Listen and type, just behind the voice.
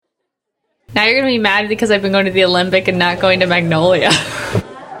Now you're going to be mad because I've been going to the Olympic and not going to Magnolia.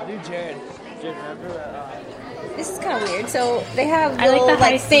 Jared, remember that? This is kind of weird. So they have I like little the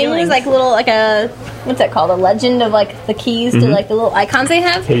high things, ceilings. like little what's that called? A legend of the keys to the little icons they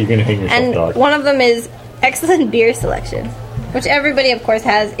have. Hey, you're gonna hang yourself, And dog. one of them is excellent beer selection, which everybody of course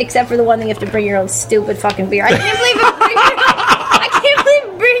has, except for the one that you have to bring your own stupid fucking beer. I can't believe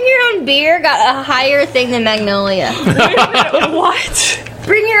bring your own beer got a higher thing than Magnolia. What?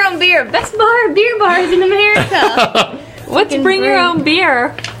 Bring your own beer. Best beer bars in America. What's bring your own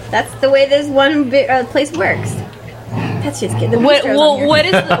beer? That's the way this one place works. That's just good. What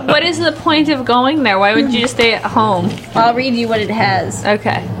is the point of going there? Why would you just stay at home? I'll read you what it has.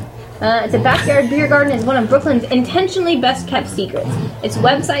 Okay. It's a backyard beer garden. Is one of Brooklyn's intentionally best kept secrets. Its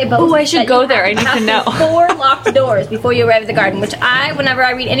website boasts Ooh, I should that go you there. have I need to know. 4 locked doors before you arrive at the garden, which whenever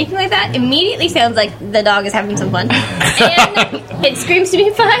I read anything like that, immediately sounds like the dog is having some fun. And it screams to be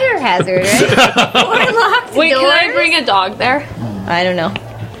a fire hazard, right? 4 locked Wait, doors. can I bring a dog there? I don't know.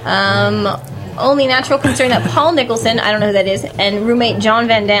 Only natural concern that Paul Nicholson, I don't know who that is, and roommate John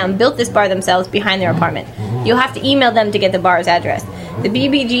Van Dam built this bar themselves behind their apartment. You'll have to email them to get the bar's address. The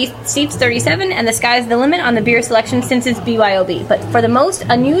BBG seats 37, and the sky's the limit on the beer selection since it's BYOB. But for the most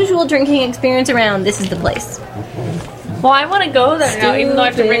unusual drinking experience around, this is the place. Well, I want to go there now, even though I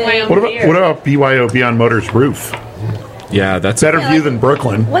have to bring my own beer. What about BYOB on Motor's roof? Yeah, that's Better view than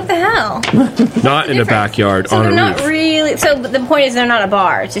Brooklyn. What the hell? not in a backyard, So on they're a not roof. really... So the point is they're not a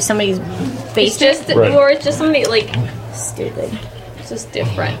bar. It's just somebody's It's basement. just, Right. or it's just somebody, Stupid. it's just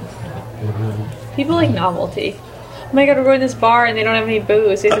different. People like novelty. Oh my god, we're going to this bar and they don't have any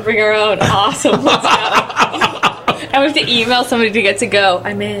booze. We have to bring our own. Awesome, let's go. And we have to email somebody to get to go.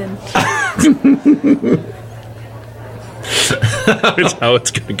 I'm in. That's how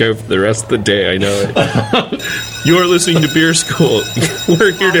it's going to go for the rest of the day, I know it. You're listening to Beer School.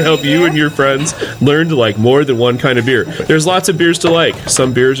 We're here to help you and your friends learn to like more than one kind of beer. There's lots of beers to like.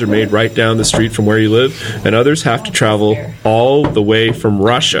 Some beers are made right down the street from where you live, and others have to travel all the way from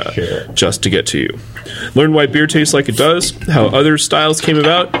Russia just to get to you. Learn why beer tastes like it does, how other styles came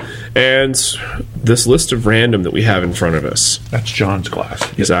about, and this list of random that we have in front of us. That's John's glass.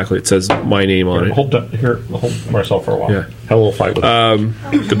 Exactly. It says my name on it. Hold Marcel for a while. Yeah. Have a little fight with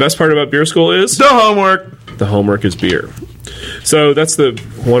it. The best part about Beer School is The homework. the homework is beer. So that's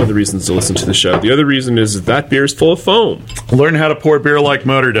one of the reasons to listen to the show. The other reason is that beer is full of foam. Learn how to pour beer like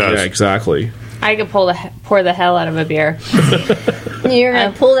Motor does. Yeah, exactly. I could pour the hell out of a beer. You're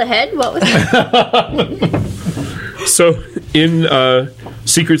going to pull the head? What was that? So in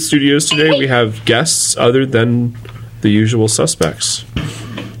Secret Studios today, we have guests other than the usual suspects.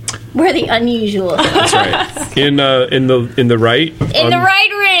 We're the unusual. That's right. In the right. In the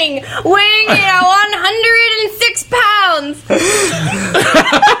right ring, weighing 106 pounds.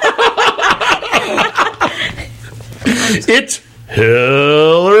 It's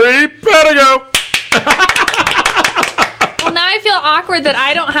Hillary Pedigo. Well, now I feel awkward that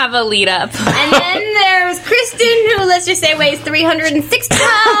I don't have a lead up. And then there's Kristen, who let's just say weighs 306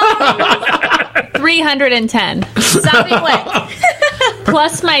 pounds. 310. Sopping wet.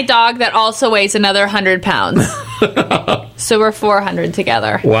 Plus my dog that also weighs another 100 pounds. So we're 400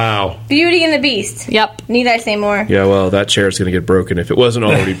 together. Wow. Beauty and the Beast. Yep. Need I say more? Yeah, well, that chair is going to get broken if it wasn't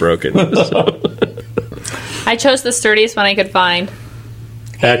already broken. So. I chose the sturdiest one I could find.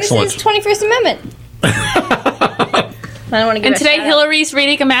 Excellent. This is 21st Amendment. I don't want to give And a today shout out. Hillary's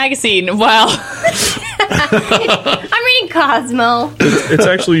reading a magazine. Well, I'm reading Cosmo. It's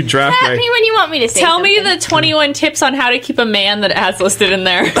actually draft Tap me night. when you want me to say tell me something. the 21 tips on how to keep a man that it has listed in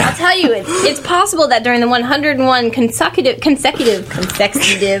there. I'll tell you, it's possible that during the 101 consecutive days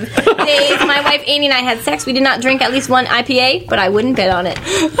my wife Amy and I had sex, we did not drink at least one IPA, but I wouldn't bet on it.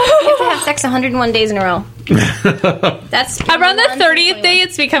 You have to have sex 101 days in a row. That's Around the 30th day,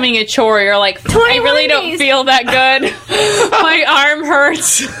 it's becoming a chore. You're like, I really don't days. feel that good. My arm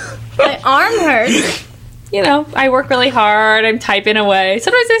hurts. My arm hurts. You know, I work really hard. I'm typing away.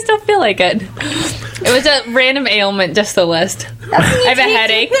 Sometimes I still feel like it. It was a random ailment, just the list. I have a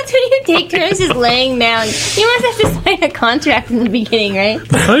headache. That's when you take turns just laying down. You must have to sign a contract from the beginning, right?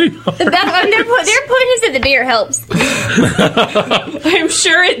 Their point is that the beer helps. I'm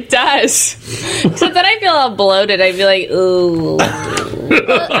sure it does. Except then I feel all bloated. I'd be like, ooh.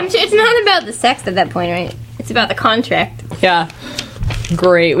 I'm sure it's not about the sex at that point, right? It's about the contract. Yeah.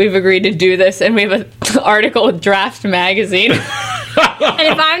 Great. We've agreed to do this, and we have an article with Draft Magazine. And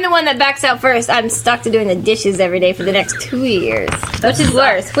if I'm the one that backs out first, I'm stuck to doing the dishes every day for the next 2 years. Which is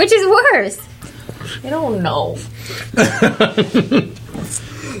worse? Which is worse? I don't know.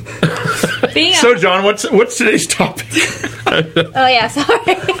 being So, John, what's today's topic? Oh yeah, sorry.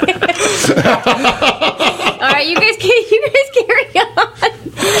 All right, you guys carry on.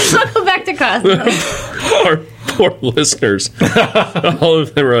 I'll go back to Cosmo. Our poor listeners. All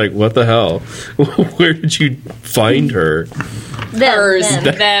of them are like, what the hell? Where did you find her?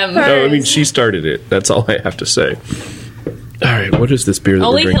 them. No, I mean, she started it. That's all I have to say. All right, what is this beer that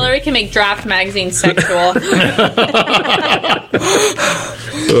Only we're drinking? Hillary can make Draft magazine sexual.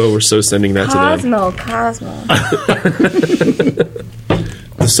 Oh, we're so sending that to them. Cosmo.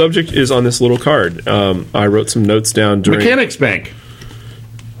 The subject is on this little card. I wrote some notes down during... Mechanics Bank.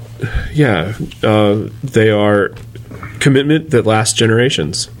 Yeah, they are commitment that lasts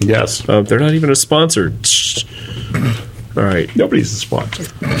generations. Yes. They're not even a sponsor. All right. Nobody's a sponsor.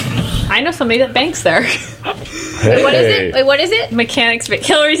 I know somebody that banks there. Hey. What is it? Wait, what is it? Mechanics Bank.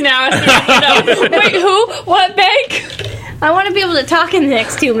 Hillary's now asking, wait, who? What bank? I want to be able to talk in the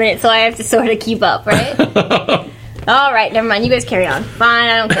next 2 minutes, so I have to sort of keep up, right? All right, never mind. You guys carry on. Fine,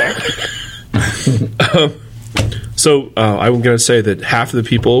 I don't care. So I'm going to say that half of the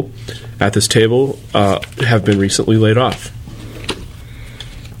people at this table have been recently laid off.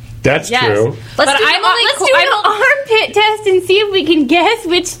 That's Yes. true. Let's do an armpit test and see if we can guess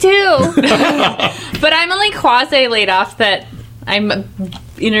which two. But I'm only quasi laid off that I'm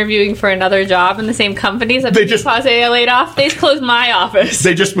interviewing for another job in the same companies. I'm They just- quasi laid off. They just closed my office.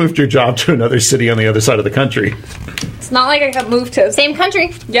 They just moved your job to another city on the other side of the country. It's not like I got moved to. Same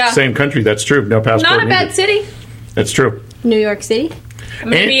country. Yeah. Same country, that's true. No passport Not a bad needed. city. That's true. New York City. I'm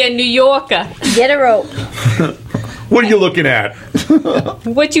going to be a New Yorker. Get a rope. What are you looking at?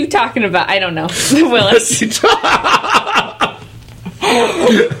 What you talking about? I don't know. Willis.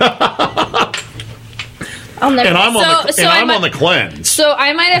 I'll never. And I'm So I on might- the cleanse. So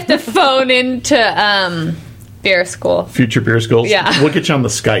I might have to phone into beer school. Future beer schools. Yeah. We'll get you on the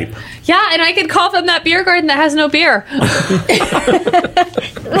Skype. Yeah, and I could call from that beer garden that has no beer. I'm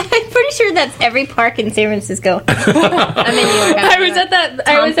pretty sure that's every park in San Francisco. I'm in New York. I was at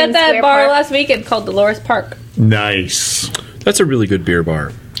Tompkins that Square bar Park. last weekend called Dolores Park. Nice. That's a really good beer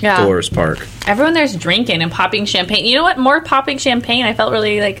bar. Yeah. Dolores Park. Everyone there's drinking and popping champagne. You know what? More popping champagne. I felt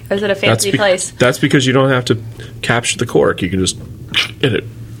really like I was at a fancy place. That's because you don't have to capture the cork. You can just... And it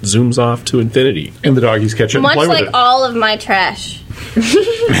zooms off to infinity. And the doggies catch it and Much play like with it. all of my trash.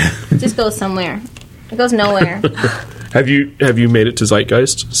 Just goes somewhere. It goes nowhere. Have you made it to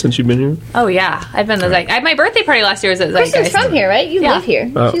Zeitgeist since you've been here? Oh yeah, I've been to Zeitgeist. I had my birthday party last year was at Kristen's Zeitgeist. from here, right? You Yeah. live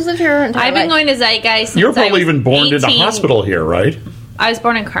here. Oh. She's lived here her entire I've been life. going to Zeitgeist. You were since I probably was even born in a 18. hospital here, right? I was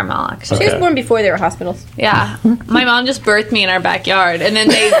born in Carmel, actually. She was Okay. born before there were hospitals. Yeah, my mom just birthed me in our backyard, and then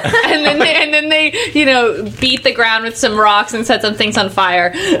they you know, beat the ground with some rocks and set some things on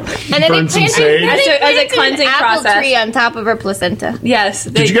fire. And then Burn some they sage. planted, As a cleansing an apple process. tree on top of her placenta. Yes.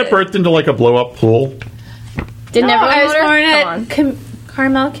 Did you get birthed into like a blow up pool? Didn't No, everyone I was order? born Come at on.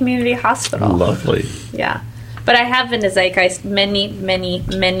 Carmel Community Hospital. Lovely. Yeah, but I have been to Zeitgeist many, many,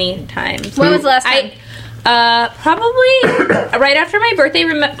 many times. When was the last time? Probably right after my birthday.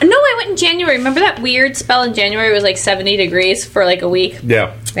 No, I went in January. Remember that weird spell in January? It was like 70 degrees for like a week.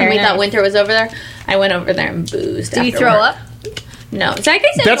 Yeah. And we nice. thought winter was over there. I went over there and boozed. Did you after throw work. up? No,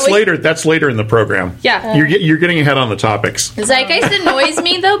 Zeitgeist That's annoys- later. That's later in the program. Yeah. You're getting ahead on the topics. Zeitgeist annoys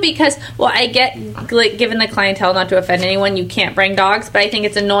me though because I get like given the clientele not to offend anyone, you can't bring dogs. But I think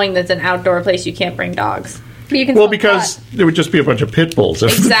it's annoying that it's an outdoor place you can't bring dogs. But you can Well, smoke because pot. there would just be a bunch of pit bulls.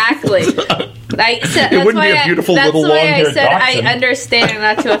 Exactly. That's wouldn't why be a beautiful that's little why I long-haired said dachshund. I understand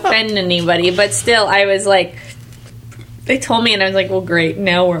not to offend anybody, but still, I was like, they told me, and I was like, well, great.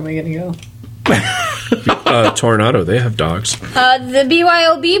 Now where am I going to go? Tornado, they have dogs. The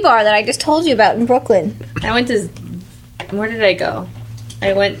BYOB bar that I just told you about in Brooklyn. I went to. Where did I go?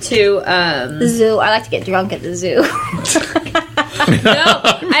 I went to. The zoo. I like to get drunk at the zoo. No,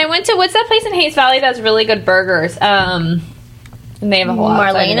 I went to what's that place in Hayes Valley that's really good burgers? And they have a whole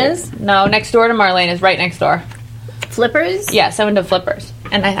outside of Marlena's? it. No, next door to Marlena's, right next door. Flippers? Yes, I went to Flippers,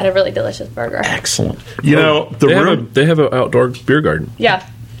 and I had a really delicious burger. Excellent. You know, the They room. they have an outdoor beer garden. Yeah,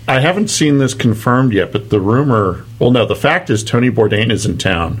 I haven't seen this confirmed yet, but the rumor. Well, no, the fact is Tony Bourdain is in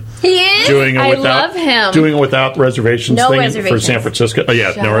town He is? doing a I without love him. doing a without reservations No thing for reservations. San Francisco. Oh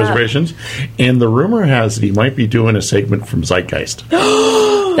yeah, Shut no up. reservations. And the rumor has that he might be doing a segment from Zeitgeist.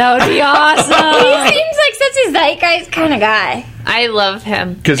 that would be He awesome. seems like such a zeitgeist kind of guy. I love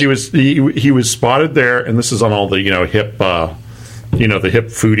him. Because he was spotted there, and this is on all the hip the hip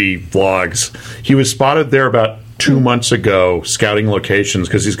foodie vlogs. He was spotted there about 2 months ago, scouting locations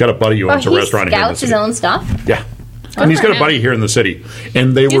because he's got a buddy who owns a he restaurant here in the scouts his city. own stuff? Yeah, And he's got a him. buddy here in the city,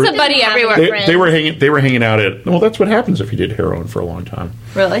 and they He's were a buddy everywhere. they were hanging out at. Well, that's what happens if you did heroin for a long time.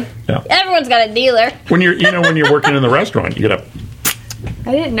 Really? Yeah. Everyone's got a dealer. When you're working in the restaurant, you get up.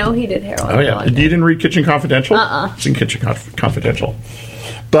 I didn't know he did heroin. Oh yeah. You didn't read Kitchen Confidential? It's in Kitchen Confidential.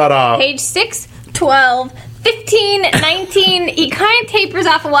 But Page 6, 12, 15, 19. He kind of tapers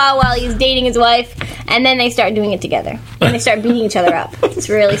off a while he's dating his wife, and then they start doing it together. And they start beating each other up. It's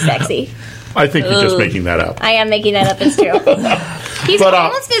really sexy. I think you're just making that up. I am making that up. It's true. He's But,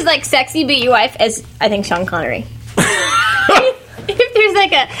 almost as like sexy beat your wife as I think Sean Connery. If there's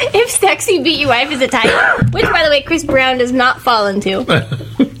like if sexy beat your wife is a type, which by the way Chris Brown does not fall into.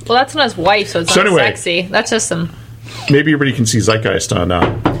 Well, that's not his wife, so it's So not anyway. sexy. That's just some. Maybe everybody can see Zeitgeist on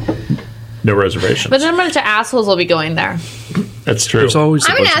No Reservations. But then a bunch of assholes will be going there. That's true. There's always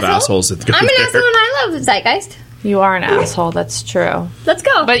a I'm an bunch of asshole. assholes that go I'm an there. asshole and I love Zeitgeist. You are an asshole. That's true. Let's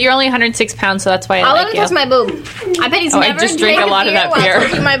go. But you're only 106 pounds, so that's why I I'll let like him touch you. my boob. I bet he's I never just drank a lot of that while beer.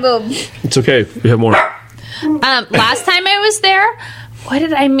 touching my boob. It's okay. We have more. Last time I was there, what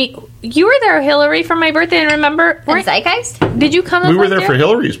did I meet? You were there, Hillary, for my birthday. And remember, And Zeitgeist? did you come? We were last there year? for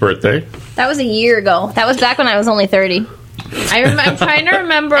Hillary's birthday. That was a year ago. That was back when I was only 30 I'm trying to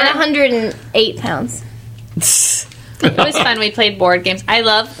remember. and 108 pounds. It was fun. We played board games. I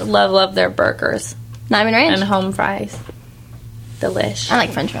love their burgers Nyman Ranch. and home fries. Delish. I like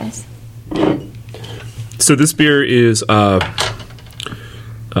French fries. So this beer is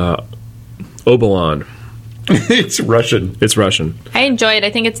Obolon. It's Russian. It's Russian. I enjoy it. I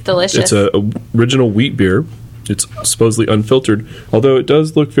think it's delicious. It's a original wheat beer. It's supposedly unfiltered, although it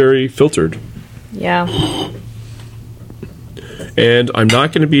does look very filtered. Yeah. And I'm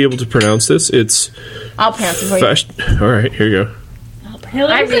not going to be able to pronounce this. It's I'll pronounce it for you. All right, here you go.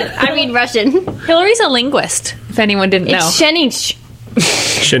 I read Russian. Hillary's a linguist, if anyone didn't know. It's Shenish.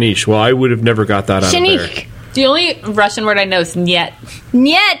 Shanish. Well, I would have never got that out of there. Shenish. The only Russian word I know is "niet."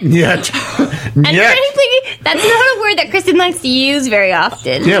 Niet. Yet. And Yet. frankly, that's not a word that Kristen likes to use very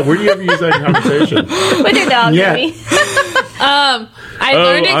often. Yeah, where do you ever use that in conversation? With her dog, Niet. maybe. I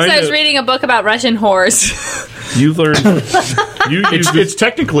learned it because I was know. reading a book about Russian whores. You learned. It's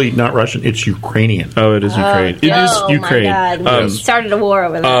technically not Russian. It's Ukrainian. Oh, it is Ukraine. It is Oh Ukraine. my God. We started a war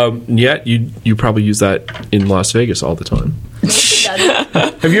over there. Yet you probably use that in Las Vegas all the time.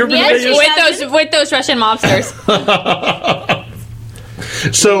 Have you ever been Yeah, to Vegas? she- with those Russian mobsters.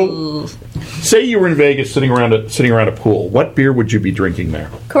 So, say you were in Vegas sitting around a pool. What beer would you be drinking there?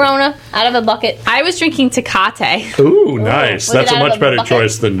 Corona out of a bucket. I was drinking Tecate. Ooh, nice. was That's it a out of much a better bucket?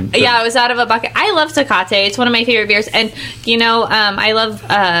 choice than Yeah, it was out of a bucket. I love Tecate. It's one of my favorite beers. And, I love...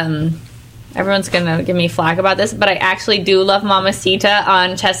 everyone's going to give me flack about this, but I actually do love Mamacita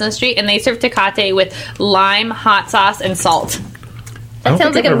on Chestnut Street. And they serve Tecate with lime, hot sauce, and salt. That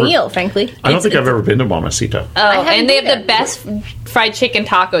sounds like think a I've ever- meal, frankly. I don't think I've ever been to Mamacita. Oh, haven't and they have either. the best fried chicken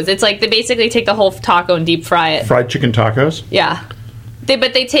tacos. It's like they basically take the whole taco and deep fry it. Fried chicken tacos? Yeah.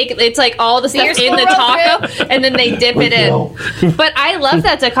 But they take it's like all the stuff Beer in the school taco and then they dip it in. But I love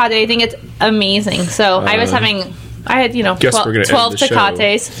that Tecate. I think it's amazing. So I had, Guess we're gonna 12 end the show.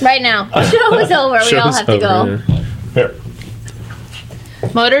 Tecates. Right now. The show is over. We all Show's have to go. over, yeah. There.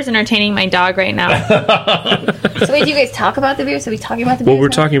 Motor's entertaining my dog right now. So wait, do you guys talk about the beer? So we talking about the beer? Well, we're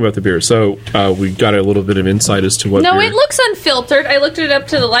talking about the beer, so we got a little bit of insight as to what. No, beer. it looks unfiltered. I looked it up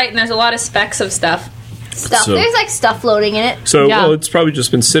to the light and there's a lot of specks of stuff. stuff. so- There's like stuff floating in it. So, Yeah. well, it's probably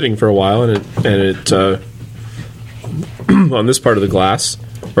just been sitting for a while, and it on this part of the glass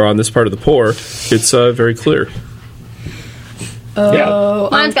or on this part of the pour, it's very clear. Oh,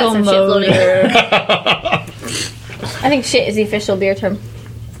 Mine's got some shit floating in it. I think shit is the official beer term.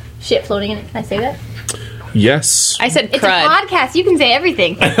 Shit floating in it. Can I say that? Yes. I said It's crud. a podcast. You can say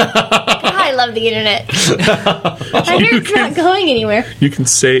everything. God, I love the internet. I hear it's not going anywhere. You can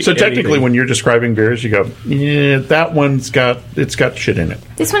say. So technically, anything. when you're describing beers, you go, yeah, that one's got shit in it.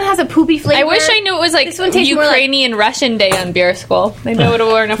 This one has a poopy flavor. I wish I knew it was like This one tastes more like- Ukrainian Russian day on beer school. Maybe I would have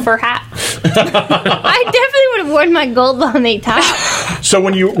worn a fur hat. I definitely would have worn my gold lame top. So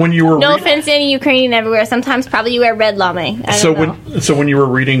when you were No offense to any Ukrainian everywhere. Sometimes probably you wear red lame. I don't know. when you were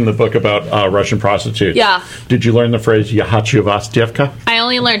reading the book about Russian prostitutes, Yeah. did you learn the phrase "Yahachu vas devka"? I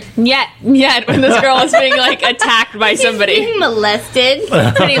only learned yet when this girl was being like attacked by somebody. Being molested.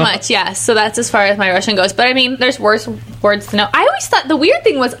 Pretty much, yes. So that's as far as my Russian goes. But I mean, there's worse words to know. I always thought the weird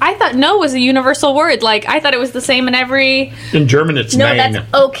thing was I thought no was a universal word. Like I thought it was the same in every. In German, it's No, nein.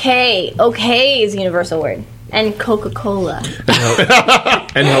 that's okay. Okay is a universal word. And Coca-Cola.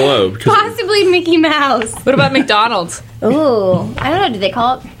 And hello. because- Possibly Mickey Mouse. What about McDonald's? Ooh. I don't know. Do they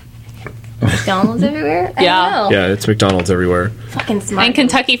call it McDonald's everywhere? I Yeah. don't know. Yeah, it's McDonald's everywhere. Fucking smart. And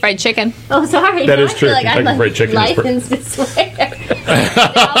Kentucky Fried Chicken. Oh, sorry. That Now is I feel true. Like I'm Kentucky Fried Chicken is licensed to swear.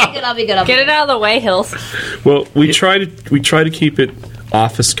 I'll be good. Get it out of the way, Hills. Well, we try to keep it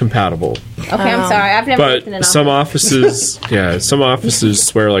office compatible, Okay, I'm sorry. I've never worked in an but some office. some offices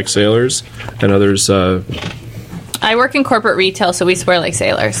swear like sailors, and others, I work in corporate retail, so we swear like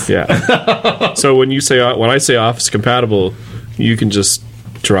sailors. yeah. So when I say office compatible, you can just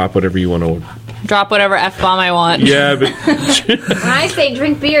drop whatever you want to. Drop whatever F-bomb I want. Yeah, but When I say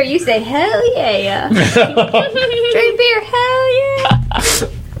drink beer, you say hell yeah. Drink beer, hell yeah.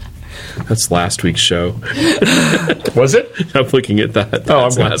 that's last week's show. Was it? I'm looking at that. Oh,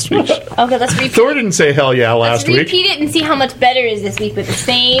 That's I'm last week's show. Okay, let's repeat. Thor didn't say hell yeah Let's last week. repeat it and see how much better it is this week with the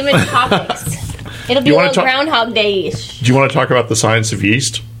same topics. It'll be You a wanna little talk- Groundhog Day-ish. Do you want to talk about the science of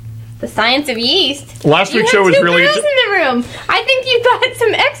yeast? The science of yeast. Last You week's have show was two really. girls in the room. I think you've got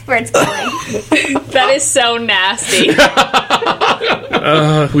some experts going. That is so nasty.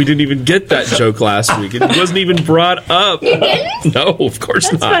 We didn't even get that joke last week. It wasn't even brought up. You didn't? No, of course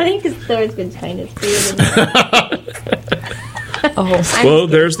That's not. funny because Thor's been trying to steal it. Oh. Well,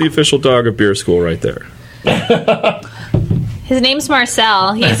 there's the official dog of beer school right there. His name's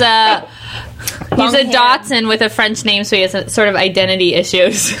Marcel. He's a Long hair. Dotson with a French name, so he has a sort of identity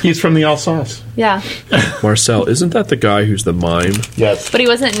issues. He's from the Alsace. Yeah, Marcel, isn't that the guy who's the mime? Yes. but he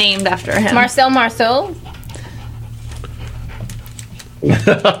wasn't named after him. Marcel Marceau.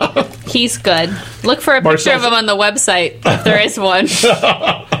 He's good. Look for a picture Marcel's- of him on the website if there is one.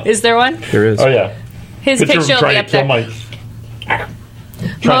 Is there one? There is. Oh yeah. His Picture of picture him will be trying up to kill there.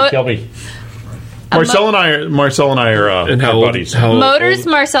 trying Mo- to kill me. Marcel and I are And how are old? buddies. Motors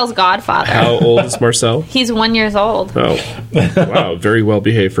Marcel's godfather. How old is Marcel? He's 1 year old. Oh, wow, very well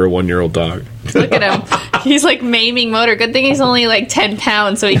behaved for a 1-year-old dog. Look at him. He's like maiming Motor. Good thing he's only like 10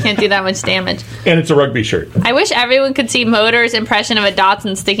 pounds, so he can't do that much damage. And it's a rugby shirt. I wish everyone could see Motor's impression of a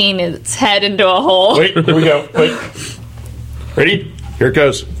Dotson sticking its head into a hole. Wait, here we go. Wait. Ready? Here it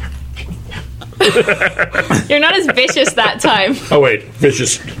goes. You're not as vicious that time. Oh wait,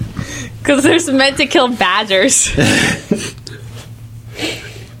 vicious. Because they're meant to kill badgers.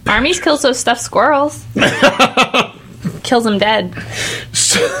 Armies kill those stuffed squirrels. Kills them dead.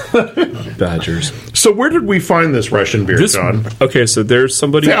 Badgers. So where did we find this Russian beer, John? Okay, so there's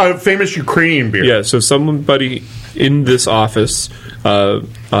somebody. Famous Ukrainian beer. Yeah, so somebody in this office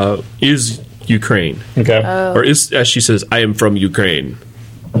is Ukraine, Okay. or is, as she says, I am from Ukraine,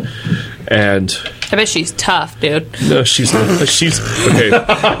 and I bet she's tough, dude. no, she's not. She's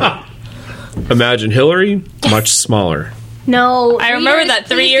okay. Imagine Hillary, much smaller. No, I remember that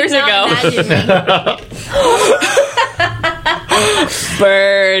 3 years ago.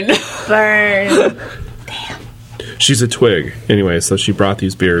 Burn. Burn. She's a twig. Anyway, so she brought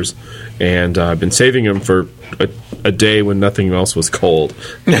these beers, and I've been saving them for a day when nothing else was cold.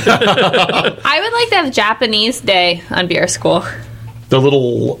 I would like to have Japanese Day on beer school. The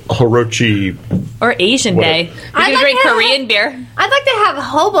little Hirochi. Or Asian What? Day. We I'd could like drink to have- Korean beer. I'd like to have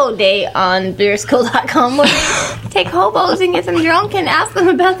Hobo Day on beerschool.com where we take hobos and get them drunk and ask them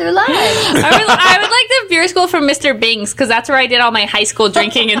about their lives. I would like the beer school from Mr. Bing's because that's where I did all my high school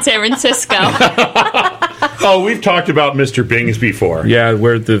drinking in San Francisco. Oh, we've talked about Mr. Bing's before. Yeah,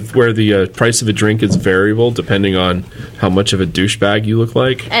 where the price of a drink is variable depending on how much of a douchebag you look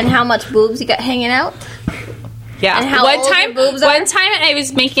like. And how much boobs you got hanging out. Yeah. And how old your boobs are? One time I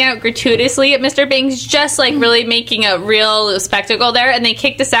was making out gratuitously at Mr. Bing's, just like really making a real spectacle there, and they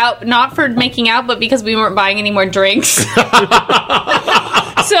kicked us out, not for making out, but because we weren't buying any more drinks. So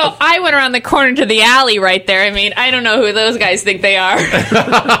I went around the corner to the alley right there. I mean, I don't know who those guys think they are.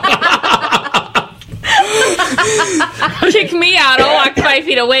 Kick me out. I'll walk 5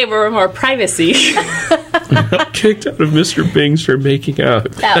 feet away where we're more privacy. Kicked out of Mr. Bing's for making out.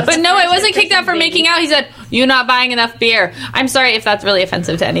 But no, I wasn't kicked out for making out. He said, "You're not buying enough beer." I'm sorry if that's really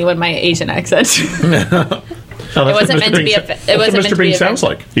offensive to anyone, my Asian accent. It wasn't meant to be it wasn't meant Mr. to be Bing sounds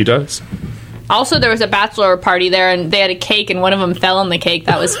offensive. like. He does. Also, there was a bachelor party there, and they had a cake, and one of them fell on the cake.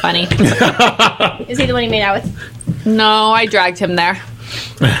 That was funny. Is he the one you made out with? No, I dragged him there.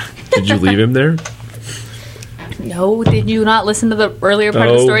 Did you leave him there? No, did you not listen to the earlier part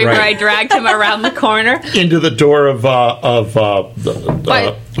of the Oh, story right. where I dragged him around the corner? Into the door of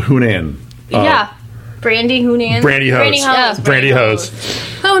Hunan. Yeah. Brandy Hunan. Brandy Hose. Yeah. Brandy Hose.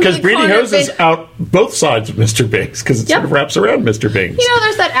 Oh, into Because the Brandy corner, Hose is out both sides of Mr. Bing's because it sort of wraps around Mr. Bing's. You know,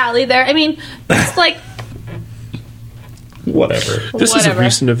 there's that alley there. I mean, it's like, Whatever. This is a Whatever.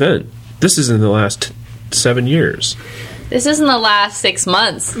 recent event. This is in the last 7 years. This isn't the last 6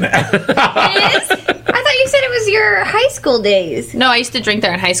 months. It is? I thought you said it was your high school days. No, I used to drink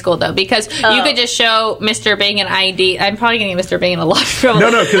there in high school, though, because you could just show Mr. Bing an ID. I'm probably going to get Mr. Bing in a lot of trouble.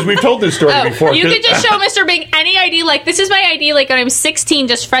 No, because we've told this story before. You could just show Mr. Bing any ID, like, this is my ID, like, when I'm 16,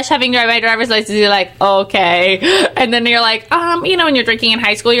 just fresh having my driver's license. You're like, okay. And then you're like, you know, when you're drinking in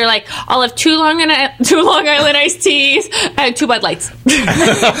high school, you're like, I'll have 2 Long Island iced teas and 2 Bud Lights.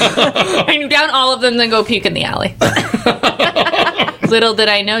 And you down all of them, then go puke in the alley. Little did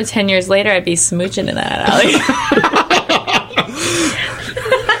I know, 10 years later, I'd be smooching in that alley.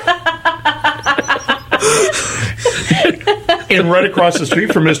 And right across the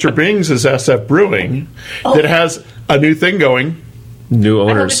street from Mr. Bing's is SF Brewing that has a new thing going. New I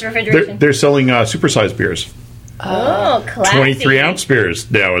hope owners. it's refrigeration. They're selling supersized beers. Oh, classy. 23-ounce beers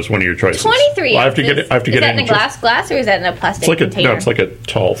now is one of your choices. 23. Well, I have to get it. Is that in a glass, or is that in a plastic It's like container? it's like a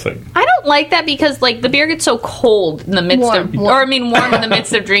tall thing. I don't like that because, like, the beer gets so cold in the midst Warm. warm in the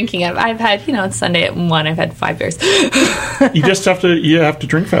midst of drinking it. I've had, it's Sunday at 1, I've had 5 beers. You just have to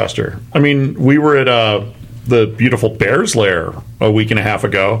drink faster. I mean, we were at the beautiful Bears Lair a week and a half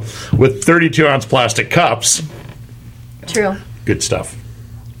ago with 32-ounce plastic cups. True. Good stuff.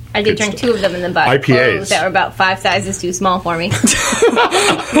 I did drink 2 of them and then bought IPAs. clothes that were about 5 sizes too small for me.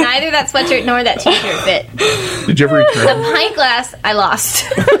 Neither that sweatshirt nor that t-shirt fit. Did you ever The return? pint glass, I lost.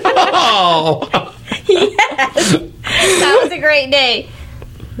 Oh! Yes. That was a great day.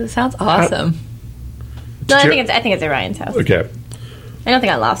 This sounds awesome. No, I you- think it's at Ryan's house. Okay. I don't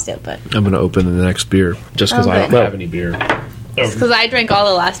think I lost it, but I'm going to open the next beer just because Oh, I don't good. have any beer. Because I drank all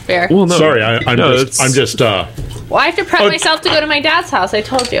the last beer. Well, no. Sorry, I'm No, just. Well, I have to prep myself to go to my dad's house, I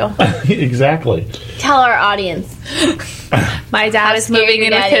told you. Exactly. tell our audience. My dad is scared moving your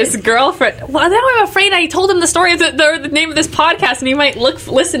in with dad his is. girlfriend. Well, now I'm afraid I told him the story of the name of this podcast, and he might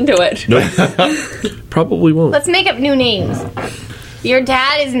listen to it. Nope. Probably won't. Let's make up new names. Your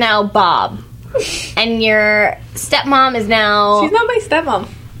dad is now Bob, and your stepmom is now. She's not my stepmom.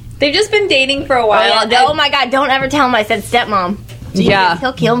 They've just been dating for a Oh, while. yeah. Oh my God! Don't ever tell him I said stepmom. Yeah.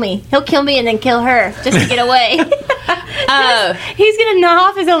 He'll kill me. He'll kill me and then kill her just to get away. Oh. He's gonna gnaw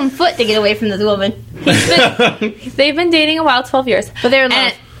off his own foot to get away from this woman. They've been dating a while, 12 years. But they're in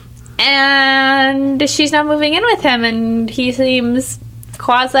love. And she's not moving in with him, and he seems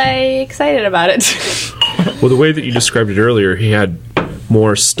quasi-excited about it. Well, the way that you described it earlier, he had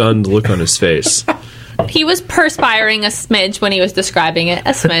more stunned look on his face. He was perspiring a smidge when he was describing it.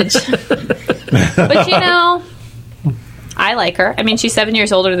 A smidge. But, I like her. I mean, she's 7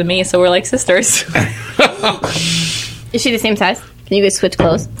 years older than me, so we're like sisters. Is she the same size? Can you guys switch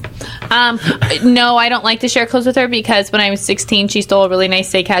clothes? No, I don't like to share clothes with her because when I was 16, she stole a really nice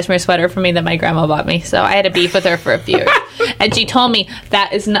say cashmere sweater from me that my grandma bought me. So I had a beef with her for a few years. And she told me,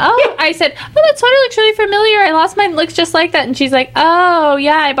 that is not... Oh, I said, that sweater looks really familiar. I lost mine. It looks just like that. And she's like, oh,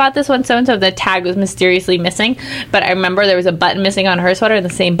 yeah, I bought this one so-and-so. The tag was mysteriously missing. But I remember there was a button missing on her sweater and the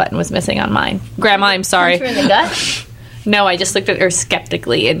same button was missing on mine. Grandma, I'm sorry. Punch her in the gut? No, I just looked at her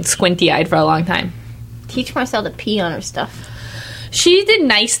skeptically and squinty-eyed for a long time. Teach Marcel to pee on her stuff. She did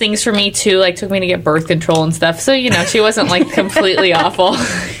nice things for me, too, like took me to get birth control and stuff. So, she wasn't, like, completely awful.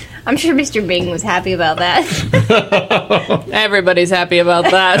 I'm sure Mr. Bing was happy about that. Everybody's happy about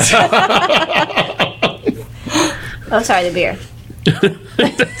that. Oh, sorry, the beer.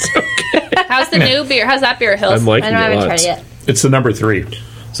 How's the new beer? How's that beer, Hills? I'm liking I it a haven't lot. tried it yet. It's the number 3.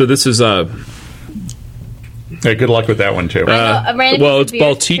 So this is Hey, good luck with that one too. A random well, piece it's of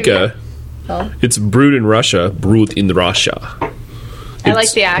beer Baltica. trivia. Oh. It's brewed in Russia. I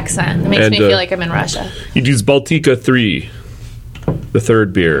like the accent. It makes and, me feel like I'm in Russia. It is Baltica 3, the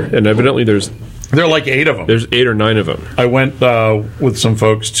third beer, and evidently there's There are like 8 of them. 8 or 9 of them. I went with some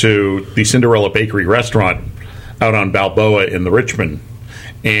folks to the Cinderella Bakery restaurant out on Balboa in the Richmond,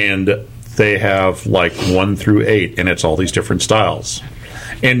 and they have like 1 through 8, and it's all these different styles.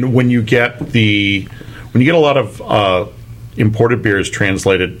 And when you get a lot of imported beers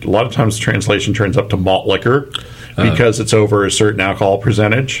translated, a lot of times the translation turns up to malt liquor because it's over a certain alcohol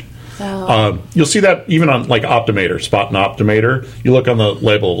percentage. You'll see that even on like Optimator, Spot and Optimator. You look on the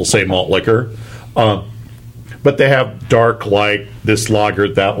label, it'll say malt liquor. But they have dark, light, this lager,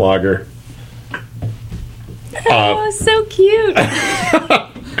 that lager. Oh, so cute.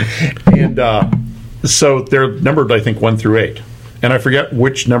 And so they're numbered, I think, 1 through 8. And I forget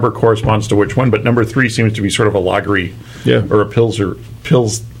which number corresponds to which one, but number 3 seems to be sort of a lagery or a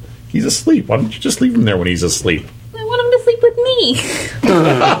pils. He's asleep. Why don't you just leave him there when he's asleep? I want him to sleep with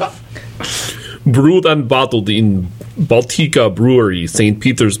me. Brewed and bottled in Baltica Brewery, St.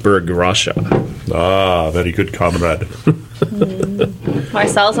 Petersburg, Russia. Ah, very good, comrade.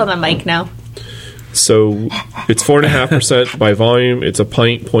 Marcel's on the mic now. So it's 4.5% by volume. It's a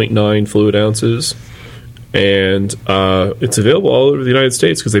pint, 0.9 fluid ounces, and it's available all over the United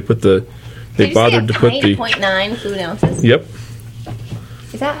States because they bothered to put the 0.9 fluid ounces. Yep.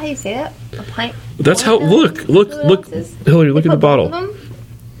 Is that how you say that? A pint. That's how. Look, fluid ounces? Hillary. Look They at the put both bottle. of them?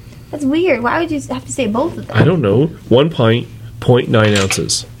 That's weird. Why would you have to say both of them? I don't know. 1 pint, 0.9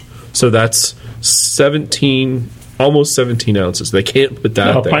 ounces. So that's 17, almost 17 ounces. They can't put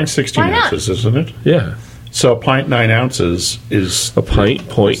that No, a there. pint 16 Why not? ounces, isn't it? Yeah, So a pint 9 ounces is a pint,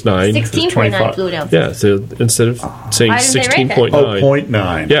 0.9. 16.9 25. fluid ounces. Yeah, so instead of saying Why didn't they write that? 16.9.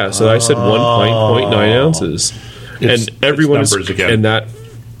 0.9. Yeah, so I said 1 pint, 0.9 ounces. It's- And everyone it's numbers again. and that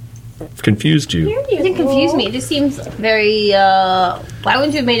confused you. It didn't confuse me. It just seems very. Why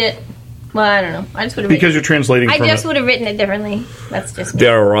wouldn't you have made it? Well, I don't know. I just would have. Because you're translating I from just it, would have written it differently. That's just me. They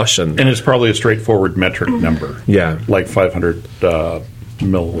are Russian. and it's probably a straightforward metric number. Yeah. Like 500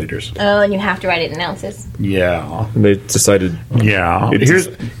 milliliters. Oh, and you have to write it in ounces. Yeah. And they decided Yeah.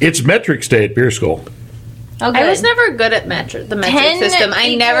 It's metrics day at beer school. Oh, I was good. never good at the metric 10 system.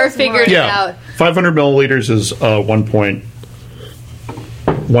 I never equals figured it Yeah. out. 500 milliliters is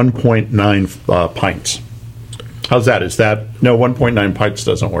 1.9 pints. How's that? Is that... No, 1.9 pints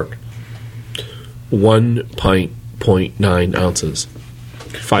doesn't work. 1 pint, 0.9 ounces.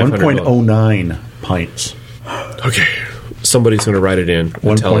 500 1.09 pints. Okay. Somebody's going to write it in.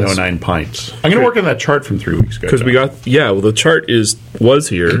 and tell us. 1.09 pints. I'm going to work on that chart from 3 weeks ago. Because we got, the chart was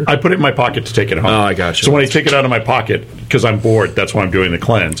here. I put it in my pocket to take it home. Oh, I gotcha. So when I take it out of my pocket, because I'm bored, that's why I'm doing the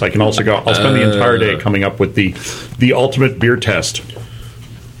cleanse. I can also go. I'll spend the entire day coming up with the ultimate beer test.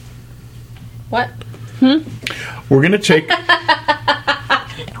 What? We're going to take.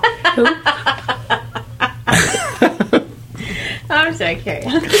 I'm sorry, carry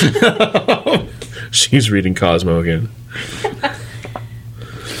on. She's reading Cosmo again.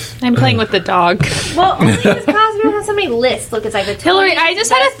 I'm playing with the dog. Well, only because Cosmo has so many lists. Look, it's like the 20 Hillary, I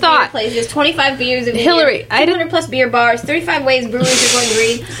just had a best beer thought. Places, 25 beers of Hillary, beer, I 200 plus beer bars, 35 ways brewers are going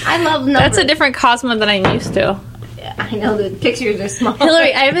green. I love numbers. That's a different Cosmo than I'm used to. Yeah, I know the pictures are small.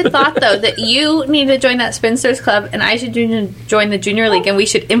 Hillary, I have a thought though that you need to join that Spinsters Club, and I should join the Junior League, and we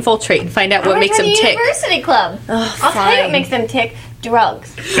should infiltrate and find out what makes them tick. University club. Oh, I'll tell you what fine. makes them tick.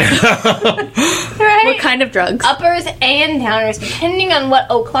 Drugs. Right? What kind of drugs? Uppers and downers, depending on what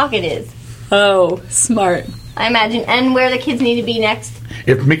o'clock it is. Oh, smart. I imagine, and where the kids need to be next.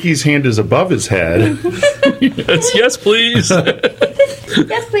 If Mickey's hand is above his head, Yes, please.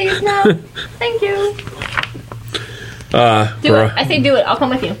 Yes, please. No, thank you. Do it. I say do it. I'll come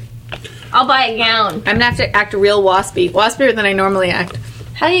with you. I'll buy a gown. I'm gonna have to act real waspier than I normally act.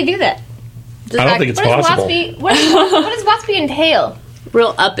 How do you do that? Just I don't act think it's What does possible. what does waspy entail?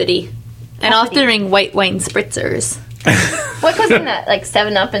 real uppity. And I'll have to Uppity. bring white wine spritzers. What goes in that? Like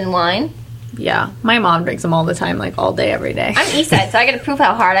 7-Up and wine? Yeah, my mom drinks them all the time, like all day, every day. I'm East Side, so I got to prove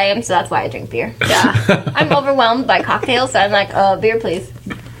how hard I am, so that's why I drink beer. Yeah. I'm overwhelmed by cocktails, so I'm like, beer, please.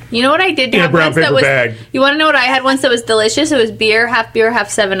 You know what I did In a have brown once that paper was. bag. You want to know what I had once that was delicious? It was beer, half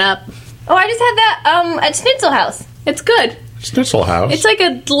 7-Up. Oh, I just had that at Schnitzel House. It's good. Schnitzel House. It's like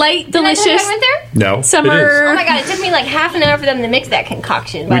a light, Did I tell you delicious I went there? no. summer. Oh my god, it took me like half an hour for them to mix that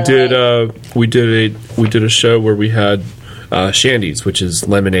concoction. By We the way. did. We did a show where we had shandies, which is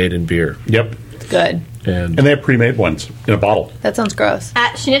lemonade and beer, Yep. Good. and And they have pre-made ones in a bottle. That sounds gross.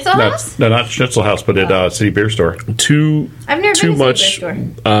 At Schnitzel House? No, not Schnitzel House, but at City Beer Store. too I've never too been to much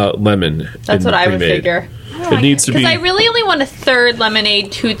City Beer lemon. That's in what I would pre-made. figure. It needs to be. Because I really only want 1/3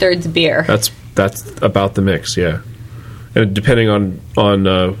 lemonade, 2/3 beer. That's about the mix, yeah. And depending on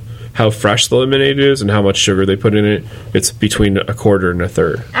how fresh the lemonade is and how much sugar they put in it, it's between 1/4 and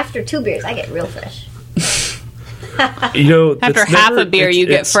 1/3. After 2 beers, I get real fresh. You know, After it's half never- a beer, it's- you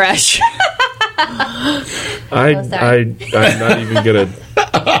get it's- fresh. sorry. I'm not even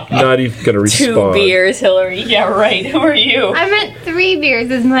gonna Two respond. beers, Hillary. Yeah, right. Who are you? I meant 3 beers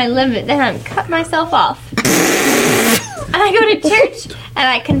is my limit, then I'm cut myself off. And I go to church, and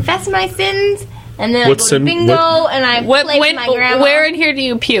I confess my sins, and then What I go sin- to bingo, and I play with my grandma. Where in here do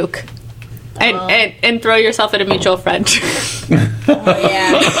you puke? And throw yourself at a mutual friend.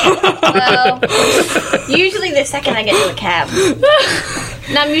 Yeah. Well, usually the second I get to a cab.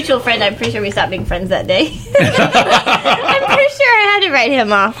 Not mutual friend. I'm pretty sure we stopped being friends that day. I'm pretty sure I had to write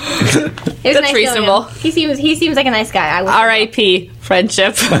him off. It was That's nice knowing reasonable. him. He seems like a nice guy. I will. R.I.P.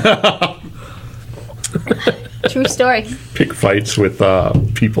 Friendship. True story. Pick fights with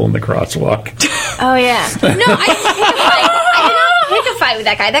people in the crosswalk. Oh yeah. No, I didn't pick a fight. I did not pick a fight with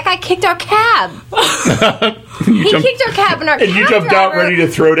that guy. That guy kicked our cab. He kicked our cab, and our And you jumped out ready to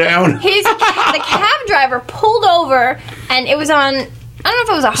throw down. The cab driver pulled over, and it was on I don't know if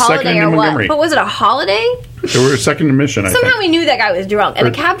it was a Second holiday in or what, Montgomery. but was it a holiday? They were second in Mission, I Somehow think. we knew that guy was drunk, and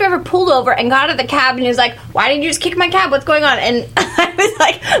the cab driver pulled over and got out of the cab, and he was like, "Why didn't you just kick my cab? What's going on?" And I was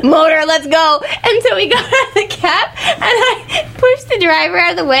like, "Motor, let's go!" And so we got out of the cab, and I pushed the driver out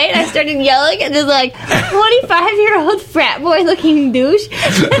of the way, and I started yelling at this like 25-year-old frat boy looking douche. And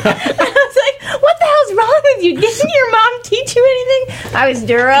I was like, "What the hell's wrong with you? Didn't your mom teach you anything?" I was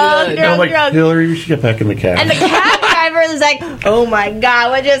drunk. I'm like, Hillary, you should get back in the cab. And the cab driver was like, "Oh my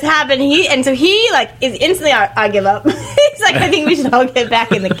god, what just happened?" So he like is instantly, I give up. He's like, "I think we should all get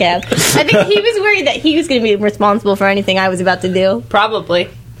back in the cab." I think he was worried that he was going to be responsible for anything I was about to do. Probably.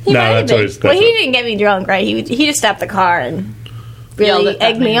 He No, might have that's been. always- Well, that's he a- didn't get me drunk, right? He just stopped the car and Yelled really at that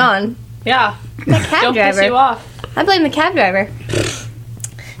egged me man. on. Yeah. The cab Don't driver. piss you off. I blame the cab driver.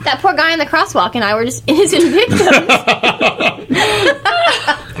 That poor guy in the crosswalk and I were just innocent victims.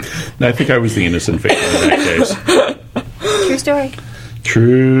 I think I was the innocent victim in that case. True story.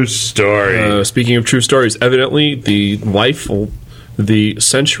 True story. Speaking of true stories, evidently the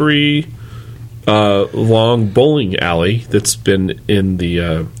century long bowling alley that's been in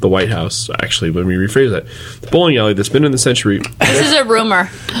the White House. Actually, let me rephrase that: the bowling alley that's been in the century, This is a rumor.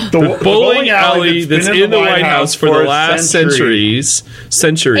 the bowling alley that's in the White House for the last century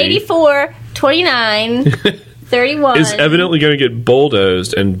 84, 29, 31. is evidently going to get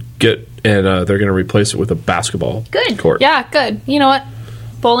bulldozed and they're going to replace it with a basketball Good. court. Yeah, good. You know what?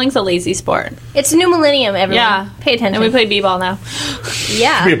 Bowling's a lazy sport. It's new millennium, everyone. Yeah. Pay attention. And we play b-ball now.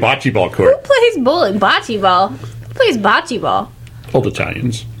 Yeah. Be a bocce ball Who court. plays bowling? Bocce ball. Who plays bocce ball? Old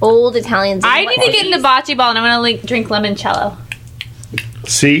Italians. Old Italians. I need to get into bocce ball and I want to like drink limoncello.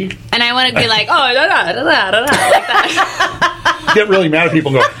 See? And I want to be like, oh, da da da da da like that. Get really mad at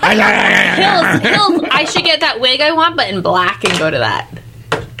people and go, Hills, I should get that wig I want, but in black and go to that.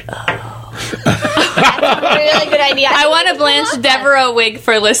 That's a really good idea. I want a Blanche Devereaux wig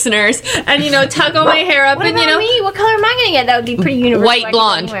for listeners. And, tug all my hair up What and, about me? What color am I going to get? That would be pretty universal. White I could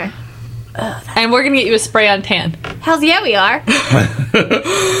blonde. go anywhere. and we're going to get you a spray on tan. Hells yeah, we are.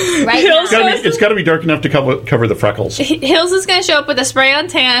 Right now. It's got to be dark enough to cover the freckles. Hills is going to show up with a spray on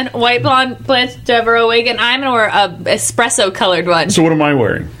tan, white blonde Blanche Devereaux wig, and I'm going to wear a espresso colored one. So what am I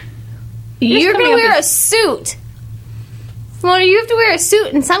wearing? You're going to coming up wear a with- suit. Mona, you have to wear a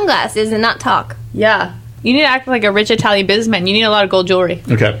suit and sunglasses and not talk. Yeah. You need to act like a rich Italian businessman. You need a lot of gold jewelry.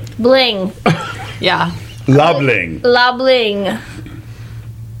 Okay. Bling. Yeah. Lobbling. La bling.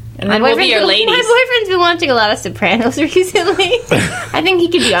 And then we'll be your ladies. My boyfriend's been watching a lot of Sopranos recently. I think he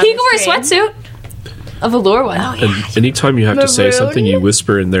could be on He can wear a screen. sweatsuit. A velour one. Oh, And anytime you have to say Maroon? something, you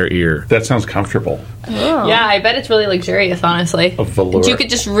whisper in their ear. That sounds comfortable. Yeah, I bet it's really luxurious, honestly. A velour. You could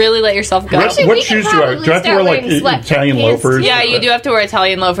just really let yourself go. Actually, What we could shoes do I? probably Do I have to start wear like wearing sweat Italian pants, loafers? too. Yeah, you do have to wear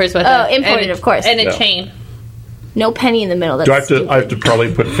Italian loafers with Oh, it. imported, And- of course. And a Yeah. chain. No penny in the middle. That's Do I have to? stupid. I have to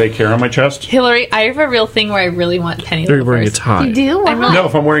probably put fake hair on my chest. Hillary, I have a real thing where I really want penny They're wearing a loafers. tie. You do? I'm Why? really- No,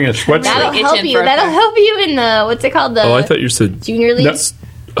 if I'm wearing a sweatshirt. That'll really help itching you. for a That'll pair. help you in the what's it called? The Oh, I thought you said junior league. that's.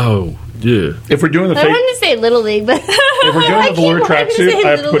 Oh, yeah. If we're doing the I fake, wanted to say little league, but if we're doing I the velour keep wanting to tracksuit, say I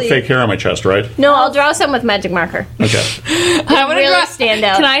have to Little put League. fake hair on my chest, right? No, I'll draw some with magic marker. Okay. I want to really stand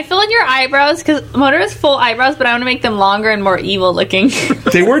out. Can I fill in your eyebrows? Because Motor has full eyebrows, but I want to make them longer and more evil looking.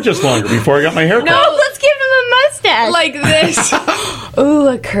 They were just longer before I got my hair cut. No. Let's give him a mustache. like this. Ooh,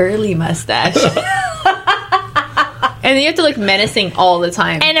 a curly mustache. And you have to look menacing all the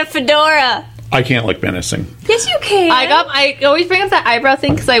time. and a fedora. I can't look menacing. Yes, you can. I always bring up that eyebrow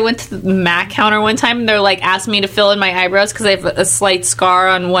thing because I went to the MAC counter one time and they're like asked me to fill in my eyebrows because I have a slight scar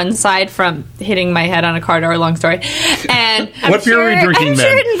on one side from hitting my head on a car door. Long story. And What beer are you drinking I'm then?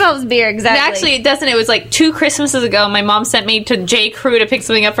 sure it involves beer. Exactly. actually, it doesn't. It was like 2 Christmases ago. My mom sent me to J. Crew to pick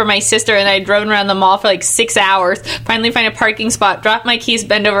something up for my sister, and I drove around the mall for like 6 hours. Finally, find a parking spot, drop my keys,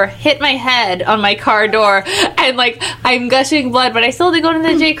 bend over, hit my head on my car door, and like I'm gushing blood. But I still had to go to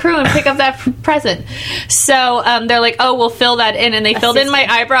the J. Crew and pick up that present. So they're like, "Oh, we'll fill that in," and they filled in my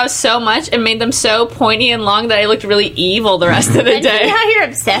eyebrows so much and made them so pointy and long that I looked really evil the rest of the And you know day. how you're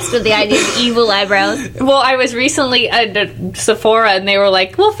obsessed with the idea of evil eyebrows. Well, I was recently at Sephora and they were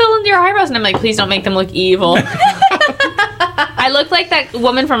like, "We'll fill in your eyebrows," and I'm like, "Please don't make them look evil." I look like that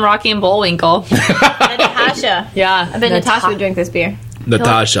woman from Rocky and Bullwinkle. Natasha. Yeah, I bet Natasha would drink this beer.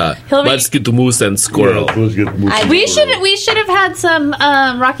 Natasha, Hillary- let's get the moose and squirrel. We should have had some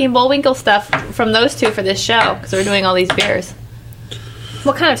Rocky and Bullwinkle stuff from those two for this show because we're doing all these beers.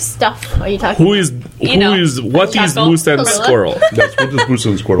 What kind of stuff are you talking What is Chocolate. moose and Kahlua. squirrel? That's what this moose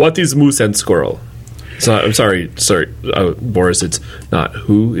and squirrel. What is moose and squirrel? It's not. I'm sorry, Boris. It's not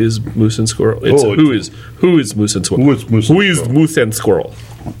who is moose and squirrel. It's Oh, who is moose and squirrel. Who is moose and Who is squirrel? moose and squirrel?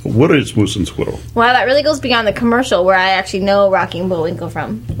 What is Woosensquittle? Wow, that really goes beyond the commercial where I actually know Rocky and Bullwinkle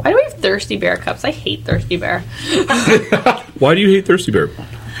from. Why do we have Thirsty Bear cups? I hate Thirsty Bear. Why do you hate Thirsty Bear?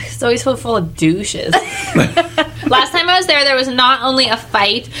 It's always so full of douches. Last time I was there was not only a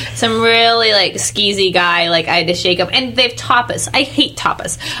fight, some really like skeezy guy, like I had to shake him, and they have tapas. I hate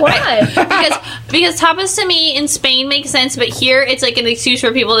tapas. Why? Because tapas to me in Spain makes sense, but here it's like an excuse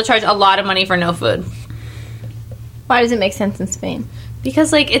for people to charge a lot of money for no food. Why does it make sense in Spain?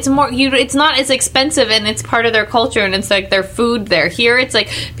 Because like it's more, it's not as expensive, and it's part of their culture, and it's like their food there. Here it's like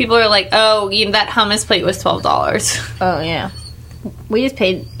people are like, oh, that hummus plate was $12. Oh yeah, we just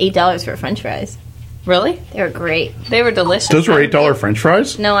paid $8 for French fries. Really? They were great. They were delicious. Those were $8 French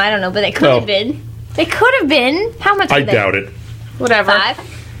fries? No, I don't know, but they could have been. They could have been. How much? I were they? doubt it. Whatever. $5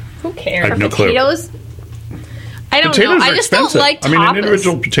 Who cares? I have no clue. potatoes. I don't Potatoes know. are I just expensive. don't like tapas. I mean, an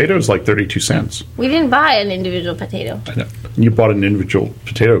individual potato is like 32 cents. We didn't buy an individual potato. I know. You bought an individual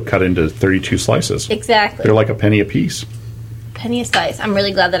potato cut into 32 slices. Exactly. They're like a penny a piece. Penny a slice. I'm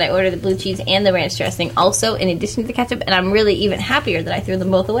really glad that I ordered the blue cheese and the ranch dressing also in addition to the ketchup, and I'm really even happier that I threw them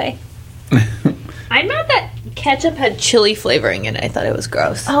both away. I'm mad that ketchup had chili flavoring in it. I thought it was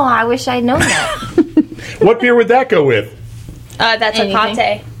gross. Oh, I wish I'd known that. What beer would that go with? That's a Anything?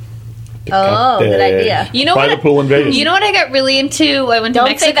 Tecate. Oh, good idea. You know By what? the pool in Vegas. You know what I got really into? I went to Don't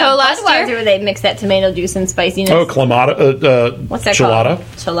say Mexico that last Budweiser year. where they mix that tomato juice and spiciness. Oh, Clamata. What's that Chelada. called?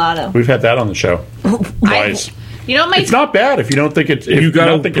 Chelada. We've had that on the show. Twice. You know what my It's not bad if you don't think it's. If You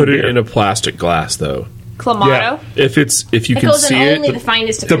gotta don't think put it beer. in a plastic glass, though. Clamato? Yeah. If you It can goes in see only it, the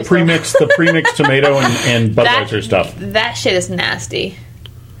finest of the crystal. premixed tomato and Budweiser stuff. That shit is nasty.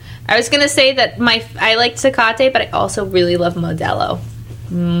 I was gonna say that I like Tecate, but I also really love Modelo.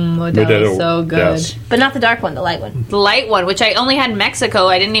 Modelo's so good. yes. But not the dark one, the light one. The light one, which I only had in Mexico,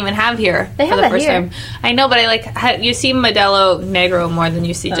 I didn't even have here They for have the that first here. time. I know, but I like you see Modelo Negro more than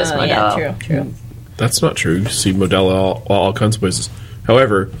you see just Modelo. Yeah, true. that's not true. You see Modelo all kinds of places.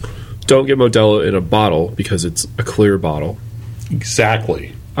 However, don't get Modelo in a bottle because it's a clear bottle.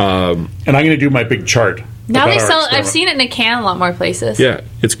 Exactly. And I'm going to do my big chart. Now about they our sell. I've experiment. seen it in a can a lot more places. Yeah,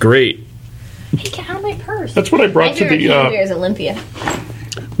 it's great. Hey, get out of my purse. That's what I My brought to favorite the. can beer is Olympia.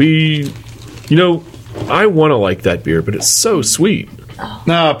 I want to like that beer, but it's so sweet.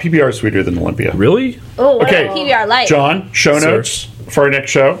 No, PBR is sweeter than Olympia. Really? Oh, what Okay, about PBR light? John, show Sir. notes for our next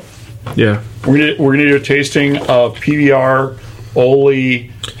show. Yeah. We're gonna do a tasting of PBR,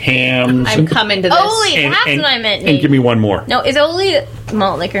 Oli, Hams. I'm coming to this. Oli, that's what I meant. And Nate. give me one more. No, is Oli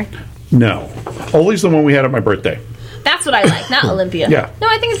malt liquor? No, Oli's the one we had at my birthday. That's what I like, not Olympia. Yeah. No,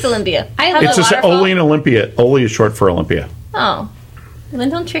 I think it's Olympia. I Have love the It's just waterfall? Oli and Olympia. Oli is short for Olympia. Oh. Then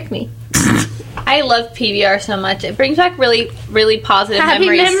don't trick me. I love PBR so much. It brings back really, really positive Happy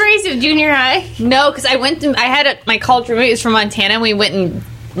memories. memories of junior high. No, because I had my college roommate was from Montana. And we went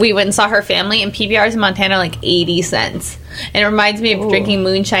and saw her family, and PBRs in Montana are like 80 cents. And it reminds me of drinking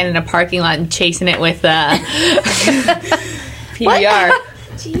moonshine in a parking lot and chasing it with PBR.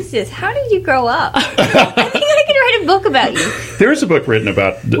 Jesus, how did you grow up? I think I could write a book about you. There is a book written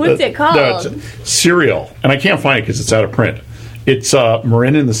about What's it called? cereal, and I can't find it because it's out of print. It's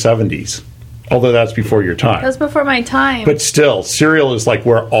Marin in the 70s, although that's before your time. That was before my time. But still, cereal is like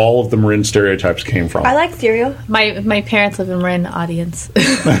where all of the Marin stereotypes came from. I like cereal. my parents live in Marin, audience.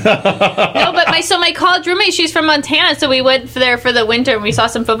 No, but my college roommate, she's from Montana, so we went there for the winter and we saw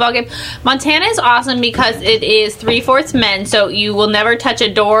some football games. Montana is awesome because it is 3/4 men, so you will never touch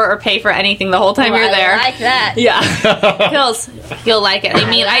a door or pay for anything the whole time Oh, you're I there. like that. Yeah, Hills, you'll like it. I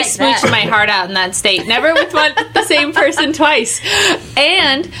mean, I like smooched that. my heart out in that state. Never with the same person twice.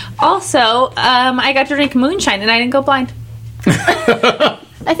 And also, I got to drink moonshine, and I didn't go blind. I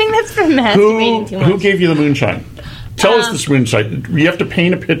think that's for masturbating too much. Who gave you the moonshine? Tell us this moonshine. You have to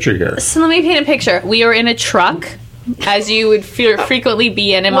paint a picture here. So let me paint a picture. We were in a truck, as you would frequently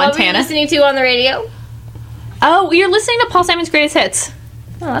be in What were you Montana. listening to on the radio? Oh, you're listening to Paul Simon's Greatest Hits.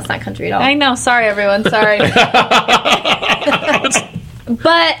 Oh, that's not country at all. I know. Sorry, everyone. Sorry.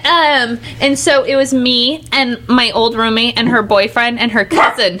 But, and so it was me and my old roommate and her boyfriend and her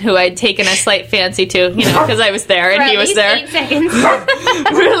cousin who I'd taken a slight fancy to, because I was there and For he at was least there. 8 seconds.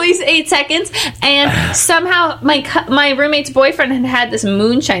 For at least 8 seconds. And somehow my roommate's boyfriend had this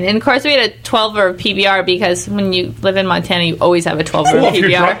moonshine. And of course we had a 12er PBR because when you live in Montana, you always have a 12er Well, if you're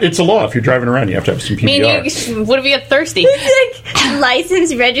PBR. it's a law. If you're driving around, you have to have some Me PBR. and you, what if you get thirsty?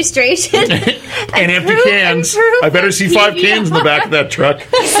 License registration. And empty Proof cans. and proof I better see of 5 PBR. cans in the back of that truck.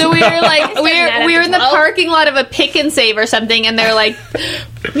 So we were like, we were in the parking lot of a Pick and Save or something, and they're like,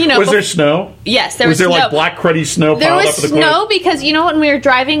 Was there snow? Yes, there was there snow. like black cruddy snow There piled was up at the snow because when we were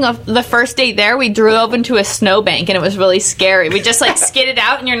driving the first day there, we drove into a snowbank and it was really scary. We just like skidded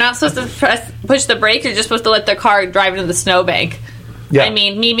out, and you're not supposed to push the brakes. You're just supposed to let the car drive into the snowbank. Yeah. I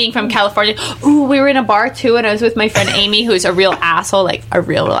mean, me being from California, we were in a bar too, and I was with my friend Amy, who's a real asshole, like a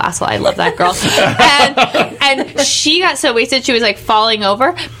real asshole. I love that girl. and she got so wasted, she was like falling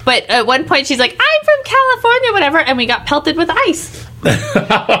over. But at one point, she's like, "I'm from California," whatever, and we got pelted with ice.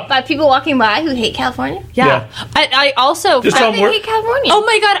 By people walking by who hate California? Yeah. I also... Just Why tell do them they hate California? Oh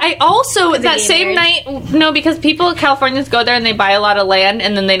my god, I also, that they same married? night, no, because people, Californians go there and they buy a lot of land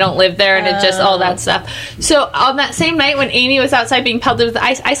and then they don't live there and it just, all that stuff. So on that same night when Amy was outside being pelted with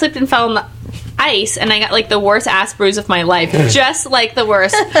ice, I slipped and fell in the ice and I got like the worst ass bruise of my life. Just like the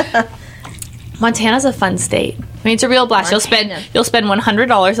worst. Montana's a fun state. I mean, it's a real blast. Montana. You'll spend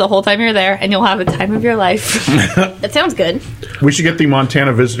 $100 the whole time you're there, and you'll have the time of your life. That sounds good. We should get the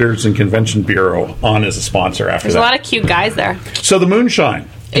Montana Visitors and Convention Bureau on as a sponsor after There's that. a lot of cute guys there. So the moonshine.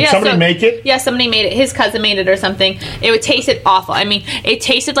 Did somebody make it? Yeah, somebody made it. His cousin made it or something. It would tasted awful. I mean, it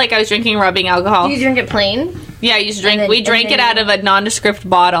tasted like I was drinking rubbing alcohol. Do you drink it plain? Yeah, you just drink. And then- We drank and it then- out of a nondescript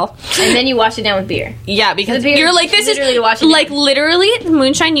bottle. And then you wash it down with beer. Yeah, because The beer you're like, this is literally wash it like down. literally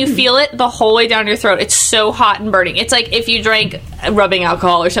moonshine. You feel it the whole way down your throat. It's so hot and burning. It's like if you drank rubbing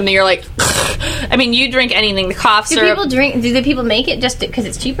alcohol or something. You're like, I mean, you drink anything. The cough Do syrup. do the people make it just because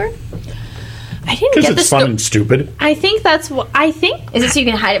it's cheaper? I didn't Because get the it's fun sto- and stupid. I think that's what I think. Is it so you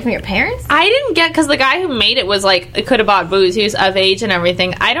can hide it from your parents? I didn't get because the guy who made it was like it could have bought booze. He was of age and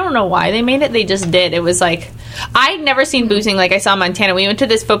everything. I don't know why they made it. They just did. It was like I'd never seen boozing like I saw in Montana. We went to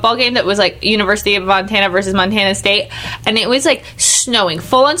this football game that was like University of Montana versus Montana State, and it was like snowing,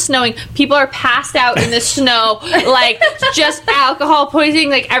 full on snowing. People are passed out in the snow, like just alcohol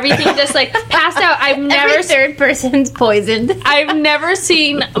poisoning, like everything just like passed out. Every third person's poisoned. I've never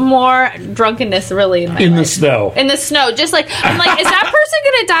seen more drunkenness really in my In the life. snow. In the snow, just like I'm like, is that person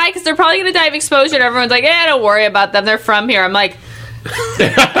gonna die? Because they're probably gonna die of exposure. And everyone's like, don't worry about them. They're from here. I'm like,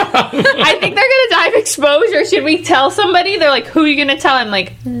 I think they're gonna die of exposure. Should we tell somebody? They're like, who are you gonna tell? I'm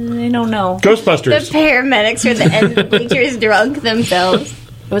like, I don't know. The Ghostbusters. paramedics or the end bleachers drunk themselves.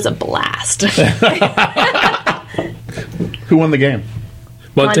 It was a blast. Who won the game?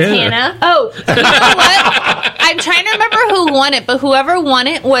 Montana. Oh, you know what? I'm trying to remember who won it, but whoever won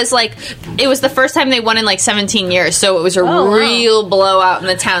it was like, it was the first time they won in like 17 years, so it was a wow. real blowout in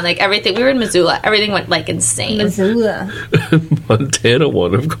the town. Like everything, we were in Missoula, everything went like insane. Missoula. Montana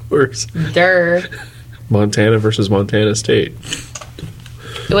won, of course. Durr. Montana versus Montana State.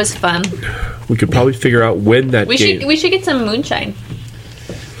 It was fun. We could probably figure out when that We game. should get some moonshine.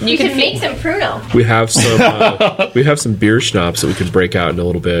 You can make some Pruno. We have some beer schnapps that we could break out in a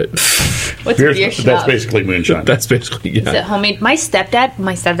little bit. What's Beer- beer that's schnapps? basically moonshine. That's basically Is it homemade? My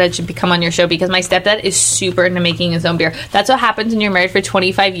stepdad should come on your show because my stepdad is super into making his own beer. That's what happens when you're married for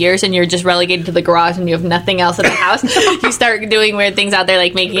 25 years and you're just relegated to the garage and you have nothing else in the house. You start doing weird things out there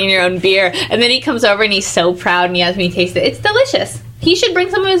like making your own beer. And then he comes over and he's so proud and he has me taste it. It's delicious. He should bring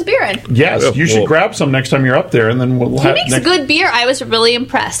some of his beer in. Yes, you should Well- grab some next time you're up there, and then we'll He have. makes good beer. I was really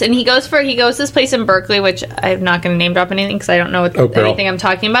impressed. And he goes to this place in Berkeley, which I'm not going to name drop anything because I don't know Oh, girl. anything I'm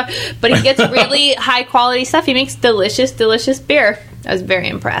talking about. But he gets really high quality stuff. He makes delicious, delicious beer. I was very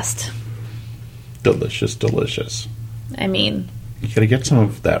impressed. Delicious, delicious. I mean, You gotta get some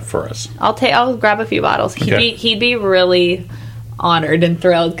of that for us. I'll grab a few bottles. Okay. He'd be really honored and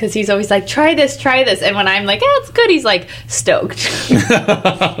thrilled because he's always like, try this. And when I'm like, it's good, he's like stoked.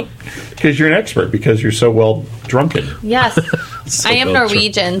 Because you're an expert, because you're so well drunken. Yes, So I am well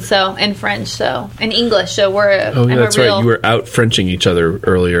Norwegian, so and French, so and English, so we're. Oh, yeah, I'm that's a real, right. You were out Frenching each other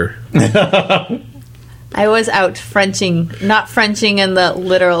earlier. I was out Frenching, not Frenching in the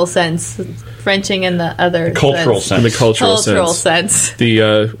literal sense, Frenching in the other Cultural sense. In the sense. cultural Cultural sense. sense.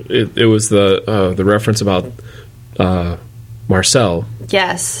 It was the reference about Marcel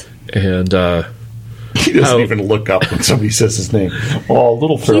Yes. and He doesn't How- even look up when somebody says his name. Oh,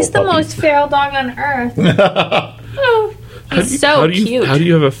 little feral He's the puppy. most feral dog on earth. Oh, he's so cute. How do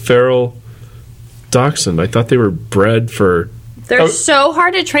you have a feral dachshund? I thought they were bred for. They're Oh. so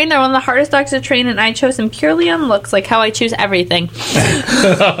hard to train. They're one of the hardest dogs to train, and I chose him purely on looks, like how I choose everything.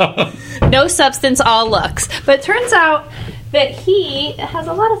 No substance, all looks. But it turns out that he has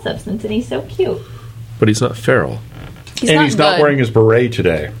a lot of substance, and he's so cute. But he's not feral. He's not good. wearing his beret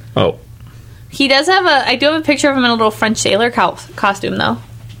today. Oh, He does have I do have a picture of him in a little French sailor costume, though.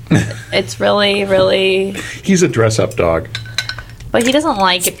 It's really, really. He's a dress-up dog. But he doesn't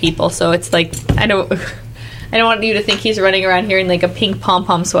like it, people, so it's like, I don't. I don't want you to think he's running around here in like a pink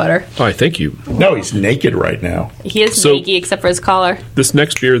pom-pom sweater. Oh, thank you. No, he's naked right now. He is So- naked except for his collar. This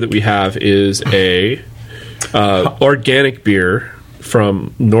next beer that we have is a organic beer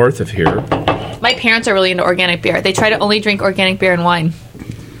from north of here. My parents are really into organic beer. They try to only drink organic beer and wine.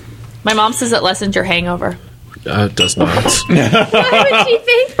 My mom says it lessens your hangover It does not. Why would she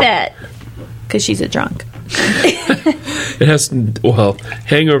think that? because she's a drunk. It has, well,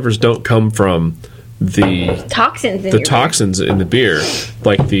 hangovers don't come from the Toxins in the your toxins in the beer,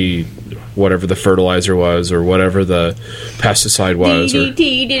 like the whatever the fertilizer was or whatever the pesticide was. Or,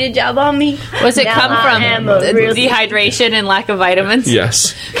 DDT did a job on me. Was it Now come I am a from real- dehydration and lack of vitamins?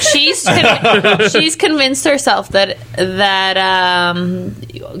 yes. She's convinced herself that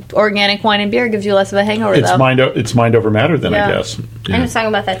organic wine and beer gives you less of a hangover. It's though mind over matter, then, Yeah. I guess. I was talking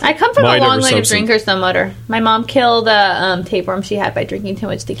about that too. I come from Mind a long over line of substance. drinkers, though, Motor. My mom killed a tapeworm she had by drinking too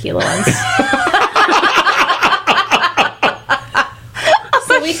much tequila once.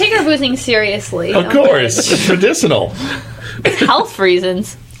 So we take our boozing seriously. Of course. It's medicinal. Health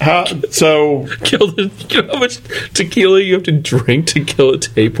reasons. So, You know how much tequila you have to drink to kill a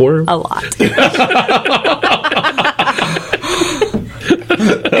tapeworm? A lot.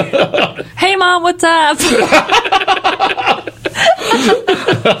 Hey, Mom, what's up?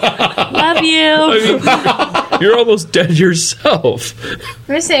 Love you. You're almost dead yourself.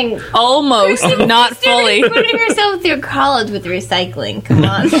 We're saying Almost, not fully. putting herself through college with recycling. Come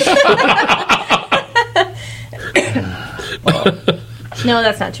on. No,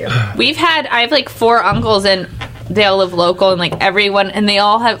 that's not true. I have like 4 uncles and they all live local and like everyone, and they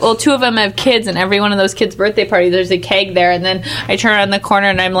all have, well, 2 of them have kids, and every one of those kids' birthday party, there's a keg there, and then I turn around the corner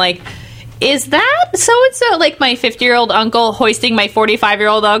and I'm like, is that so-and-so? Like my 50-year-old uncle hoisting my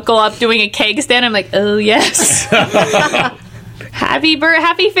 45-year-old uncle up doing a keg stand. I'm like, oh, yes. Happy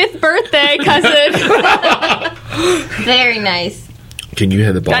 5th birthday, cousin. Very nice. Can you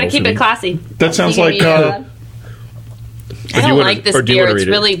hand the bottle Gotta keep to it me? classy. that sounds like I do don't you wanna- like this or do you beer. wanna It's read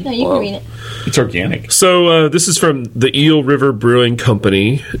it? really... No, you can read it. it's organic. So this is from the Eel River Brewing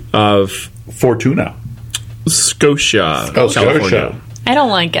Company of Fortuna. Scotia, Oh, California. Scotia. I don't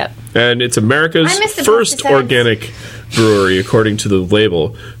like it. And it's America's I missed the first pesticides. organic brewery, according to the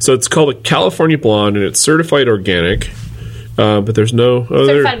label. So it's called a California Blonde, and it's certified organic. But there's no other.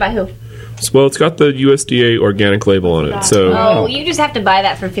 Certified by who? Well, it's got the USDA organic label on it. So Oh, you just have to buy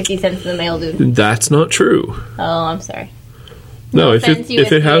that for 50 cents in the mail, dude. that's not true. Oh, I'm sorry. No, No if offense,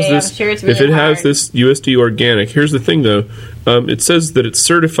 it has USDA, this, I'm sure it's if really it has hard. this USD organic, here's the thing though, it says that it's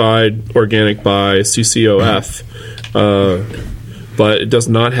certified organic by CCOF, but it does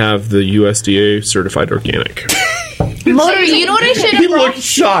not have the USDA certified organic. Motor, you know what I should He have brought? looks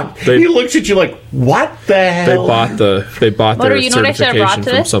shocked. They- He looks at you like, what the They hell? bought Motor, their you know what I should have brought certification to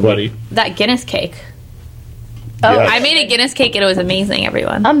from this? somebody. That Guinness cake. Yes. I made a Guinness cake and it was amazing,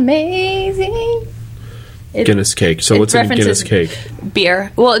 everyone. Amazing. It- Guinness cake. So it what's in a Guinness references cake?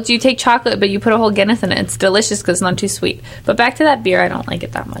 Beer. Well, you take chocolate, but you put a whole Guinness in it. It's delicious because it's not too sweet. But back to that beer, I don't like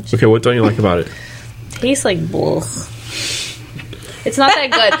it that much. Okay, what don't you like about it? Tastes like bull. It's not that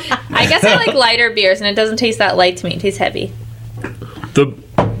good. I guess I like lighter beers, and it doesn't taste that light to me. It tastes heavy. The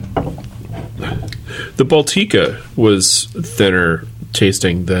Baltica was thinner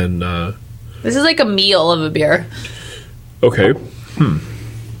tasting than. This is like a meal of a beer. Okay,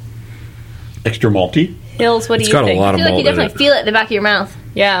 Extra malty? Hills, what do it's you got think? a lot I of feel like malt you in definitely it. feel it in the back of your mouth,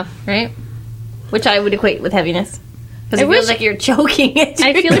 Yeah. right? Which I would equate with heaviness. Because I it feels wish- like you're choking it.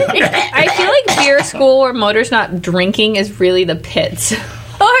 I feel like beer school where Motor's not drinking is really the pits.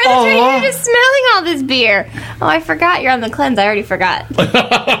 Oh, that's right. You're just smelling all this beer. Oh, I forgot. You're on the cleanse. I already forgot.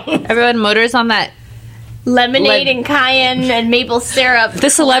 Everyone, Motor's on that. Lemonade and cayenne and maple syrup.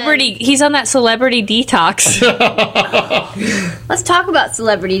 The celebrity. He's on that celebrity detox. Let's talk about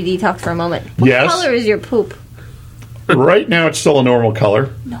celebrity detox for a moment. What Yes. color is your poop? Right now, it's still a normal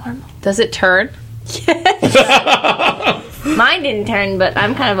color. Normal. Does it turn? Mine didn't turn, but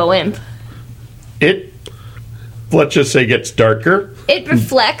I'm kind of a wimp. It, let's just say, gets darker, It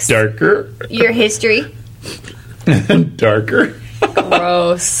reflects darker, your history. and darker.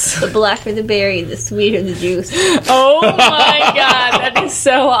 Gross. The blacker the berry, the sweeter the juice. Oh my god, that is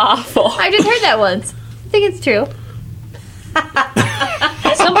so awful. I just heard that once. I think it's true.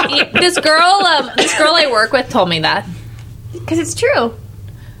 This girl I work with told me that. Because it's true.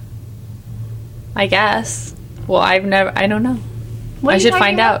 I guess. Well, I don't know. What I are you should talking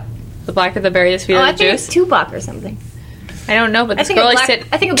find about? out. The blacker the berry, the sweeter Oh, I the think juice. it's Tupac or something. I don't know, but I this think girl a I black. sit.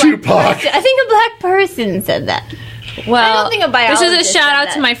 I think a black. Tupac. Person, I think a black person said that. Well, I don't think a this is biologist a shout said out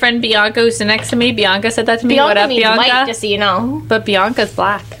that. to my friend Bianca who's next to me. Bianca said that to me. Bianca What up, means Bianca? white, just so you know. But Bianca's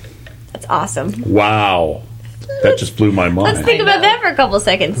black. That's awesome. Wow. That just blew my mind. Let's think about that for a couple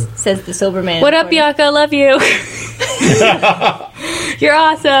seconds, says the sober man. What up, Yaka? Love you. You're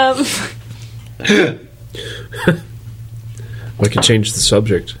awesome. We could change the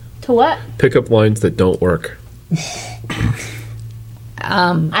subject. To what? Pickup lines that don't work.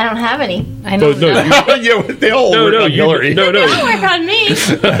 I don't have any. I know. No, Yeah, they all work on Hillary. No. Don't work on me.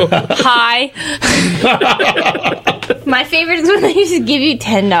 Hi. My favorite is when they just give you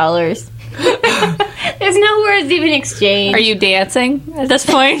 $10. There's no words even exchanged. Are you dancing at this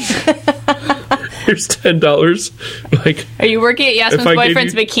point? Here's $10. Like, Are you working at Yasmin's If I gave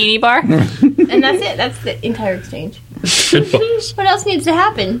boyfriend's you- bikini bar? And that's it. That's the entire exchange. $10. What else needs to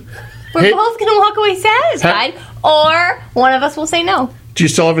happen? We're both going to walk away satisfied, or one of us will say no. Do you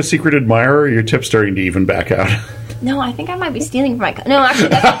still have a secret admirer, or are your tips starting to even back out? No, I think I might be stealing from my... No, actually,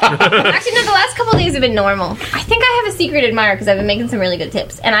 no, the last couple of days have been normal. I think I have a secret admirer because I've been making some really good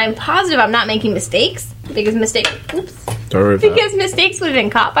tips. And I'm positive I'm not making mistakes, because mistakes would have been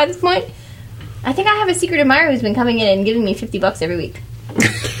caught by this point. I think I have a secret admirer who's been coming in and giving me $50 every week.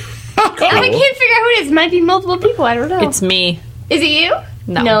 I can't figure out who it is. It might be multiple people. I don't know. It's me. Is it you?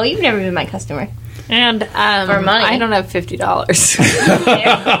 No. No, you've never been my customer. And For money. I don't have $50.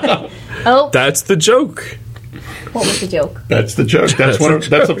 Oh, That's the joke. what was the joke? That's the joke. That's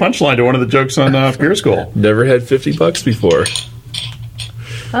the punchline to one of the jokes on Beer School. Never had $50 before.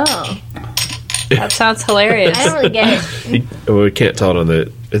 Oh, That sounds hilarious. I don't really get it. We can't tell it on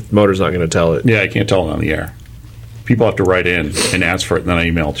the Motor's not going to tell it. Yeah, I can't tell it on the air. People have to write in and ask for it, and then I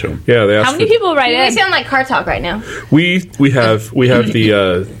email it to them. Yeah, they asked How many for- people write You guys in? sound like car talk right now. We have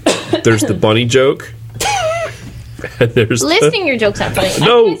the there's the bunny joke. And there's Listing your jokes not funny.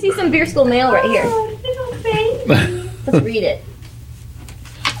 No. I see some Beer School mail right here. Let's read it.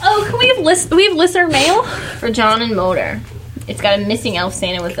 Oh, can we have listener mail? For John and Motor. It's got a missing elf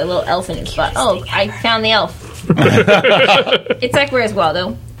Santa with a little elf in his butt. Oh, I found the elf. It's like, where's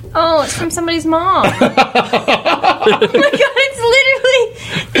Waldo? Oh, it's from somebody's mom. Oh my god,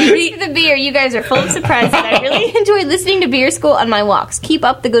 it's literally... Thanks for the beer. You guys are full of surprises. I really enjoy listening to Beer School on my walks. Keep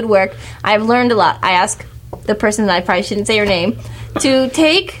up the good work. I've learned a lot. I ask the person that I probably shouldn't say her name to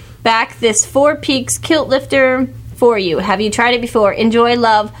take back this Four Peaks kilt lifter for you. Have you tried it before? Enjoy,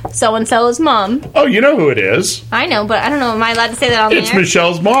 love, so-and-so's mom. Oh, you know who it is. I know, but I don't know. Am I allowed to say that on It's there?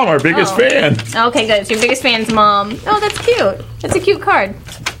 Michelle's mom, our biggest Oh. fan. Okay, good. It's your biggest fan's mom. Oh, that's cute. That's a cute card.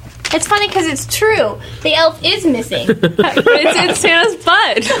 It's funny because it's true. The elf is missing. It's in Santa's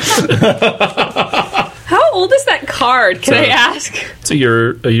butt. How old is that card? Can I ask? it's a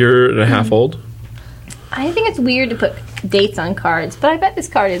year and a half old. I think it's weird to put dates on cards, but I bet this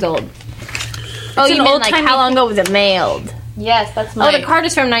card is old. Oh, you an mean like old-timey- how long ago was it mailed? Yes, that's Oh, the card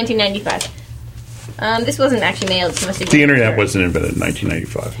is from 1995. This wasn't actually mailed. So must have been The internet here. wasn't invented in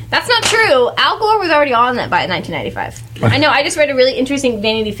 1995. That's not true. Al Gore was already on that by 1995. I know. I just read a really interesting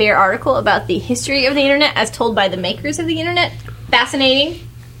Vanity Fair article about the history of the internet as told by the makers of the internet. Fascinating.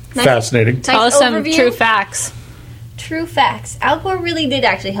 Nice- Fascinating. Tell nice us some overview. true facts. True facts. Al Gore really did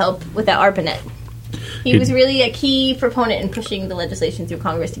actually help with that ARPANET. He was really a key proponent in pushing the legislation through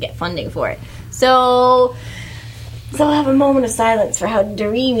Congress to get funding for it. So I'll have a moment of silence for how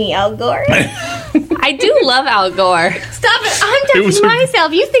dreamy Al Gore is. I do love Al Gore. Stop it! I'm It was touching a-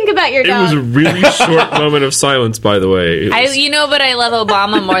 myself. You think about your It dog. was a really short moment of silence, by the way. It was- But I love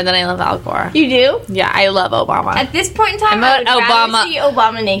Obama more than I love Al Gore. You do? Yeah, I love Obama. At this point in time, I'm I would about rather Obama. see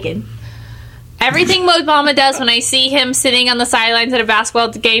Obama naked. Everything Obama does, when I see him sitting on the sidelines at a basketball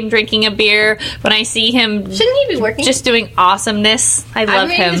game drinking a beer, when I see him Shouldn't he be working? just doing awesomeness, I I'm love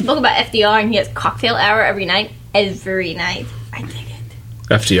reading this him. book about FDR, and he has cocktail hour every night. Every night. I dig it.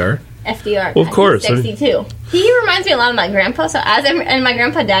 FDR. FDR. Well, of course. He's sexy too. He reminds me a lot of my grandpa. So and my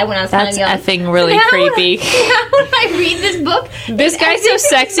grandpa died when I was kind That's of young. effing really Now creepy. Now when I read this book, This it's guy's as so if it's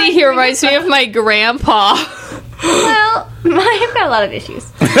sexy, my he reminds me of my grandpa. Well, I've got a lot of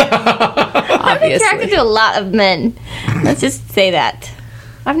issues. I'm attracted Obviously. to a lot of men. Let's just say that.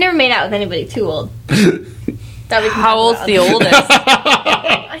 I've never made out with anybody too old. That we can How talk old's about. the oldest?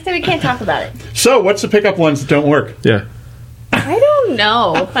 I said we can't talk about it. So, what's the pickup lines that don't work? Yeah. I don't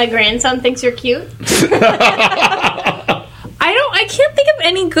know. My grandson thinks you're cute. I can't think of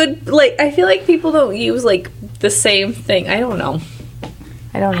any good, I feel like people don't use, the same thing. I don't know.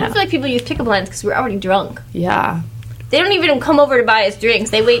 I don't I know. feel like people use pickup lines because we're already drunk. Yeah. They don't even come over to buy us drinks.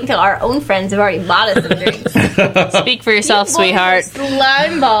 They wait until our own friends have already bought us some drinks. Speak for yourself, These boys sweetheart. are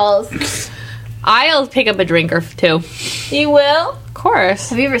Slime balls. I'll pick up a drink or two. You will? Of course.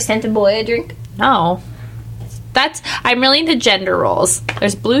 Have you ever sent a boy a drink? No. I'm really into gender roles.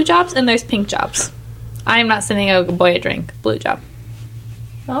 There's blue jobs and there's pink jobs. I'm not sending a boy a drink. Blue job.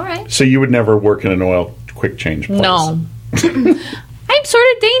 All right. So, you would never work in an oil quick change place. No. I'm sort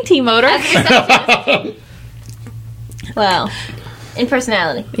of dainty, Motor. Well, in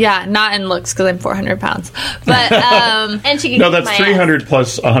personality. Yeah, not in looks because I'm 400 pounds. But, And she can No, kick that's my 300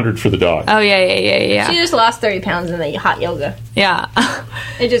 plus 100 for the dog. oh, yeah. ass. She just lost 30 pounds in the hot yoga. Yeah.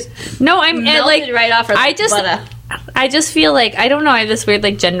 It just No, I'm melted like, right off her butter. I just feel like, I don't know, I have this weird,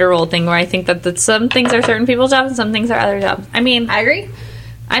 like, gender role thing where I think that some things are certain people's jobs and some things are other jobs. I mean, I agree.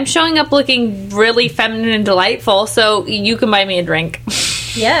 I'm showing up looking really feminine and delightful, so you can buy me a drink.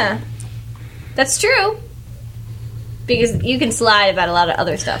 Yeah. That's true. Because you can slide about a lot of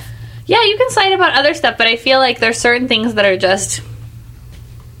other stuff. Yeah, you can slide about other stuff, but I feel like there's certain things that are just...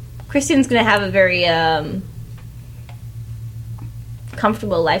 Kristen's going to have a very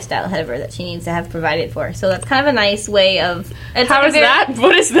comfortable lifestyle ahead of her that she needs to have provided for. So that's kind of a nice way of... How does that...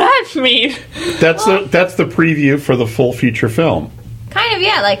 What does that mean? That's the preview for the full feature film. Kind of,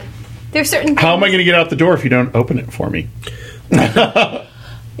 yeah. Like, there's certain things... How am I going to get out the door if you don't open it for me?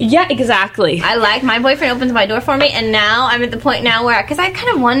 Yeah, exactly. I like my boyfriend opens my door for me, and now I'm at the point now where, because I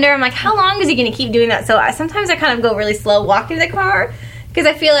kind of wonder, I'm like, how long is he going to keep doing that? So sometimes I kind of go really slow walking to the car because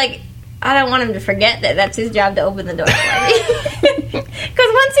I feel like I don't want him to forget that that's his job to open the door for me. Because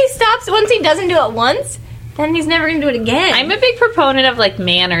once he doesn't do it once, then he's never going to do it again. I'm a big proponent of, like,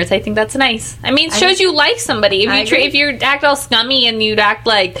 manners. I think that's nice. I mean, it shows you like somebody. If you act all scummy and you'd act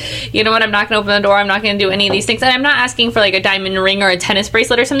like, you know what, I'm not going to open the door, I'm not going to do any of these things. And I'm not asking for, like, a diamond ring or a tennis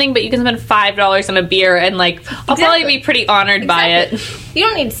bracelet or something, but you can spend $5 on a beer and, like, I'll probably be pretty honored by it. You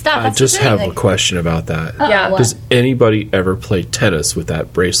don't need to stop. I That's just the thing. have Like, a question about that. Yeah. what? Does anybody ever play tennis with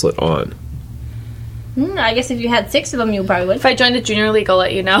that bracelet on? I guess if you had 6 of them, you probably would. If I join the junior league, I'll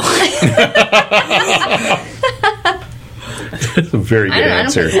let you know. That's a very good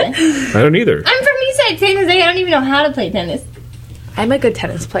answer. I don't either. I'm from Eastside, San Jose. I don't even know how to play tennis. I'm a good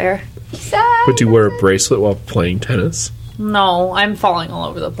tennis player. Eastside. Would you wear a bracelet while playing tennis? No, I'm falling all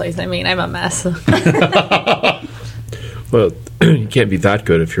over the place. I mean, I'm a mess. Well, you can't be that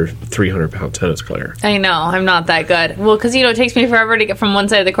good if you're a 300-pound tennis player. I know, I'm not that good. Well, because, it takes me forever to get from one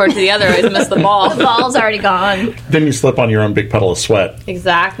side of the court to the other. I always miss the ball. The ball's already gone. Then you slip on your own big puddle of sweat.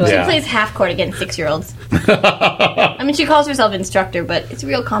 Exactly. Yeah. She plays half court against 6-year-olds. I mean, she calls herself instructor, but it's a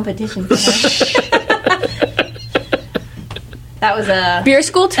real competition for her. That was a Beer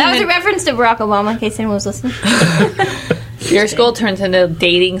school that turned was a reference to Barack Obama, in case anyone was listening. Beer school turns into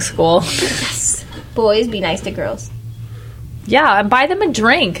dating school. Boys, be nice to girls. Yeah, and buy them a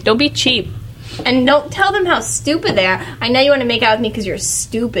drink. Don't be cheap. And don't tell them how stupid they are. I know you want to make out with me because you're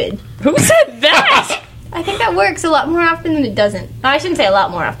stupid. Who said that? I think that works a lot more often than it doesn't. I shouldn't say a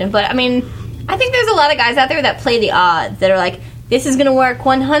lot more often, but I mean, I think there's a lot of guys out there that play the odds, that are like, this is going to work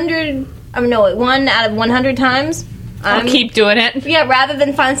 1 out of 100 times. I'll keep doing it. Yeah, rather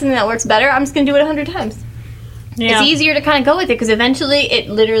than find something that works better, I'm just going to do it 100 times. Yeah. It's easier to kind of go with it because eventually it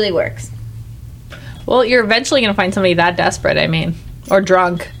literally works. Well, you're eventually going to find somebody that desperate, I mean. Or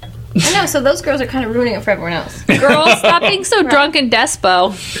drunk. I know, so those girls are kind of ruining it for everyone else. Girls, stop being so drunk and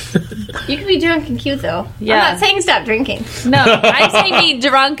despo. You can be drunk and cute, though. Yeah. I'm not saying stop drinking. No, I'm saying be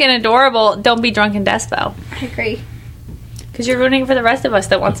drunk and adorable. Don't be drunk and despo. I agree. Because you're ruining it for the rest of us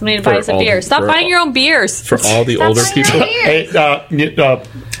that want somebody to buy us a all beer. the- Stop for buying all- your own beers. For all the older buying your people. own beer. Hey,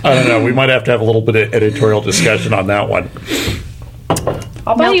 I don't know. We might have to have a little bit of editorial discussion on that one.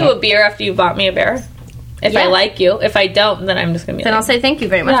 I'll buy you a beer after you bought me a beer. If I Yeah. like you. If I don't, then I'm just going to be Then like... I'll say thank you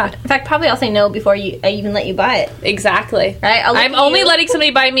very much. Yeah. In fact, probably I'll say no before I even let you buy it. Exactly. Right? I'll look I'm at only you. letting somebody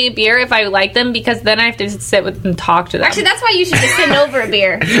buy me a beer if I like them, because then I have to sit with and talk to them. Actually, that's why you should just send over a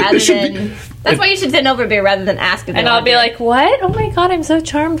beer rather than... That's why you should send over a beer rather than ask if they and want I'll a be beer. like, what? Oh my god, I'm so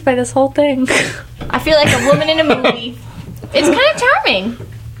charmed by this whole thing. I feel like a woman in a movie. It's kind of charming.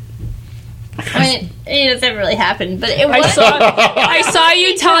 I mean, it doesn't really happen, but it was. I saw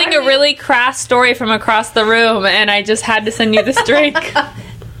you telling a really crass story from across the room, and I just had to send you this drink.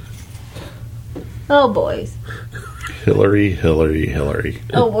 Oh, boys. Hillary.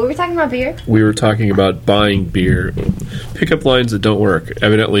 Oh, what were we talking about beer? We were talking about buying beer. Pickup lines that don't work.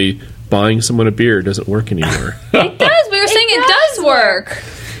 Evidently, buying someone a beer doesn't work anymore. It does. We were saying it does work.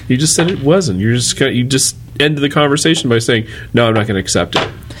 You just said it wasn't. You just ended the conversation by saying, "No, I'm not going to accept it."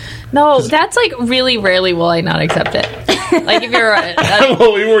 No, that's like really rarely will I not accept it. Like if you're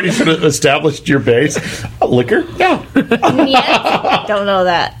Well, we've already sort of established your base. Liquor? Yeah. Yes. Don't know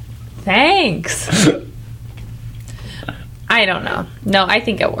that. thanks. I don't know. No, I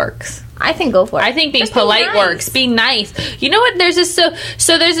think it works. I think go for it. I think being Just be polite nice. works. Be nice. You know what? There's this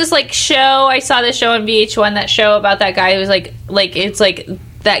so there's this like show. I saw this show on VH1. That show about that guy who's like it's like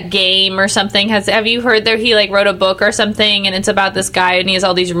that game or something. Have you heard that he like wrote a book or something, and it's about this guy and he has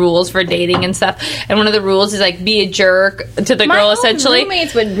all these rules for dating and stuff, and one of the rules is like be a jerk to the girl essentially. My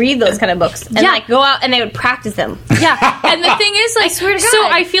roommates would read those kind of books and like go out and they would practice them. Yeah, and the thing is, like, I swear to God. so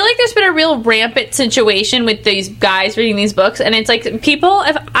I feel like there's been a real rampant situation with these guys reading these books, and it's like people.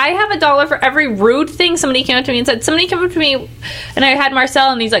 If I have $1 for every rude thing somebody came up to me and said, somebody came up to me, and I had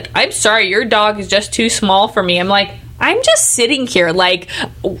Marcel, and he's like, "I'm sorry, your dog is just too small for me." I'm like, I'm just sitting here, like,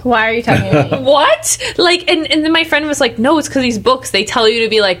 why are you talking to me? What? Like, and then my friend was like, no, it's because these books, they tell you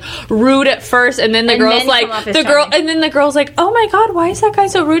to be, like, rude at first, and then the girl's like, and then the girl's like, oh my god, why is that guy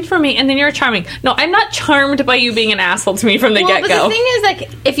so rude for me? And then you're charming. No, I'm not charmed by you being an asshole to me from the get-go. But the thing is, like,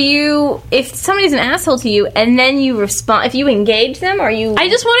 if somebody's an asshole to you, and then you respond, if you engage them, or you... I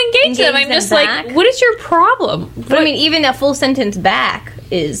just won't engage them. I'm just back. like, what is your problem? But I mean, even a full sentence back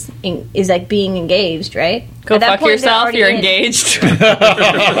is like being engaged, right? Go fuck yourself, you're engaged.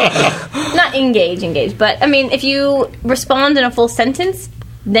 Not engaged, but I mean, if you respond in a full sentence,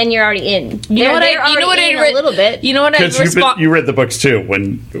 then you're already in. You know what I read a little bit. You know what I respond. You read the books too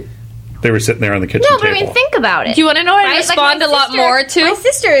when they were sitting there on the kitchen table. No, but I mean, think about it. Do you want to know? I respond a lot more to. My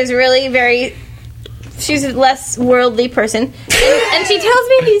sister is really very. She's a less worldly person, and she tells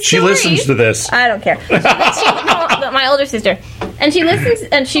me these stories. She listens to this. I don't care. But my older sister. And she listens,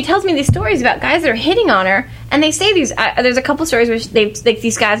 and she tells me these stories about guys that are hitting on her, and they say these. There's a couple stories where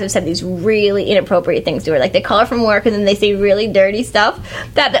these guys have said these really inappropriate things to her. Like, they call her from work, and then they say really dirty stuff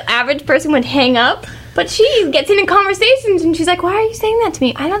that the average person would hang up. But she gets into conversations, and she's like, "Why are you saying that to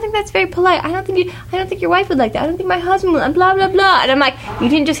me? I don't think that's very polite. I don't think your wife would like that. I don't think my husband would. Blah blah blah." And I'm like, "You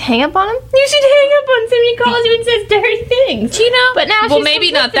didn't just hang up on him? You should hang up on somebody who calls you and says dirty things." Gina, but now, well,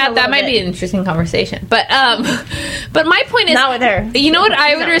 maybe not that. That might be an interesting conversation. But my point is, not with her. You know what?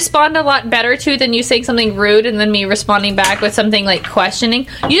 I would respond a lot better to than you saying something rude and then me responding back with something like questioning.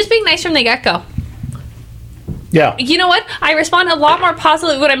 You just being nice from the get go. Yeah. You know what? I respond a lot more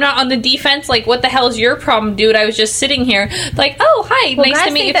positively when I'm not on the defense. Like, what the hell is your problem, dude? I was just sitting here. Like, oh, hi, well, nice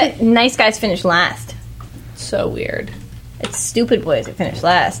to meet you. That nice guys finish last. So weird. It's stupid boys that finish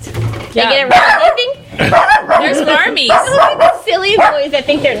last. Yeah. They get it right. They think there's armies. The silly boys that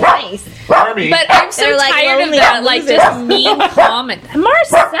think they're nice. Army. But I'm so tired of that, like, just mean comment.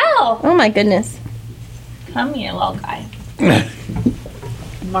 Marcel! Oh my goodness. Come here, little guy.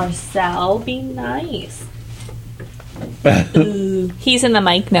 Marcel, be nice. He's in the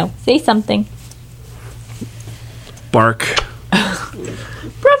mic now. Say something. Bark. Ruff,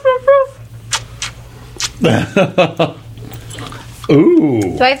 ruff, ruff. Ooh.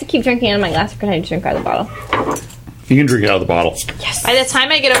 Do I have to keep drinking out of my glass, or can I just drink out of the bottle? You can drink it out of the bottle. Yes. By the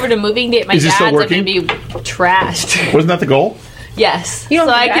time I get over to moving date, my dad's going to be trashed. Wasn't that the goal? Yes. So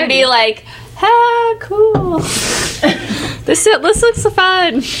I can be like, cool. This looks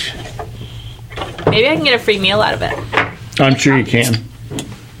fun. Maybe I can get a free meal out of it. I'm sure you can.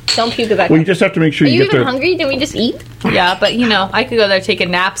 Don't puke about it. Well, you just have to make sure you get even hungry? Did we just eat? Yeah, but I could go there, take a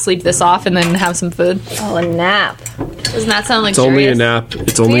nap, sleep this off, and then have some food. Oh, a nap. Doesn't that sound like It's only a nap.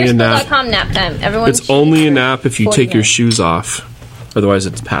 It's only a nap. nap time. Everyone. It's only a nap if you take your shoes off. Otherwise,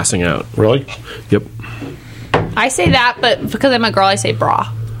 it's passing out. Really? Yep. I say that, but because I'm a girl, I say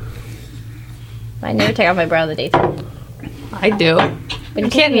bra. I never take off my bra in the daytime. I do. But you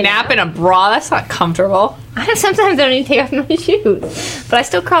can't nap in a bra. That's not comfortable. Sometimes I don't even take off my shoes. But I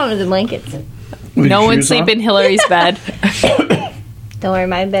still crawl under the blankets. No one sleep in Hillary's bed. Don't worry,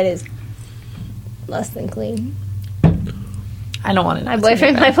 my bed is less than clean. I don't want to know.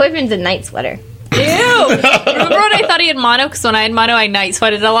 My boyfriend's a night sweater. Ew! Remember when I thought he had mono? Because when I had mono, I night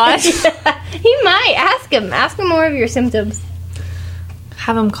sweated a lot. He might. Ask him. Ask him more of your symptoms.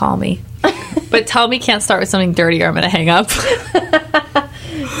 Have him call me. But tell me can't start with something dirty or I'm going to hang up.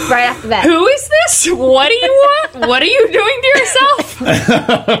 Right after that. Who is this? What do you want? What are you doing to yourself?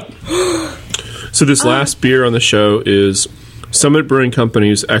 So this last beer on the show is Summit Brewing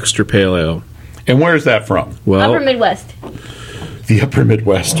Company's Extra Pale Ale. And where is that from? Well, Upper Midwest. The Upper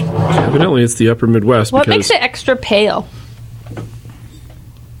Midwest. Evidently, it's the Upper Midwest. What makes it extra pale?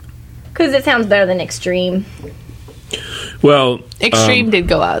 Because it sounds better than extreme. Well, Extreme did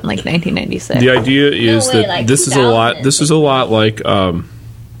go out in like 1996. The idea is that like this is a lot. This is a lot like.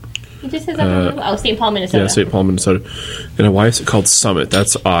 It just says St. Paul, Minnesota. Yeah, St. Paul, Minnesota. And why is it called Summit?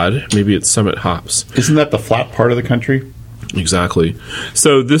 That's odd. Maybe it's Summit hops. Isn't that the flat part of the country? Exactly.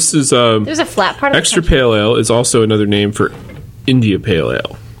 So this is there's a flat part. Extra Pale Ale is also another name for India Pale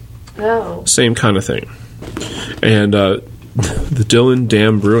Ale. Oh. Same kind of thing. And the Dillon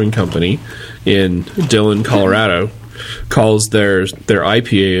Dam Brewing Company in Dillon, Colorado, calls their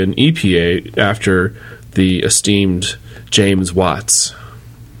IPA an EPA after the esteemed James Watts.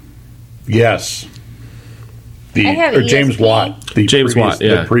 Yes. I have James ESP. Watt. James Watt,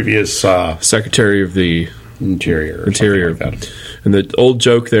 yeah. The previous Secretary of the Interior. Interior. Like that. And the old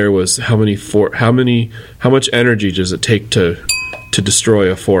joke there was how much energy does it take to destroy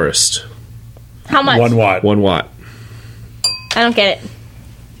a forest? How much? 1 watt. 1 watt. I don't get it.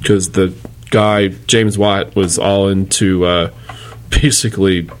 Because the guy James Watt was all into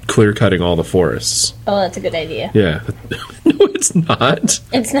basically clear cutting all the forests. Oh, that's a good idea. Yeah. No, it's not.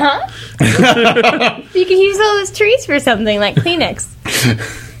 It's not? You could use all those trees for something like Kleenex.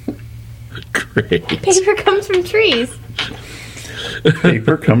 Great. Paper comes from trees.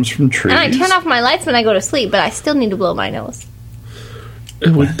 Paper comes from trees. And I turn off my lights when I go to sleep, but I still need to blow my nose.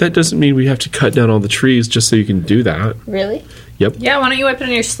 That doesn't mean we have to cut down all the trees just so you can do that. Really? Yep. Yeah, why don't you wipe it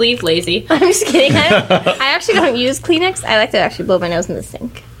on your sleeve, lazy? I'm just kidding. I actually don't use Kleenex. I like to actually blow my nose in the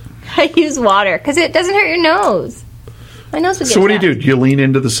sink. I use water because it doesn't hurt your nose. My nose would get So what do you chapped. do? Do you lean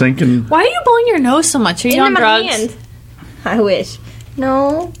into the sink and... Why are you blowing your nose so much? Are you Into on my drugs? hand. I wish.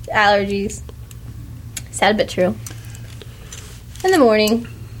 No allergies. Sad but true. In the morning,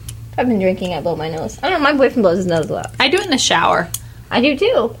 if I've been drinking, I blow my nose. I don't know. My boyfriend blows his nose a lot. I do it in the shower. I do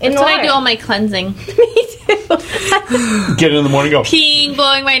too. In That's when I water. do all my cleansing. Me too. get in the morning and go... Peeing,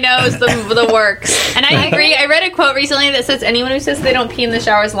 blowing my nose, the works. And I agree. I read a quote recently that says anyone who says they don't pee in the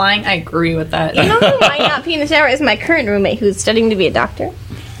shower is lying. I agree with that. You know who might not pee in the shower is my current roommate who's studying to be a doctor.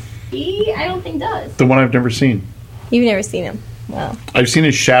 He, I don't think, does. The one I've never seen. You've never seen him. Wow. I've seen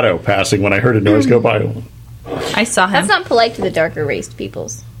his shadow passing when I heard a noise go by. I saw him. That's not polite to the darker raced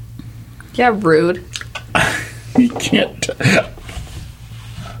peoples. Yeah, rude. You can't...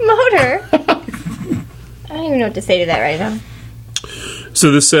 Motor? I don't even know what to say to that right now.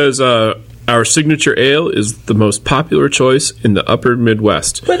 So this says our signature ale is the most popular choice in the upper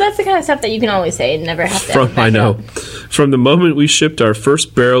Midwest. But that's the kind of stuff that you can always say and never have to back I it know. up. From the moment we shipped our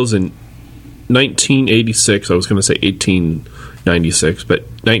first barrels in 1986, I was going to say 1896, but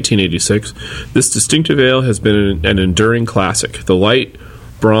 1986, this distinctive ale has been an enduring classic. The light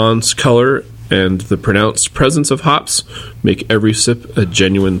bronze color and the pronounced presence of hops make every sip a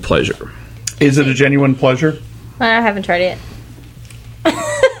genuine pleasure. Is it a genuine pleasure? I haven't tried it yet.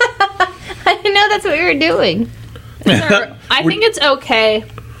 I didn't know that's what we were doing. I think it's okay.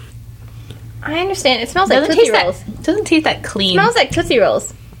 I understand. It smells like Doesn't Tootsie taste Rolls. that. Doesn't taste that clean. It smells like Tootsie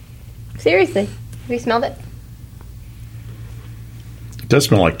Rolls. Seriously. Have you smelled it? It does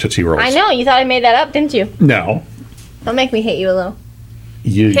smell like Tootsie Rolls. I know. You thought I made that up, didn't you? No. Don't make me hate you, Alo.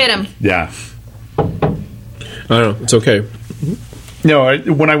 You, Hit him. Yeah. I don't know. It's okay. No,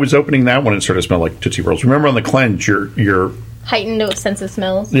 when I was opening that one, it sort of smelled like Tootsie Rolls. Remember on the cleanse, your Heightened sense of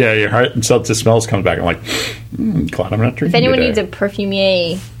smells. yeah, your heart and sense of smells comes back. I'm like, glad I'm not drinking If anyone today. needs a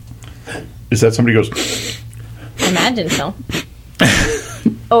perfumier, Is that somebody goes, I imagine so.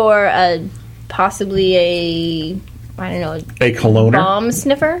 Or possibly I don't know, a cologner? bomb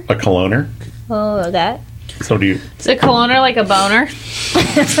sniffer. A cologner? Oh, that. So do you... Is a cologner like a boner?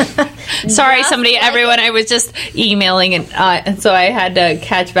 Sorry, everyone. I was just emailing, and so I had to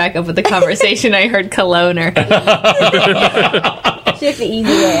catch back up with the conversation. I heard cologner. She took the easy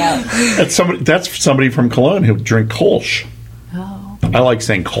way out. That's somebody from Cologne who drink Kolsch. Oh. I like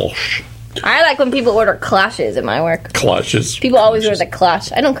saying Kolsch. I like when people order clashes at my work. Clashes. People always order the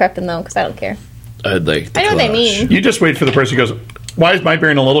clash. I don't correct them though because I don't care. I'd like. I know what they mean. You just wait for the person who goes, why is my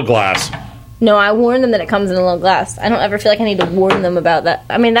beer in a little glass? No, I warn them that it comes in a little glass. I don't ever feel like I need to warn them about that.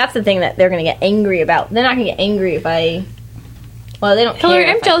 I mean, that's the thing that they're going to get angry about. They're not going to get angry if I... Well, they don't Hillary,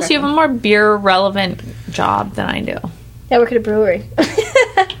 care. I'm if I jealous correct you have a more beer-relevant job than I do. them. I work at a brewery.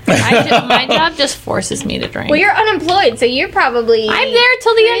 My job just forces me to drink. Well, you're unemployed, so you're probably... I'm there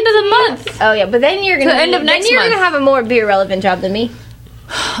till the end of the month. Oh, yeah, but then you're going To the end of next Then you're month. going to have a more beer-relevant job than me.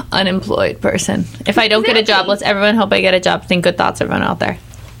 Unemployed person. If I don't get a job, Exactly. let's everyone hope I get a job. Think good thoughts, everyone out there.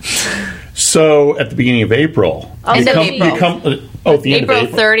 So at the beginning of April, End of April. at the end April of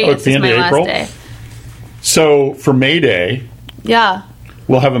April. 30th at the is end my of last April. day. So for May Day, Yeah.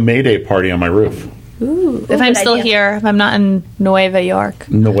 we'll have a May Day party on my roof. If I'm good still idea. here, if I'm not in Nueva York.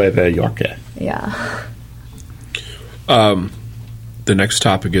 Nueva York. Yeah. The next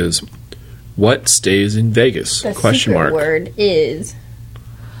topic is what stays in Vegas? The Question secret mark. word is...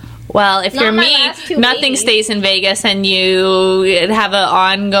 Well, if Not you're my me, last two nothing babies. stays in Vegas, and you have an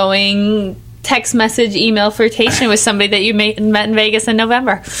ongoing text message, email flirtation with somebody that you met in Vegas in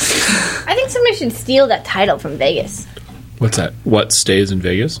November. I think somebody should steal that title from Vegas. What's that? What stays in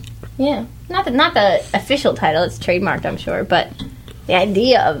Vegas? Yeah, not the official title. It's trademarked, I'm sure, but the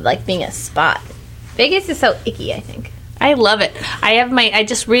idea of like being a spot. Vegas is so icky. I think, I love it. I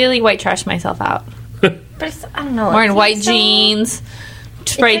just really white trash myself out. but it's, I don't know. Wearing it's white so- jeans,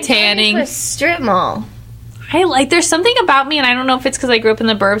 spray It's like going tanning. to a strip mall. There's something about me, and I don't know if it's because I grew up in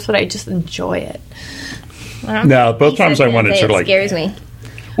the burbs, but I just enjoy it. No, both times I wanted to like. Scares me.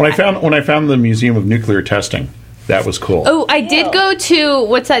 When I found the Museum of Nuclear Testing, that was cool. Oh, I did go to,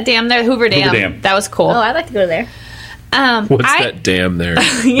 what's that dam there? Hoover Dam. Hoover Dam. That was cool. Oh, I'd like to go there. What's that dam there?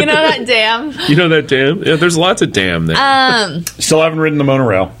 You know that dam? You know that dam? Yeah, there's lots of dam there. Still haven't ridden the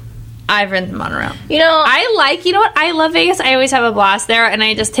monorail. I've ridden the monorail. You know, You know what? I love Vegas. I always have a blast there, and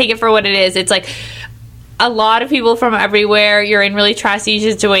I just take it for what it is. It's like a lot of people from everywhere. You're in really trashy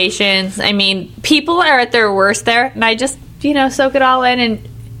situations. I mean, people are at their worst there, and I just, soak it all in and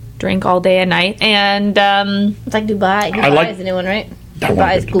drink all day and night. And it's like Dubai. Dubai is the new one, right?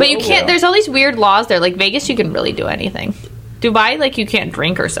 Dubai is global. but you can't. There's all these weird laws there. Like Vegas, you can really do anything. Dubai, like you can't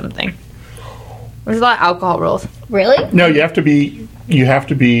drink or something. There's a lot of alcohol rules. Really? No, you have to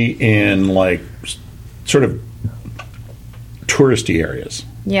be in like sort of touristy areas.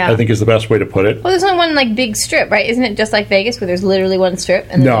 Yeah, I think is the best way to put it. Well, there's only one like big strip, right? Isn't it just like Vegas where there's literally one strip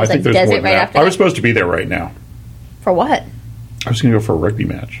and then No, I there's think like there's more desert than right that. after I that? was supposed to be there right now. For what? I was going to go for a rugby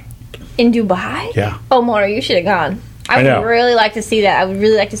match. In Dubai? Yeah. Oh, Maura, you should have gone. I I would know. really like to see that. I would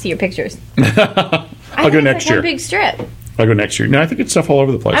really like to see your pictures. I'll go next year. One big strip. I'll go next year. No, I think it's stuff all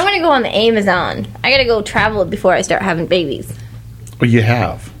over the place. I want to go on the Amazon. I got to go travel before I start having babies. Well, you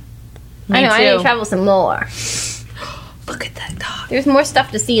have. I know. I need too. to travel some more. Look at that dog. There's more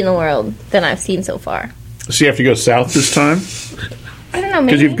stuff to see in the world than I've seen so far. So you have to go south this time? I don't know. Maybe.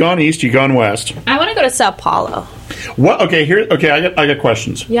 Because you've gone east, you've gone west. I want to go to Sao Paulo. What? Okay, I got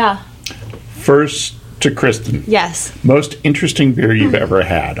questions. Yeah. First to Kristen. Yes. Most interesting beer you've ever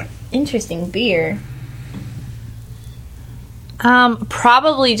had? Interesting beer.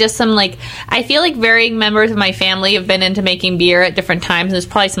 Probably just some I feel like varying members of my family have been into making beer at different times. There's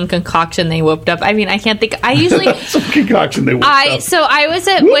probably some concoction they whipped up. I mean, I can't think. I usually Some concoction they whipped up. So I was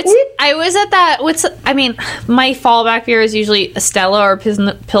at my fallback beer is usually Stella or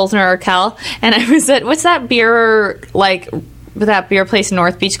Pilsner or Kel, and I was at what's that beer that beer place in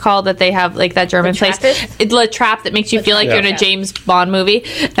North Beach called that they have that German place, La Trappe, that makes you feel like you're in a James Bond movie.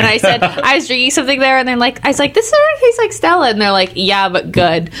 And I said I was drinking something there, and they're like, I was like, this sort of tastes like Stella, and they're like, yeah, but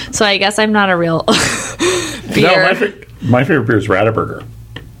good. So I guess I'm not a real beer. No, my favorite beer is Radaburger,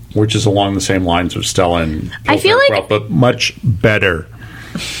 which is along the same lines of Stella and I feel like- but much better.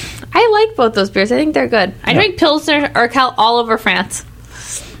 I like both those beers. I think they're good. I drink Pilsner or Kel all over France.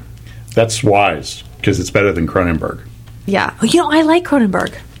 That's wise because it's better than Kronenberg. Yeah. I like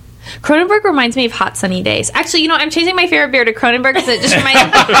Kronenberg. Kronenberg reminds me of hot sunny days. Actually, I'm changing my favorite beer to Kronenberg because it just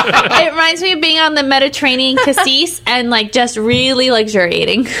reminds me of being on the Mediterranean cassis and just really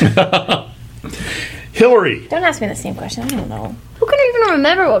luxuriating. Hillary. Don't ask me the same question. I don't know. Who can even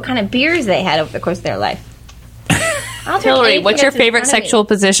remember what kind of beers they had over the course of their life? I'll drink Hillary, anything what's your that's in favorite front of me. sexual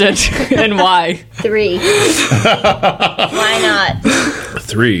position and why? 3. Why not?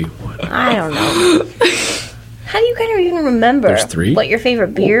 3. I don't know. How do you kind of even remember There's 3? what your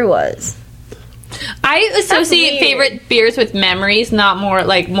favorite beer was? I associate weird. favorite beers with memories, not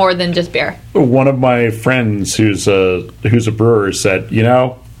more than just beer. One of my friends who's a brewer said,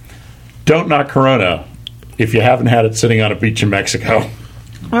 don't knock Corona if you haven't had it sitting on a beach in Mexico.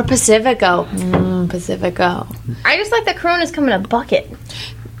 Or Pacifico. Pacifico. I just like that Coronas come in a bucket.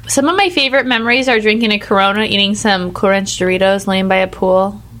 Some of my favorite memories are drinking a Corona, eating some Cool Ranch Doritos, laying by a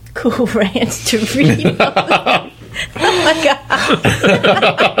pool. Cool Ranch Doritos. Oh my god.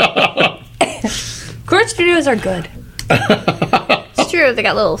 Cool Ranch Doritos are good. It's true, they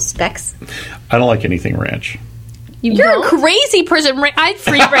got little specks. I don't like anything ranch. You're a crazy person. I'd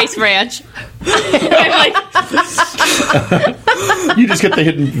free brace ranch. I'm like, You just get the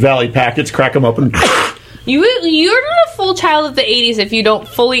Hidden Valley packets, crack them open. you're not a full child of the 80s if you don't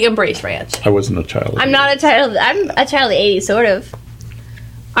fully embrace ranch. I wasn't a child. I'm not a child. I'm a child of the 80s, sort of.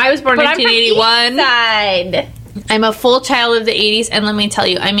 I was born in But I'm from 1981. Eastside. I'm a full child of the 80s, and let me tell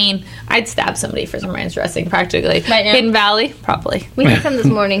you, I'd stab somebody for some ranch dressing, practically. Right now? Hidden Valley? Probably. We had some this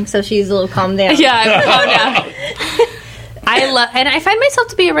morning, so she's a little calmed down. Yeah, I'm calm down. And I find myself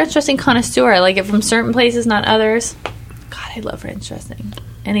to be a ranch dressing connoisseur. I like it from certain places, not others. God, I love ranch dressing.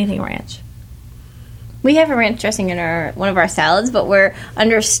 Anything ranch. We have a ranch dressing in one of our salads, but we're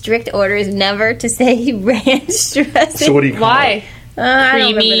under strict orders never to say ranch dressing. So what do you call Why? it? I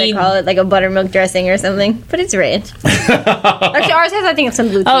don't remember Creamy. they call it, like a buttermilk dressing or something, but it's ranch. Actually, ours has, I think, some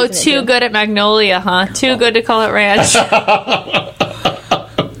blue cheese Oh, in it, too good at Magnolia, huh? Too good to call it ranch.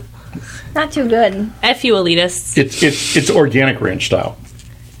 Not too good. F you, elitists. It's organic ranch style.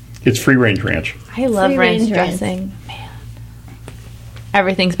 It's free range ranch. I love Free ranch range ranch. dressing. Man.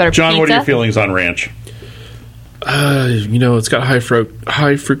 Everything's better. John, Pizza? what are your feelings on ranch? It's got high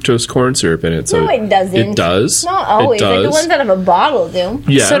fructose corn syrup in it. So No, it doesn't. It does. Not always. It does. Like the ones out of a bottle do.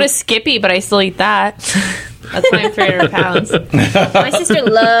 Yeah. So does Skippy, but I still eat that. That's why I'm 300 pounds. My sister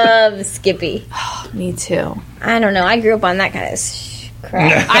loves Skippy. Me too. I don't know. I grew up on that kind of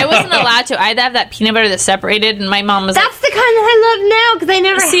crap. I wasn't allowed to. I had to have that peanut butter that's separated, and my mom was That's the kind that I love now because I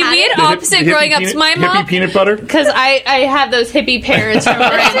never See, had we it. had opposite growing up. So my hippie mom, peanut butter. because I have those hippie parents. From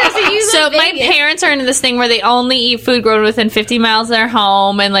so my parents are into this thing where they only eat food grown within 50 miles of their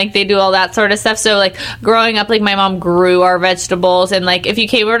home, and like they do all that sort of stuff. So like growing up, like my mom grew our vegetables, and like if you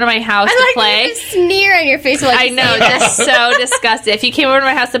came over to my house to play, the sneer on your face. While I you know, say that. just so disgusted. If you came over to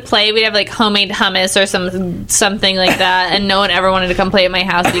my house to play, we'd have like homemade hummus or something like that, and no one ever wanted to come play at my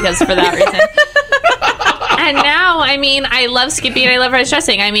house because for that reason. And now, I mean, I love Skippy and I love rice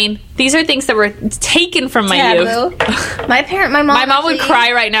dressing. I mean, these are things that were taken from my youth. My mom would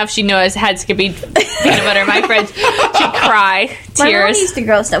cry right now if she knew I had Skippy peanut butter. My friends, she'd cry, My mom tears. used to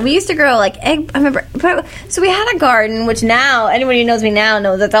grow stuff. We used to grow like egg. I remember. So we had a garden, which now anybody who knows me now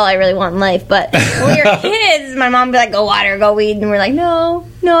knows that's all I really want in life. But when we were kids, my mom would be like, "Go water, go weed," and we're like, "No,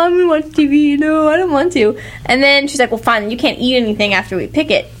 I'm gonna watch TV. No, I don't want to." And then she's like, "Well, fine. You can't eat anything after we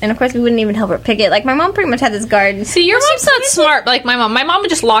pick it." And of course, we wouldn't even help her pick it. Like my mom pretty much had this garden. See, your mom's not smart like my mom. My mom would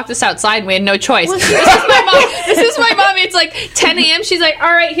just lock us outside and we had no choice. Well, This is my mom. It's like 10 a.m. She's like,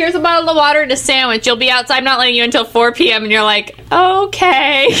 all right, here's a bottle of water and a sandwich. You'll be outside. I'm not letting you until 4 p.m. And you're like,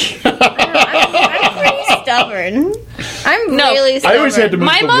 okay. I'm pretty stubborn. I'm really stubborn. I always had to move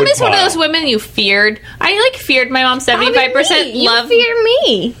My the mom wood is one of pile. those women you feared. I feared my mom 75% You love. fear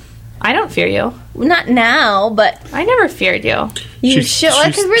me. I don't fear you. Not now, but I never feared you. you should.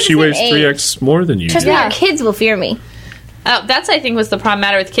 Because we're the she same weighs age. 3x more than you. Trust do. me, your kids will fear me. That's, I think, was the problem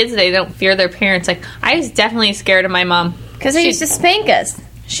matter with kids today. They don't fear their parents. Like, I was definitely scared of my mom. Because they used to spank us.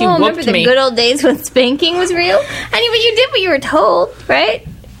 She remember whooped the me. good old days when spanking was real? I mean, but you did what you were told, right?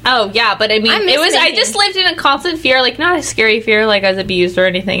 Oh, yeah, but I mean, I miss I spanking. just lived in a constant fear, like, not a scary fear, like I was abused or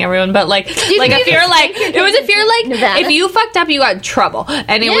anything, everyone, but like a think fear, you like, spank it your was a fear, like, Nevada? if you fucked up, you got in trouble.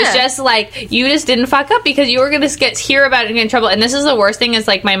 And it was Yeah. just like, you just didn't fuck up because you were going to hear about it and get in trouble. And this is the worst thing is,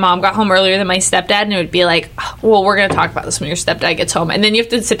 like, my mom got home earlier than my stepdad, and it would be like, oh, well, we're going to talk about this when your stepdad gets home. And then you have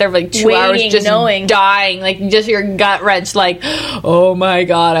to sit there for like 2 hours Waiting, just knowing. dying, like, just your gut wrenched, like, oh my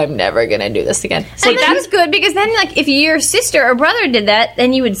God, I'm never going to do this again. So And that was good because then, like, if your sister or brother did that,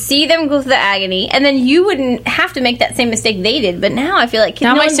 then you would see them go through the agony, and then you wouldn't have to make that same mistake they did. But now I feel like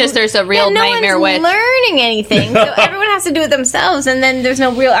Now my one's- sister's a real no nightmare one's witch. learning anything, so everyone has to do it themselves, and then there's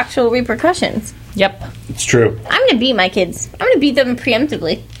no real actual repercussions. Yep. It's true. I'm gonna beat my kids. I'm gonna beat them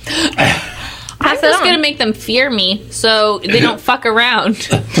preemptively. I'm it just on. gonna make them fear me so they don't fuck around.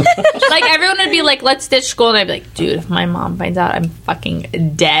 Like everyone would be like, "Let's ditch school," and I'd be like, "Dude, if my mom finds out, I'm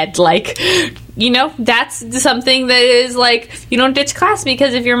fucking dead." Like, that's something that is like, you don't ditch class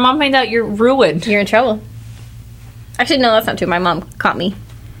because if your mom finds out, you're ruined. You're in trouble. Actually, no, that's not true. My mom caught me.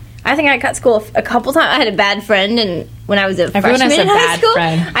 I think I cut school a couple times. I had a bad friend, and when I was a Everyone freshman has a in high bad school,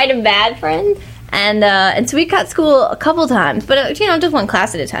 friend. I had a bad friend, and so we cut school a couple times, but just one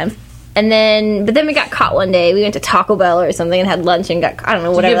class at a time. But then we got caught one day. We went to Taco Bell or something and had lunch and got, I don't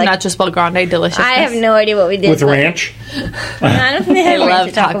know, You whatever. have Like, Nachos Bel Grande deliciousness. I have no idea what we did. With but- ranch? No, I don't think they had I ranch love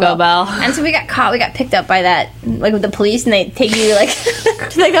at Taco Bell. And so we got caught. We got picked up by that, like with the police, and they take you to, like,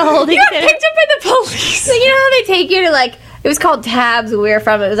 to, like the holding You got center. picked up by the police. So you know how they take you to, like, it was called Tabs where we were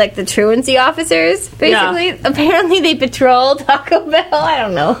from. It was like the truancy officers, basically. Yeah. Apparently they patrol Taco Bell. I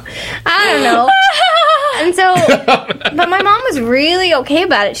don't know. And so, but my mom was really okay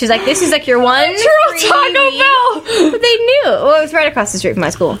about it. She's like, this is like your one Patrol Taco freebie. Bell. But they knew. Well, it was right across the street from my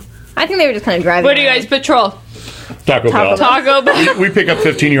school. I think they were just kind of driving What do you around. guys patrol? Taco Bell. Taco Bell. We pick up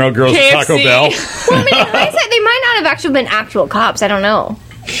 15-year-old girls at Taco KFC. Bell. Well, I mean, in hindsight, they might not have actually been actual cops. I don't know.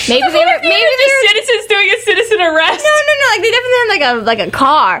 Maybe they were. Maybe Maybe they were. citizens doing a citizen arrest. No. Like they definitely had like a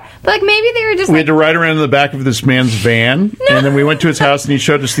car, but like maybe they were just. We Like, had to ride around in the back of this man's van, and then we went to his house, and he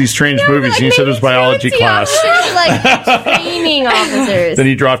showed us these strange no, movies, like, and he said it maybe was biology truancy class. officers, like training officers. Then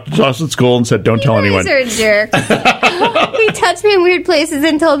he dropped us at school and said, don't tell You anyone. guys are jerks. He touched me in weird places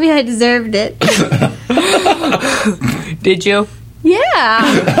and told me I deserved it. Did you? Yeah.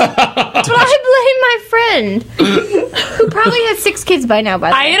 But I blame my friend, who probably has 6 kids by now, by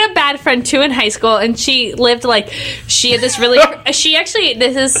the I way. had a bad friend too in high school, and she lived like she had this really. She actually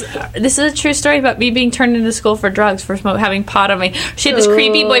this is a true story about me being turned into school for drugs for having pot on me. She had this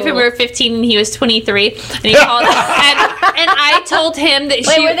creepy boyfriend. We were 15 and he was 23, and he called and I told him that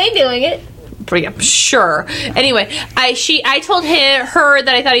Wait, she were they doing it? free, I'm sure. Anyway, I told her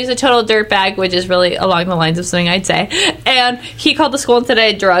that I thought he was a total dirtbag, which is really along the lines of something I'd say. And he called the school and said I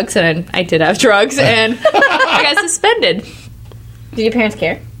had drugs, and I did have drugs, and I got suspended. Did your parents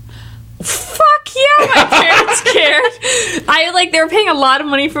care? Fuck yeah, my parents cared. They were paying a lot of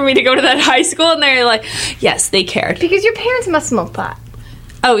money for me to go to that high school, and they're like, yes, they cared. Because your parents must smoke pot.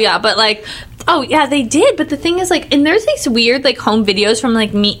 Oh yeah, but oh yeah, they did. But the thing is, and there's these weird home videos from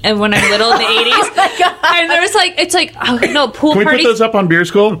me when I'm little in the 80s. Oh my God. And there's oh no, pool Can we parties. put those up on Beer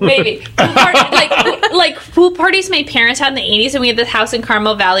School? Maybe pool parties my parents had in the 80s, and we had this house in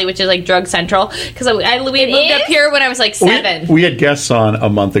Carmel Valley, which is drug central, because we had moved up here when I was 7. We had guests on a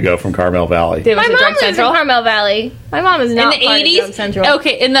month ago from Carmel Valley. There was My a mom drug lives central in Carmel Valley. My mom is not in the part 80s. of Drug Central.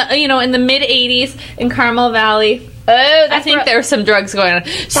 Okay, in the in the mid 80s in Carmel Valley. Oh, I think there were some drugs going on.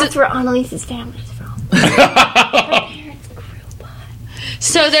 That's where Annalise's family's from.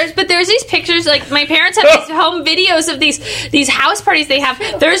 So there's these pictures, my parents have these home videos of these house parties they have.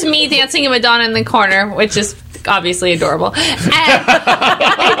 There's me dancing a Madonna in the corner, which is obviously adorable. And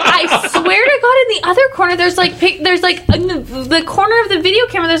I swear to God, in the other corner, there's in the corner of the video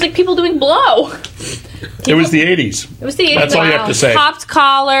camera, there's people doing blow. It was the 80s. It was the 80s. That's all you have to say. Popped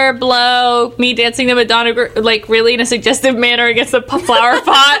collar, blow, me dancing to Madonna, really in a suggestive manner against the flower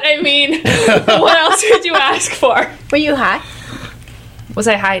pot. I mean, what else could you ask for? Were you high? Was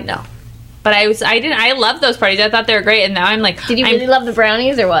I high? No. But I loved those parties. I thought they were great, and now I'm Did you really love the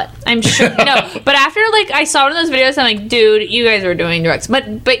brownies or what? I'm sure no. But after I saw one of those videos, I'm like, dude, you guys were doing drugs.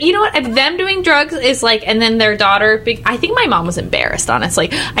 But you know what? If them doing drugs is and then their daughter. I think my mom was embarrassed. Honestly,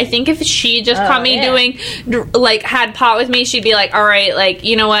 I think if she just caught me doing had pot with me, she'd be like, all right,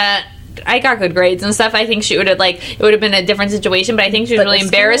 you know what? I got good grades and stuff. I think she would have it would have been a different situation, but I think she was really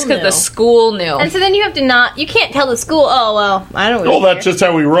embarrassed because the school knew. And so then you have to you can't tell the school, oh, well, I don't really Well, that's just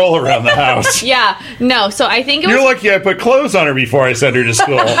how we roll around the house. Yeah, no, so I think You're lucky I put clothes on her before I sent her to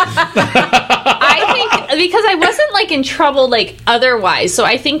school. I think because I wasn't in trouble otherwise, so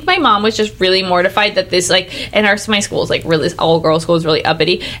I think my mom was just really mortified that this and my school is really all girls school is really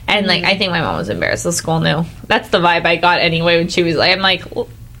uppity, and I think my mom was embarrassed. The school knew. That's the vibe I got anyway when she was I'm well,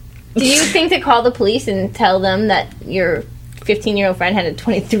 Do you think to call the police and tell them that your 15-year-old friend had a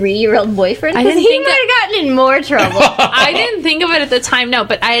 23-year-old boyfriend? I didn't he think might have gotten in more trouble. I didn't think of it at the time, no,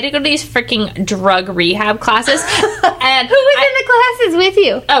 but I had to go to these freaking drug rehab classes. And who was in the classes with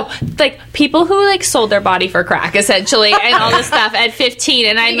you? Oh, people who sold their body for crack, essentially, and all this stuff at 15.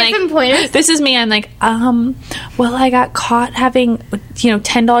 And I'm some pointers? this is me. I'm well, I got caught having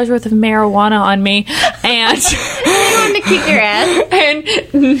 $10 worth of marijuana on me, and You wanted to kick your ass? And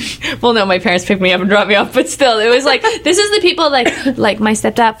well, no, my parents picked me up and dropped me off, but still, it was this is the people like my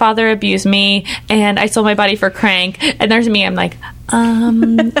stepfather abused me, and I sold my body for crank, and there's me. I'm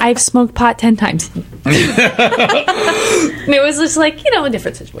I've smoked pot 10 times. And it was just a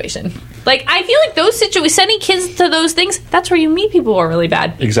different situation. I feel those situations, sending kids to those things, that's where you meet people who are really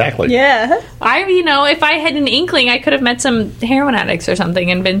bad. Exactly. Yeah. If I had an inkling, I could have met some heroin addicts or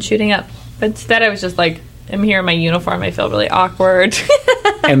something and been shooting up. But instead, I was just I'm here in my uniform. I feel really awkward.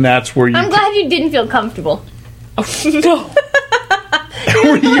 And that's where I'm glad you didn't feel comfortable. Oh, no.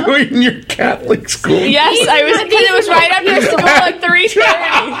 Were you in your Catholic school? Yes, I was, because it was right after school at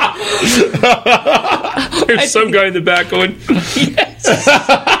 3:30. There's some guy in the back going, yes.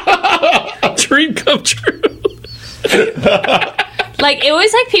 Dream come true. It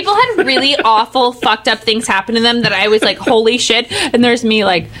was people had really awful, fucked up things happen to them that I was holy shit. And there's me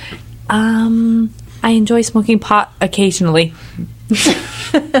I enjoy smoking pot occasionally.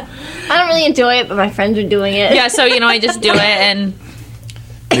 I don't really enjoy it, but my friends are doing it. Yeah, so, I just do it, and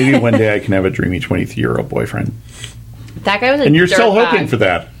Maybe one day I can have a dreamy 23-year-old boyfriend. that guy was And you're still dirtbag. hoping for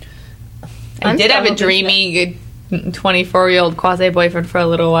that. I did have a dreamy 24-year-old quasi-boyfriend for a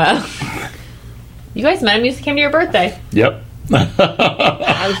little while. You guys met him. He came to your birthday. Yep.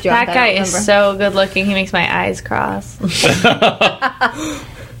 I was drunk. That guy is so good looking. He makes my eyes cross.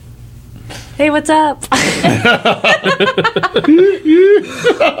 Hey, what's up?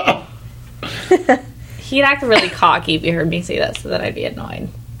 He'd act really cocky if he heard me say that, so that I'd be annoyed.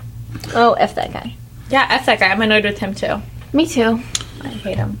 Oh, F that guy. Yeah, F that guy. I'm annoyed with him, too. Me too. I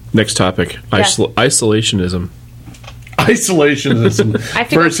hate him. Next topic. Isolationism. Isolationism I have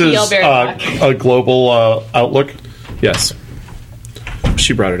to go versus peel very quick. a global outlook. Yes.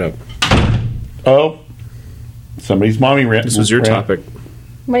 She brought it up. Oh, somebody's mommy ran. This was your topic.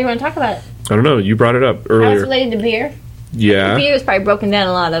 What do you want to talk about? I don't know. You brought it up How it's earlier. related to beer? Yeah. Beer has probably broken down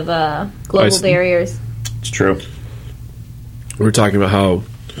a lot of global barriers. It's true. We're talking about how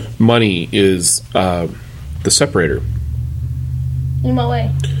money is the separator. In what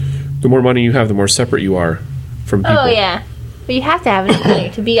way? The more money you have, the more separate you are from people. Oh, yeah. But you have to have enough money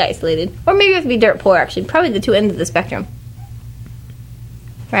to be isolated. Or maybe you have to be dirt poor, actually. Probably the two ends of the spectrum.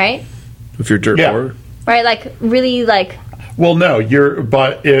 Right? If you're dirt Yeah. poor. Right, like, really, like... Well, no,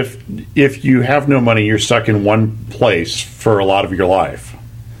 but if you have no money, you're stuck in one place for a lot of your life.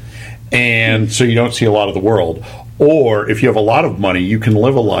 And so you don't see a lot of the world. Or if you have a lot of money, you can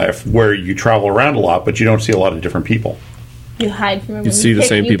live a life where you travel around a lot, but you don't see a lot of different people. You hide from everyone. You see the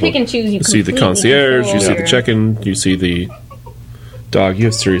same people. You pick and choose. You see the completely concierge, you control see the your- check-in, you see the... Dog, you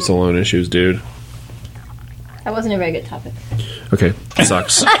have serious alone issues, dude. That wasn't a very good topic. Okay,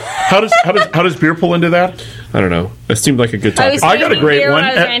 sucks. How does beer pull into that? I don't know. It seemed like a good I was topic. I got a drinking great beer one.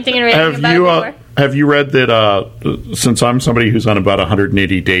 when I was ranting and raving Have about you it before. have you read that? Since I'm somebody who's on about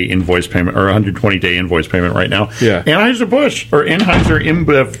 180-day invoice payment or 120-day invoice payment right now, Yeah. Anheuser-Busch or Anheuser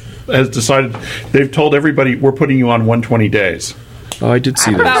InBev has decided they've told everybody we're putting you on 120 days. Oh, I did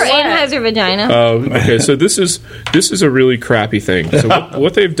see For that. Anheuser vagina. Oh, okay. So this is a really crappy thing. So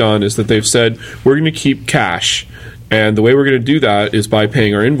what they've done is that they've said we're going to keep cash, and the way we're going to do that is by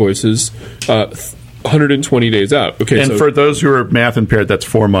paying our invoices 120 days out. Okay, And so for those who are math impaired, that's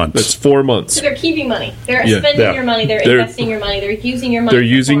 4 months. that's 4 months. So they're keeping money. They're Yeah. spending Yeah. your money. They're investing your money. They're using your money. They're for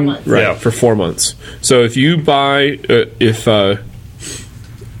using 4 months. right Yeah. for 4 months. So if you buy if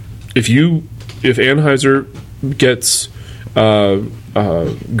Anheuser gets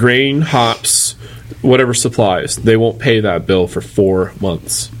grain, hops, whatever supplies, they won't pay that bill for 4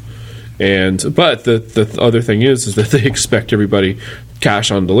 months. But the other thing is that they expect everybody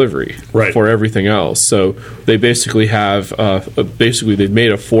cash on delivery Right. for everything else. So they basically have they've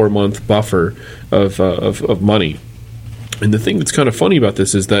made a 4-month buffer of money. And the thing that's kind of funny about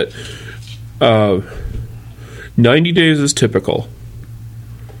this is that 90 days is typical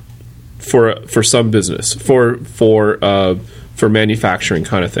for some business for manufacturing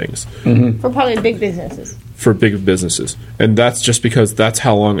kind of things. For probably big businesses. For big businesses, and that's just because that's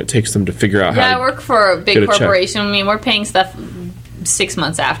how long it takes them to figure out Yeah, how I to work for a big get a check. corporation. I mean, we're paying stuff 6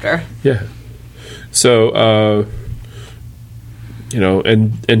 months after. Yeah. So,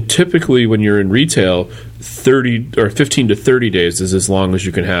 and typically when you're in retail, 30 or 15 to 30 days is as long as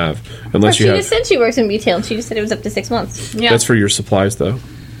you can have, unless She you have. just said she works in retail, and she just said it was up to 6 months. Yeah, That's for your supplies, though.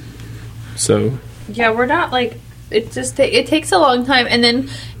 So, yeah, we're not like it. Just it takes a long time, and then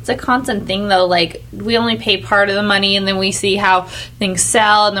it's a constant thing though. Like we only pay part of the money, and then we see how things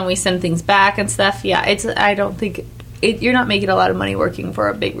sell, and then we send things back and stuff. Yeah, I don't think you're not making a lot of money working for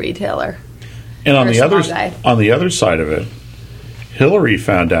a big retailer. And on Or a the small other guy. on the other side of it, Hillary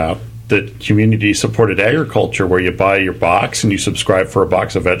found out that community supported agriculture, where you buy your box and you subscribe for a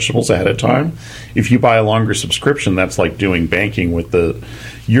box of vegetables ahead of time. If you buy a longer subscription, that's like doing banking with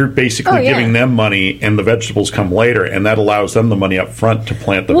you're basically Oh, yeah. giving them money, and the vegetables come later, and that allows them the money up front to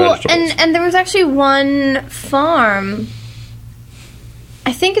plant the Well, vegetables. and there was actually one farm.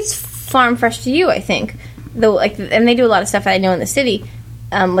 I think it's Farm Fresh to You. I think though, and they do a lot of stuff I know in the city,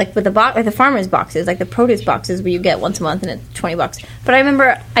 like with the farmers boxes, like the produce boxes where you get once a month and it's $20. But I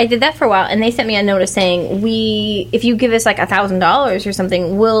remember I did that for a while, and they sent me a notice saying if you give us like $1,000 or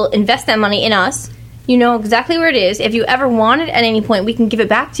something, we'll invest that money in us. You know exactly where it is. If you ever want it at any point, we can give it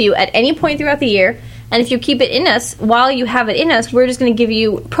back to you at any point throughout the year. And if you keep it in us, while you have it in us, we're just going to give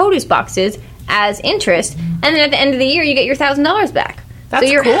you produce boxes as interest. And then at the end of the year, you get your $1,000 back. That's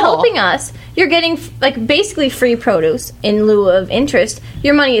so you're cool. helping us. You're getting like basically free produce in lieu of interest.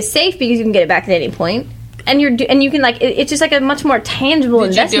 Your money is safe because you can get it back at any point. And and you can it's just like a much more tangible Did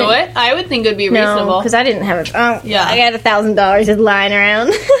investment. you do it? I would think it would be No, reasonable. because I didn't have it. Yeah. I got $1,000 just lying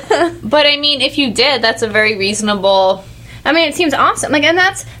around. But I mean, if you did, that's a very reasonable. I mean, it seems awesome. Like, and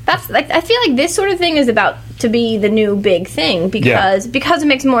that's like I feel like this sort of thing is about to be the new big thing because it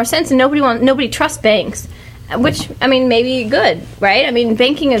makes more sense, and nobody trusts banks. Which, I mean, maybe good, right? I mean,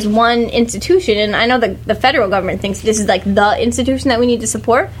 banking is one institution, and I know that the federal government thinks this is like the institution that we need to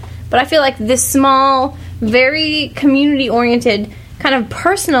support. But I feel like this small, very community-oriented, kind of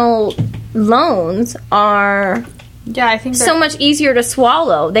personal loans are Yeah, I think so much easier to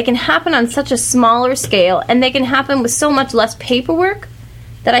swallow. They can happen on such a smaller scale, and they can happen with so much less paperwork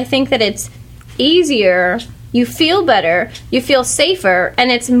that I think that it's easier. You feel better, you feel safer,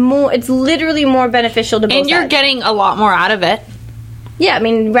 and it's literally more beneficial to both and you're sides. getting a lot more out of it. Yeah, I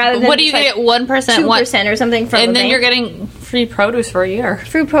mean, rather than What do you just, get? like, 1%, 2% or something from a and then bank. you're getting free produce for a year.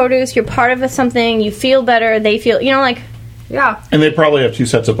 Free produce, you're part of something, you feel better, they feel, like... Yeah, And they probably have two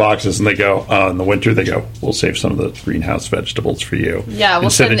sets of boxes, and they go in the winter. They go, "We'll save some of the greenhouse vegetables for you." yeah. We'll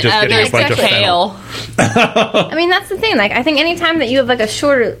instead send of just getting a bunch of fennel. kale. I mean, that's the thing. Like, I think anytime that you have, like, a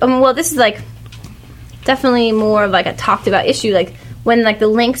shorter... this is, like, definitely more of, like, a talked-about issue. Like, when like the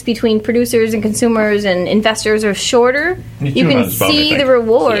links between producers and consumers and investors are shorter, Me you too, can on his phone, I see think. the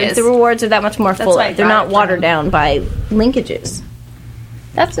rewards. He is. The rewards are that much more That's fuller. why I They're got not it watered from down by linkages.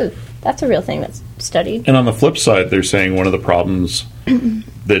 That's a real thing that's studied. And on the flip side, they're saying one of the problems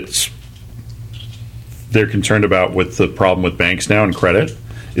that's they're concerned about with the problem with banks now and credit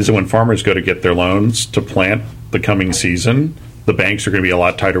is that when farmers go to get their loans to plant the coming season, the banks are going to be a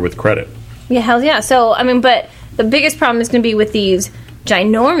lot tighter with credit. Yeah, hell yeah. So, I mean, but the biggest problem is going to be with these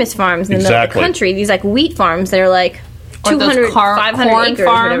ginormous farms in the middle of the Exactly. country. These, like, wheat farms that are, like, Or those 200, corn 500 acres or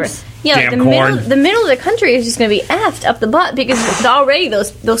whatever. farms. Yeah, like Damn corn. the middle of the country is just going to be effed up the butt because already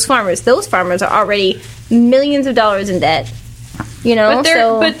those farmers are already millions of dollars in debt. You know,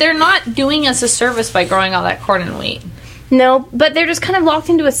 But they're not doing us a service by growing all that corn and wheat. No, but they're just kind of locked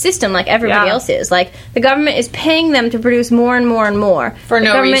into a system like everybody Yeah. else is. Like, the government is paying them to produce more and more and more. For The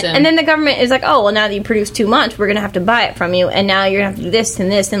no government- reason. And then the government is like, oh, well, now that you produce too much, we're going to have to buy it from you, and now you're going to have to do this and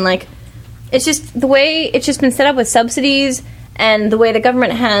this. And, like, it's just the way it's just been set up with subsidies and the way the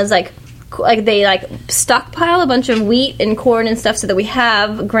government has, like they, like, stockpile a bunch of wheat and corn and stuff so that we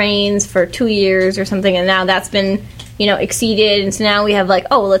have grains for 2 years or something, and now that's been exceeded, and so now we have like,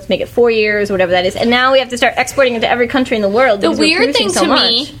 oh, well, let's make it 4 years, or whatever that is, and now we have to start exporting it to every country in the world. The because we're weird producing thing so to much.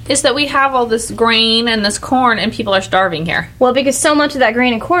 me is that we have all this grain and this corn, and people are starving here. Well, because so much of that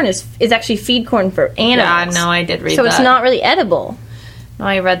grain and corn is actually feed corn for animals. Yeah, no, I did read so that. it's not really edible. No,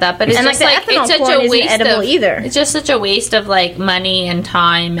 I read that, but it's And, just like, the ethanol it's such corn a isn't waste edible of either. It's just such a waste of like money and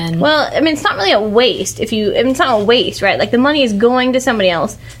time and. Well, I mean, it's not really a waste. It's not a waste, right? Like, the money is going to somebody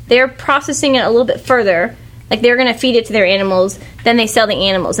else. They're processing it a little bit further. Like, they're going to feed it to their animals. Then they sell the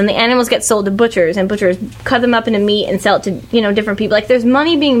animals, and the animals get sold to butchers, and butchers cut them up into meat and sell it to different people. Like, there's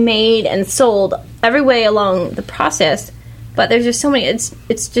money being made and sold every way along the process, but there's just so many.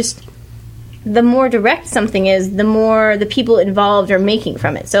 It's just the more direct something is, the more the people involved are making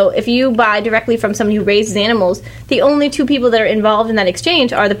from it. So if you buy directly from somebody who raises animals, the only two people that are involved in that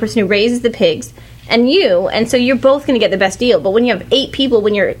exchange are the person who raises the pigs and you, and so you're both going to get the best deal. But when you have 8 people,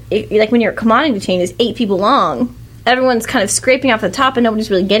 when your commodity chain is 8 people long, everyone's kind of scraping off the top and nobody's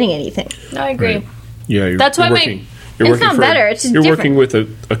really getting anything. No, I agree. Right. Yeah, That's why It's not better, it's just you're different. working with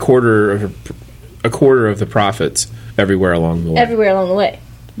a quarter of the profits everywhere along the way. Everywhere along the way.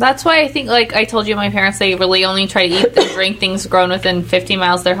 That's why I think, like I told you, my parents, they really only try to eat and drink things grown within 50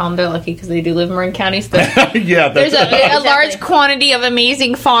 miles of their home. They're lucky because they do live in Marin County. So Yeah, there's that's a large quantity of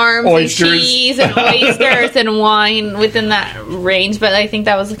amazing farms Oysters. and cheese and oysters and wine within that range. But I think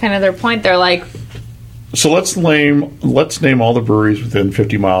that was kind of their point. They're like, So let's name all the breweries within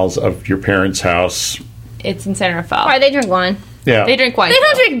 50 miles of your parents' house. it's in San Rafael. Or they drink wine. Yeah, They drink wine. They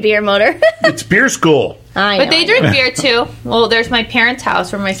don't drink beer, Motor. It's beer school, I know. But they drink beer too. Well, there's my parents'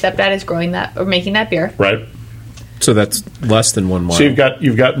 house where my stepdad is growing that or making that beer. right? So that's less than 1 mile. So you've got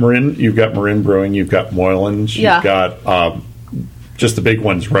Marin Brewing, you've got Moylan's, Yeah. you've got just the big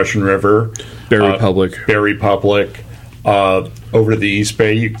ones, Russian River, Bear Republic. Bear Republic. Over to the East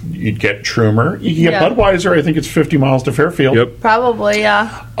Bay, you'd get Trumer. You can get Yeah. Budweiser. I think it's 50 miles to Fairfield. Yep. Probably,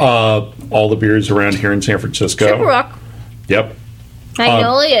 yeah. All the beers around here in San Francisco. Triple Rock. Yep.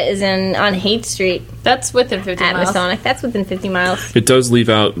 Magnolia is on Haight Street That's within 50 at miles. Masonic. That's within 50 miles. It does leave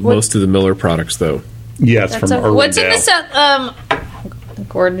out most of the Miller products, though. Yes, from Irwindale. What's in the south?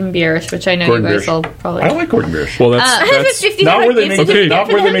 Gordon Biersch, which I know Gordon you guys Biersch. will probably. I like Gordon Biersch. Well, that's 50 Not where they make Okay. not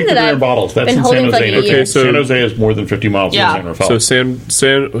where they make the beer in bottles. That's in San Jose. Okay, so- San Jose is more than 50 miles Yeah. from San Rafael.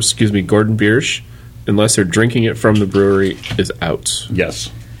 so Gordon Biersch, unless they're drinking it from the brewery, is out.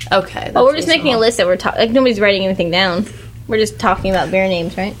 Yes. Okay. Oh, we're just making a list that we're talking. Like, nobody's writing anything down. We're just talking about beer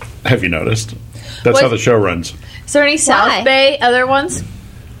names, right? Have you noticed? That's What- how the show runs. Is there any South Why? Bay other ones?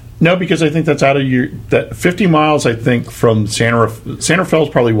 No, because I think that's out of your that 50 miles. I think from San Rafael's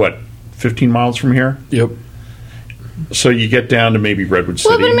probably what 15 miles from here. Yep. So you get down to maybe Redwood City.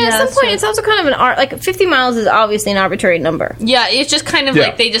 Well, but I mean, Yeah, at some that's point, true. it's also kind of an art. Like, 50 miles is obviously an arbitrary number. Yeah, it's just kind of Yeah.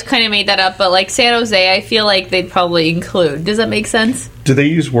 like they just kind of made that up. But like San Jose, I feel like they'd probably include. Does that make sense? Do they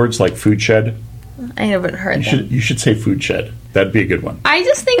use words like food shed? I haven't heard that. You should say food shed. That'd be a good one. I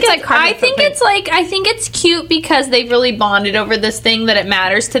just think It's it's like carbon I think footprint. it's like I think it's cute because they've really bonded over this thing that it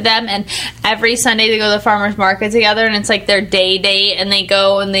matters to them, and every Sunday they go to the farmers market together, and it's like their day date, and they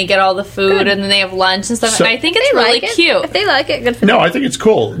go and they get all the food, Good. and then they have lunch and stuff. So- and I think If it's they really like it, cute. If they like it, good for No, them. I think it's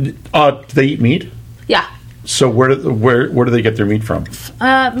cool. Do they eat meat? Yeah, So where do they get their meat from?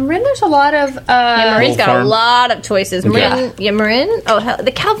 Marin, there's a lot of Yeah, Marin's got farm. a lot of choices. Okay. Marin, yeah, Marin. Oh, hell,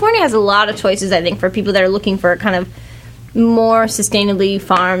 the California has a lot of choices. I think for people that are looking for kind of more sustainably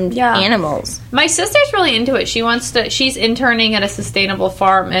farmed Yeah. animals. My sister's really into it. She's interning at a sustainable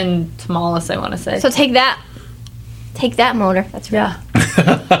farm in Tamales, I want to say. So take that. Take that, motor. That's right.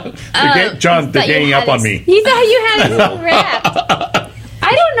 Yeah. John, they're Thought you ganging had up on it- me. He thought you had it wrapped.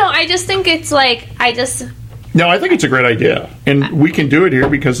 I don't know. I just think it's like No, I think it's a great idea, and we can do it here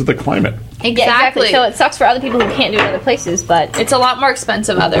because of the climate. exactly. So it sucks for other people who can't do it other places, but It's a lot more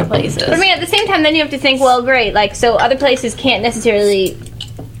expensive other places. But I mean, at the same time, then you have to think, well, great, like, so other places can't necessarily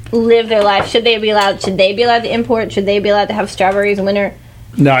live their life. Should they be allowed to import? Should they be allowed to have strawberries in winter?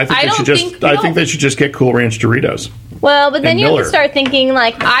 No, I think I they don't should just. think- I no. think they should just get Cool Ranch Doritos. Well, but then And you have Miller. to start thinking,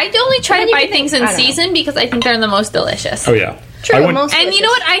 like, I only try Then to you buy can think- things in I don't know. season because I think they're the most delicious. Oh yeah, True, I went, most- And you know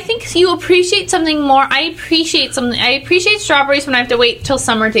what? I think you appreciate something more. I appreciate strawberries when I have to wait till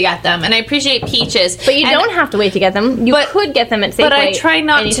summer to get them, and I appreciate peaches. but you And- don't have to wait to get them. You But- could get them at Safeway. But I try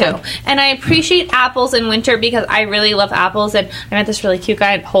not anytime. to. And I appreciate apples in winter because I really love apples. And I met this really cute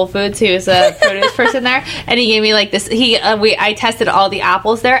guy at Whole Foods who was a produce person there, and he gave me like this. I tested all the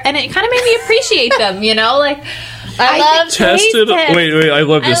apples there, and it kind of made me appreciate them. You know, like I love Tested. taste test. Wait, I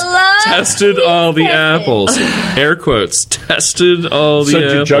love this. love Tested all the taste apples. Air quotes. Tested all the so did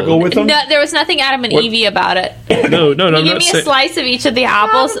you apples. juggle with them? no, there was nothing Adam and Evie about it. No, He I'm gave not me a saying. slice of each of the Have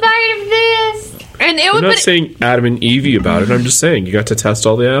apples, a bite of this. and it I'm would. not But saying Adam and Evie about it. I'm just saying you got to test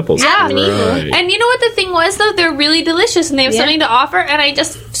all the apples. Yeah. Adam and Eve. Right. And you know what the thing was though? They're really delicious and they have Yeah. something to offer. And I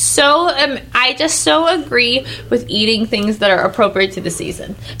just so agree with eating things that are appropriate to the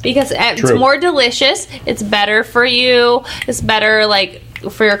season because it's True. more delicious. It's better for you. It's better like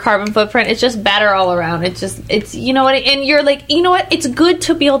for your carbon footprint. It's just better all around. It's you know what? And you're like, you know what? It's good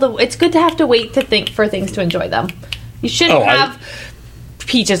to be able to. It's good to have to wait to think for things to enjoy them. You shouldn't Oh, I- have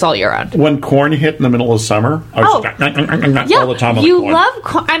peaches all year round. When corn hit in the middle of summer, I was Yeah, all the time on you the corn. love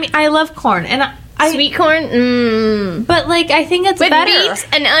corn. I mean, I love corn, and I Sweet corn, but like I think it's with better. beets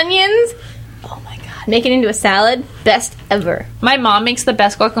and onions. Oh my god! Make it into a salad. Best ever. My mom makes the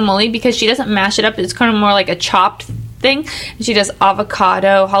best guacamole because she doesn't mash it up. It's kind of more like a chopped thing. And she does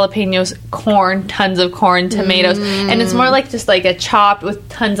avocado, jalapenos, corn, tons of corn, tomatoes, and it's more like just like a chopped with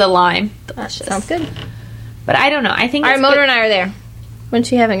tons of lime. Delicious. Sounds good. But I don't know. I think Our it's motor good. and I are there. When's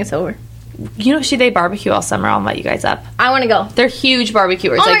she having us over? You know, they barbecue all summer. I'll invite you guys up. I want to go. They're huge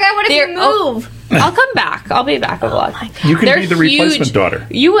barbecuers. Oh my god! What if you move? I'll come back. I'll be back a vlog. You can They're be the replacement daughter.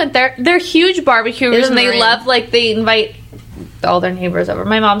 You went there. They're huge barbecuers, It and they doesn't rain. love they invite all their neighbors over.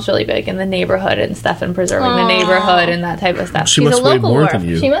 My mom's really big in the neighborhood and stuff, and preserving the neighborhood and that type of stuff. She She's must a weigh local more dwarf. than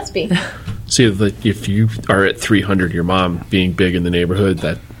you. She must be. See, if you are at 300, your mom being big in the neighborhood,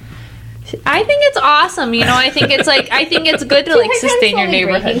 that I think it's awesome. You know, I think it's good to like sustain your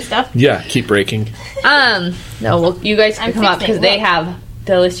neighborhood. Stuff. yeah, keep breaking. No, well, you guys can I'm come up because fixing they what? have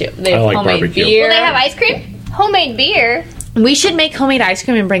delicious. They I have like homemade barbecue. beer. Will they have ice cream? Homemade beer. We should make homemade ice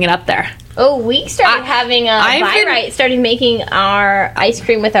cream and bring it up there. Oh, we started having I've been- Byright started making our ice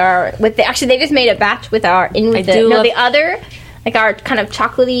cream with actually they just made a batch with our the other like our kind of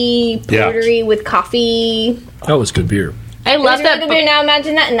chocolatey Yeah. powdery with coffee. That was good beer. I love It's really that. good beer. Now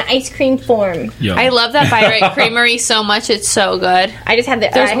imagine that in ice cream form. Yum. I love that Byright Creamery so much. It's so good. I just had the.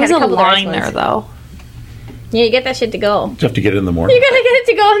 There's I always had a couple of line ice there ones. though. Yeah, you get that shit to go. You have to get it in the morning. You gotta get it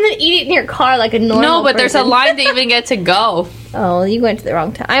to go and then eat it in your car like a normal. No, but there's a person. line to even get to go. Oh, you went to the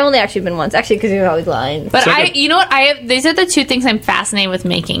wrong time. I only actually been once, actually, because there's always lines. But Second. you know what? These are the two things I'm fascinated with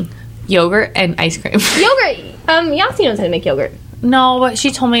making: yogurt and ice cream. Yogurt. Yasi knows how to make yogurt. No, but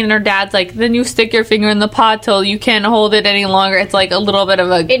she told me, and her dad's like, then you stick your finger in the pot till you can't hold it any longer. It's like a little bit of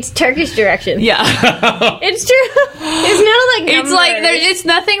a It's Turkish direction. yeah. It's true. It's not like It's like numbers. it's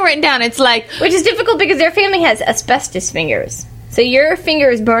nothing written down. It's like Which is difficult because their family has asbestos fingers. So your finger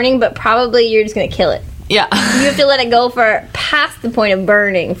is burning, but probably you're just going to kill it. yeah. You have to let it go for past the point of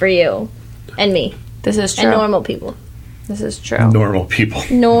burning for you and me This is true. and normal people. This is true. Normal people.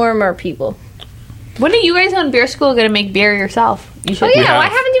 Normal people. When are you guys on beer school going to make beer yourself? You should. Oh yeah, have. why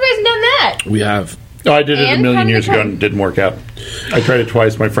haven't you guys done that? We have. Oh, I did it a And million from years the ago time- and it didn't work out. I tried it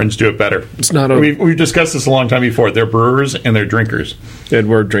twice. My friends do it better. It's not a. We've discussed this a long time before. They're brewers and they're drinkers. And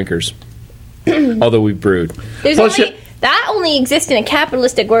we're drinkers. Although we brewed. There's Plus only you- that only exists in a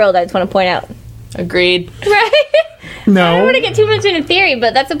capitalistic world. I just want to point out. Agreed. Right? I don't No. want to get too much into theory,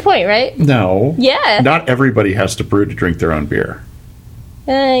 but that's the point, right? No. Yeah. Not everybody has to brew to drink their own beer.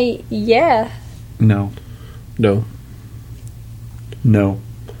 Yeah. No. No. No.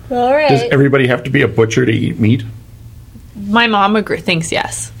 All right. Does everybody have to be a butcher to eat meat? My mom thinks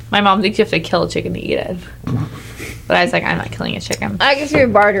yes. My mom thinks you have to kill a chicken to eat it. But I was like, I'm not killing a chicken. I guess you're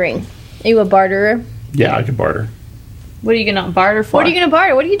bartering. Are you a barterer? Yeah, I can barter. What are you going to barter for? What are you going to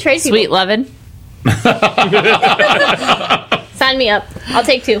barter? What do you trade people? Sweet lovin'. Sign me up. I'll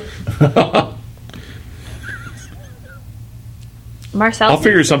take 2. Marcel. I'll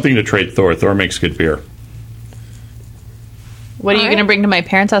figure something to trade Thor. Thor makes good beer. What are you going to bring to my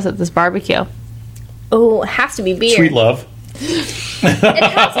parents' house at this barbecue? Oh, it has to be beer. Sweet love. It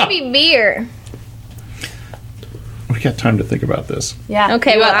has to be beer. We got time to think about this. Yeah.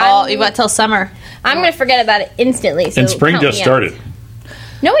 Okay, You got till summer. I'm going to forget about it instantly. So And spring count just me out. started.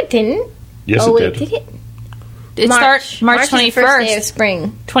 No, it didn't. Yes, Oh, it wait, did. did it? It starts March is the first day of 21st.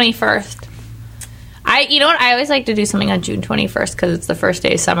 spring. 21st. You know what? I always like to do something on June 21st because it's the first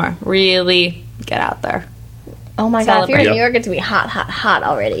day of summer. Really get out there. Oh my god, if you're in Yep. New York, it's going to be hot, hot, hot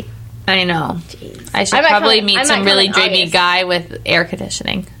already. I know. I should I might probably come- I meet might some come really in dreamy August. guy with air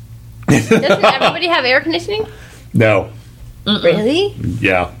conditioning. Doesn't everybody have air conditioning? No. Really?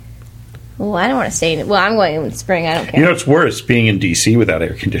 Yeah. Oh, I don't want to stay in. Well, I'm going in spring. I don't care. You know, it's worse being in D.C. without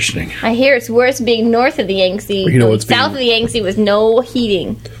air conditioning. I hear it's worse being north of the Yangtze. You know what's south of the Yangtze with no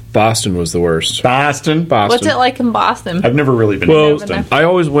heating. Boston was the worst. Boston. What's it like in Boston? I've never really been to Well, Boston. I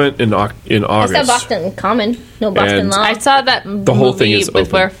always went in August. I saw Boston Common. No Boston And- Law. I saw that The whole thing movie is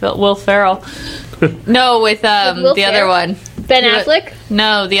with open. Will Ferrell. No, with Will the other Ferrell? one. Ben Affleck.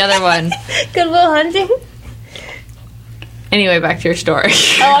 No, the other one. Good Will Hunting. Anyway, back to your story.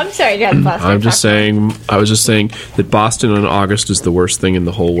 Oh, I'm sorry to have Boston. I was just saying that Boston in August is the worst thing in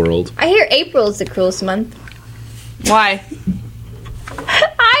the whole world. I hear April is the cruelest month. Why?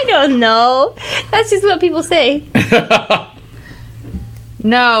 I don't know. That's just what people say.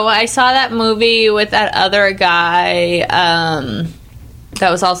 No, I saw that movie with that other guy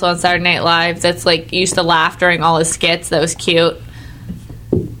that was also on Saturday Night Live that's like used to laugh during all his skits. That was cute.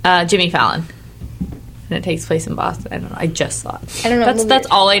 Jimmy Fallon. And it takes place in Boston. I don't know. I just saw it. I don't know what movie That's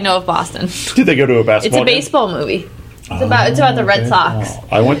it all I know of Boston. Did they go to a It's basketball a game? baseball movie. It's about the Red Sox.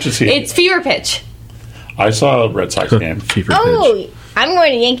 I went to see it. It's Fever Pitch. I saw a Red Sox game. Fever Oh, I'm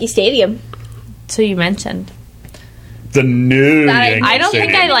going to Yankee Stadium. So you mentioned. The new That I- Yankee I don't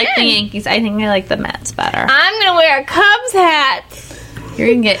think Stadium. I like the Again. Yankees. I think I like the Mets better. I'm going to wear a Cubs hat. You're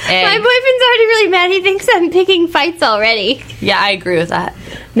gonna get My egg. boyfriend's already really mad. He thinks I'm picking fights already. Yeah, I agree with that.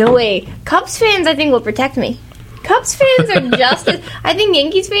 No way. Cubs fans, I think, will protect me. Cubs fans are just as... I think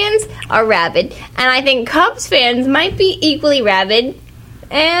Yankees fans are rabid. And I think Cubs fans might be equally rabid.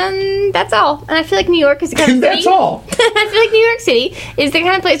 And that's all. And I feel like New York is the kind of That's city... all. I feel like New York City is the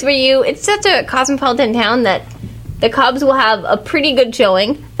kind of place where you... It's such a cosmopolitan town that the Cubs will have a pretty good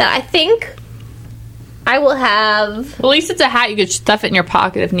showing. That I think I will have... Well, at least it's a hat. You could stuff it in your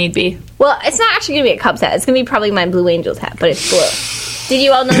pocket if need be. Well, it's not actually going to be a Cubs hat. It's going to be probably my Blue Angels hat, but it's blue. Did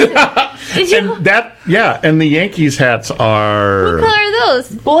you all know that? Did you? And that, yeah, and the Yankees hats are. What color are those?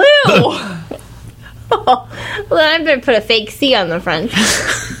 Blue. Well, I better put a fake C on the front.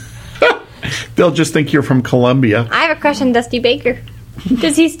 They'll just think you're from Columbia. I have a crush on Dusty Baker.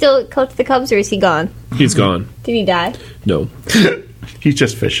 Does he still coach the Cubs, or is he gone? He's gone. Did he die? No. He's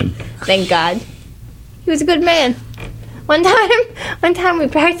just fishing. Thank God. He was a good man. One time we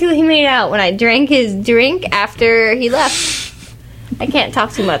practically made out when I drank his drink after he left. I can't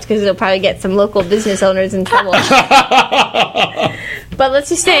talk too much because it'll probably get some local business owners in trouble. But let's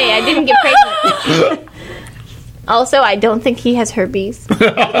just say I didn't get pregnant. Also, I don't think he has herpes.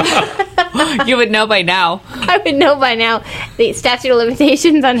 You would know by now. I would know by now. The statute of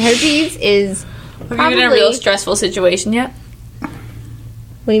limitations on herpes is Have you been in a probably... real stressful situation yet? What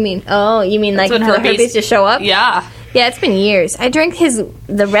do you mean? Oh, you mean like when for the herpes to show up? Yeah. Yeah, it's been years. I drank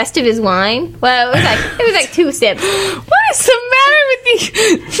the rest of his wine. Well, it was like 2 sips. What is the matter with you?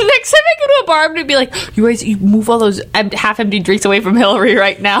 Next time I go to a bar, I'm going to be like, you guys, you move all those half-empty drinks away from Hillary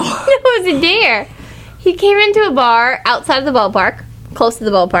right now. It was a dare. He came into a bar outside of the ballpark, close to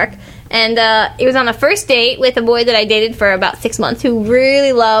the ballpark, and it was on a first date with a boy that I dated for about 6 months who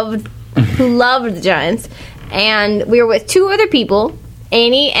really loved the Giants. And we were with 2 other people,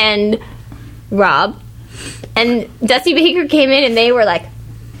 Annie and Rob. And Dusty Baker came in and they were like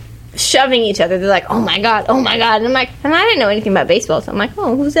shoving each other. They're like, oh my God. And I'm like, and I didn't know anything about baseball. So I'm like,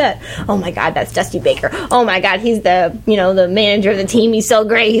 oh, who's that? Oh my God, that's Dusty Baker. Oh my God, he's the manager of the team. He's so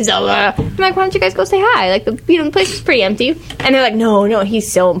great. He's so, I'm like, why don't you guys go say hi? Like, the place is pretty empty. And they're like, no, he's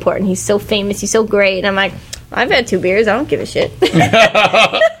so important. He's so famous. He's so great. And I'm like, I've had 2 beers. I don't give a shit. I'm like,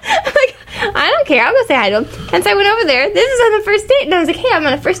 I don't care. I'll go say hi to him. And so I went over there. This is on the first date. And I was like, hey, I'm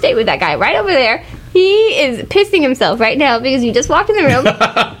on a first date with that guy right over there. He is pissing himself right now because you just walked in the room.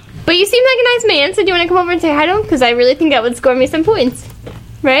 But you seem like a nice man, so do you want to come over and say hi to him? Because I really think that would score me some points.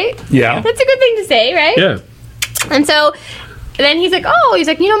 Right? Yeah. That's a good thing to say, right? Yeah. And so then he's like,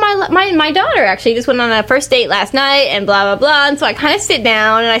 my daughter actually just went on a first date last night and blah, blah, blah. And so I kind of sit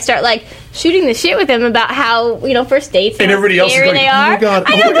down and I start like shooting the shit with him about how, first dates And how everybody else is scary like, they oh my are. God,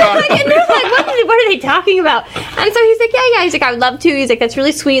 I oh know, my God. and they're like, what are they talking about? And so he's like, yeah. He's like, I would love to. He's like, that's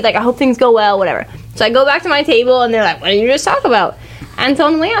really sweet. Like, I hope things go well, whatever. So I go back to my table, and they're like, what did you just talk about? And so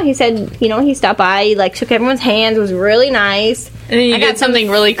on the way out, he said, he stopped by, he, like, shook everyone's hands, it was really nice. And then you did something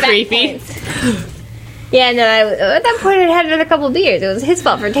really fat creepy. points. Yeah, and then at that point, I had another couple of beers. It was his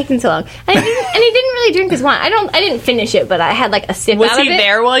fault for taking so long. And he didn't really drink his wine. I didn't finish it, but I had, like, a sip Was out of he it.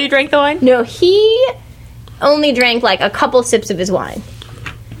 there while you drank the wine? No, he only drank, like, a couple sips of his wine.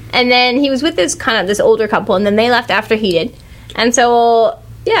 And then he was with this older couple, and then they left after he did. And so,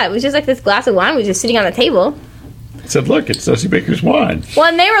 yeah, it was just like this glass of wine was just sitting on the table. I said, look, it's Dusty Baker's wine. Well,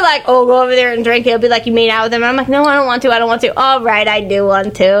 and they were like, oh, go over there and drink it. It'll be like you made out with them. I'm like, no, I don't want to. All right, I do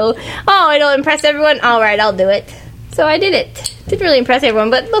want to. Oh, it'll impress everyone. All right, I'll do it. So I did it. Didn't really impress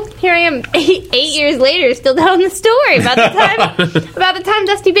everyone, but look, here I am 8 years later, still telling the story about the time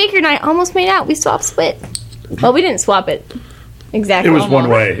Dusty Baker and I almost made out. We swapped spit. Well, we didn't swap it. Exactly. It was one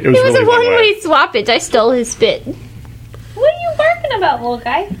way. It was It was really a one-way swappage. I stole his spit. What are you barking about, little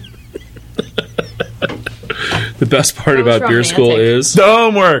guy? The best part That was about beer romantic. school is The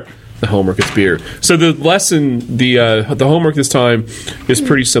homework. the homework is beer. So the lesson, the homework this time is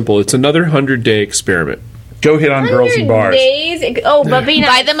pretty simple. It's another 100-day experiment. Go hit on girls in 100 bars. days. Oh, but be Buy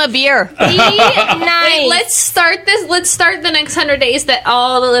nice. them a beer. Be nice. Wait, let's start this. Let's start the next 100 days that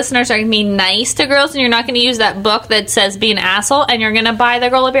all the listeners are going to be nice to girls, and you're not going to use that book that says be an asshole, and you're going to buy the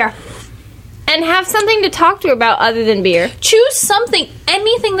girl a beer. And have something to talk to her about other than beer. Choose something,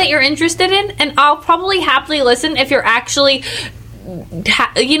 anything that you're interested in, and I'll probably happily listen if you're actually,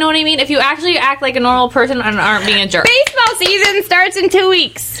 you know what I mean? If you actually act like a normal person and aren't being a jerk. Baseball season starts in 2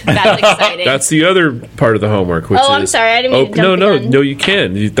 weeks. That's exciting. That's the other part of the homework, which is... Oh, I'm sorry, I didn't mean to jump the gun. No, you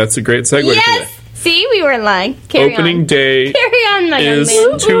can. That's a great segue. Yes! See, we weren't lying. Carry Opening on. day Carry on, my young is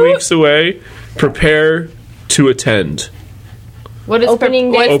man. 2 weeks away. Prepare to attend. What is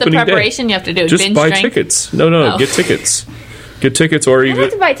Opening day. what's the Opening day. preparation you have to do? Just Binge buy drink? tickets. No, Oh. get tickets. Get tickets, or I have to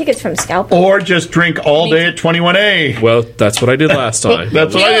even... buy tickets from Scalpel. Or just drink all day at 21A. Well, that's what I did last time.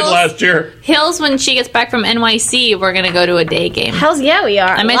 That's what I did Hills. last year. Hills, when she gets back from NYC, we're going to go to a day game. Hells yeah, we are.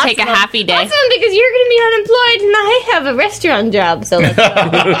 I'm gonna Lots take a of them. happy day. Lots of them because you're going to be unemployed and I have a restaurant job. So let's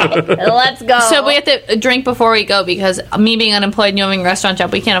go. Let's go. So we have to drink before we go because me being unemployed and you having a restaurant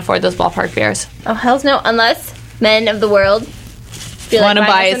job, we can't afford those ballpark beers. Oh, hells no. Unless men of the world feel Wanna like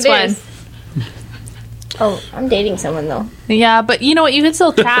buy buying us some one. beers. Oh, I'm dating someone though. Yeah, but you know what? You can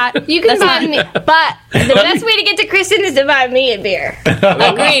still chat. You can That's buy not- me, but the best way to get to Kristen is to buy me a beer.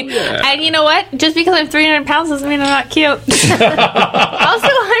 Agreed. And you know what? Just because I'm 300 pounds doesn't mean I'm not cute. Also,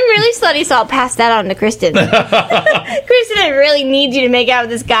 I'm really slutty, so I'll pass that on to Kristen. Kristen, I really need you to make out with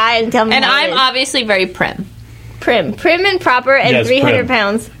this guy and tell me. And how it I'm is. obviously very prim. prim and proper, and Yes, 300 prim.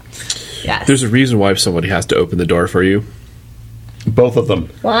 pounds. Yes. There's a reason why somebody has to open the door for you. Both of them.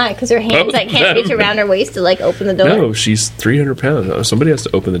 Why? Because her hands like can't reach around her waist to like open the door. No, she's 300 pounds. Somebody has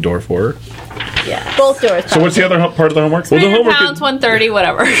to open the door for her. Yeah, both doors. So what's the other part of the homework? Well, the 300 homework pounds, is- 130,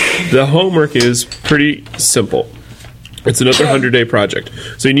 whatever. The homework is pretty simple. It's another 100-day project.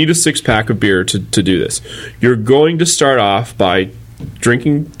 So you need a 6-pack of beer to do this. You're going to start off by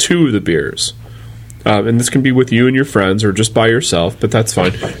drinking 2 of the beers. And this can be with you and your friends or just by yourself, but that's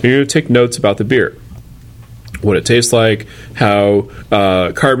fine. You're going to take notes about the beer. What it tastes like, how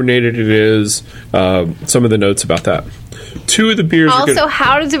carbonated it is, some of the notes about that. 2 of the beers are Also, going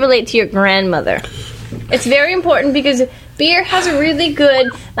how does it relate to your grandmother? It's very important because beer has a really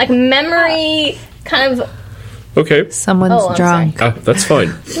good like memory kind of. Okay. Someone's Oh, I'm drunk. That's fine.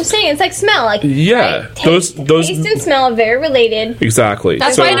 I'm saying it's like smell, like Yeah, right? those- taste and smell are very related. Exactly.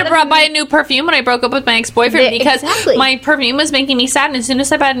 That's So- why I had to buy a new perfume when I broke up with my ex-boyfriend Yeah, because exactly. my perfume was making me sad. And as soon as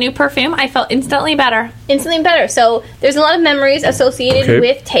I bought a new perfume, I felt instantly better. Instantly better. So there's a lot of memories associated Okay.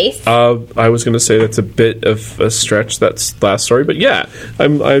 with taste. I was going to say that's a bit of a stretch. That's last story, but yeah,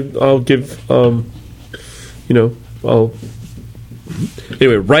 I'll give. I'll.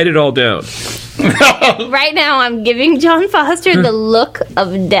 Anyway, write it all down. Right now, I'm giving John Foster the look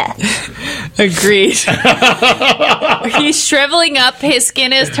of death. Agreed. He's shriveling up. His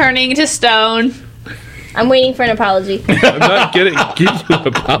skin is turning to stone. I'm waiting for an apology. I'm not getting give you an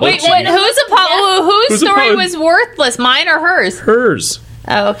apology. Wait, what? Whose Whose story apology? was worthless? Mine or hers? Hers.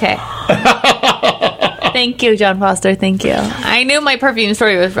 Oh, okay. Thank you, John Foster. Thank you. I knew my perfume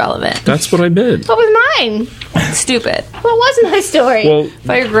story was relevant. That's what I meant. What was mine? Stupid. What was my story? Well,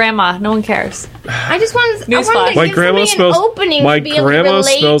 By your grandma. No one cares. I just wanted to Newsflash. my give grandma somebody smells. an opening My to be able to grandma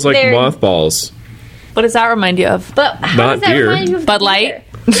relate smells like their, mothballs. What does that remind you of? But how Not does that beer. remind you of Bud beer? Light?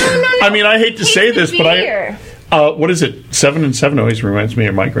 No. I mean, I hate to say Taste this, of but beer. what is it? 7 and 7 always reminds me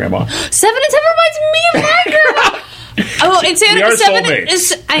of my grandma. 7 and 7 reminds me of my grandma. Oh, it's We are seven.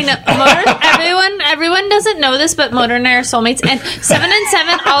 soulmates. I know. Everyone doesn't know this, but Motor and I are soulmates. And 7 and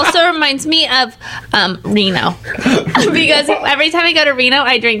 7 also reminds me of Reno, because every time I go to Reno,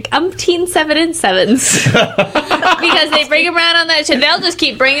 I drink umpteen 7 and 7s because they bring them around on that shit. They'll just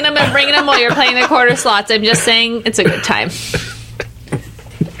keep bringing them and bringing them while you're playing the quarter slots. I'm just saying, it's a good time.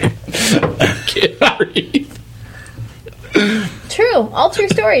 Can't breathe. True. All true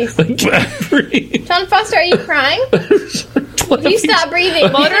stories. Can't breathe. John Foster, are you crying? You stop breathing.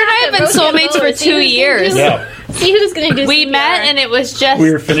 Motor and I have been soulmates for 2 years. Yeah. See who's going to do We CPR met, and it was just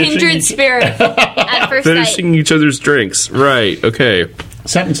We were finishing kindred each- spirits. at first sight. Finishing each other's drinks. Right. Okay.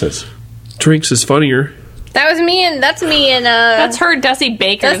 Sentences. Drinks is funnier. That was me and that's me and That's her, Dusty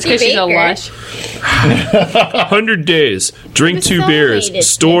Baker, Dusty because she's a Baker. lush. 100 days. Drink We're 2 beers. soulmated.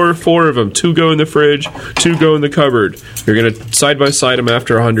 Store 4 of them. 2 go in the fridge. 2 go in the cupboard. You're going to side by side them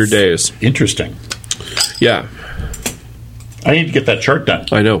after 100 days. Interesting. Yeah, I need to get that chart done.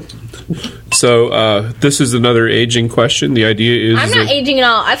 I know. So this is another aging question. The idea is I'm not aging at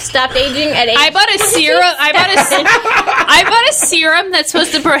all. I've stopped aging at age. I bought a serum. I bought a serum that's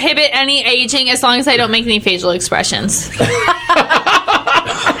supposed to prohibit any aging as long as I don't make any facial expressions. Seriously,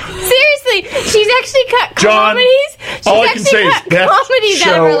 she's actually cut John, comedies. She's all I actually can say is cut best comedies out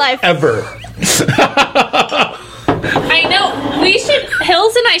of show her life. ever. I know. We should.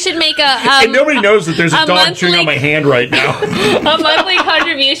 Hills and I should make And nobody knows that there's a dog chewing on my hand right now. a monthly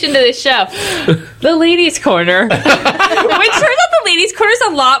contribution to the show. The Ladies' Corner. Which turns out the Ladies' Corner is a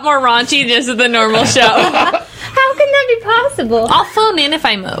lot more raunchy just than the normal show. How can that be possible? I'll phone in if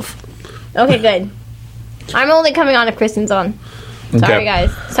I move. Okay, good. I'm only coming on if Kristen's on. Sorry, Okay.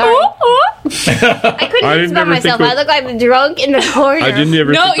 guys. Sorry. I couldn't I do this didn't by ever think myself. of- I look like the drunk in the corner. I didn't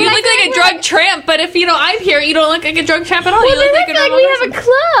ever. No, think you of- look like a drug tramp, but if I'm here, you don't look like a drug tramp at all. Well, you then look I like a feel like normal we have a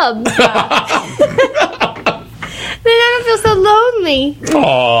club. Then I don't feel so lonely.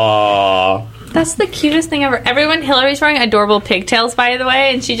 Aww. That's the cutest thing ever. Everyone, Hillary's wearing adorable pigtails, by the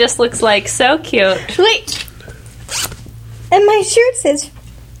way, and she just looks like so cute. Wait. And my shirt says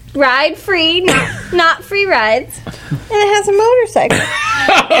ride free, not free rides. And it has a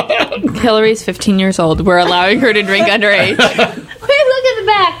motorcycle. Hillary's 15 years old. We're allowing her to drink underage. Wait, look at the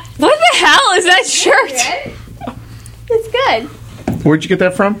back. What the hell is that shirt? It's good. Where'd you get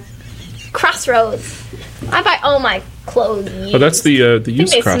that from? Crossroads. I buy all my clothes. Oh, that's the I think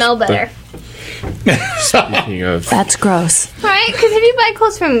used they cross. smell better. Speaking of, That's gross. Right? Because if you buy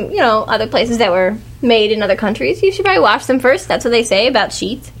clothes from, other places that were made in other countries, you should probably wash them first. That's what they say about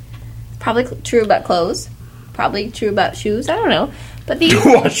sheets. Probably true about clothes. Probably true about shoes. I don't know. But these,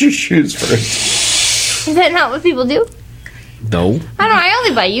 Wash your shoes first. is that not what people do? no. I don't know. I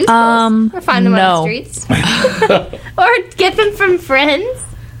only buy used clothes. Or find them on no. the streets. Or get them from friends.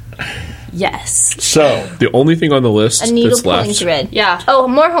 Yes. So, The only thing on the list A needle that's pulling left. thread. Yeah. Oh,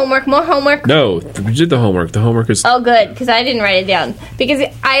 more homework. No, we did the homework. The homework is Oh, good, because I didn't write it down. Because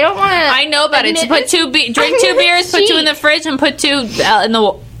I don't want to. I know about it. To put drink 2 beers, put 2 in the fridge, and put 2 in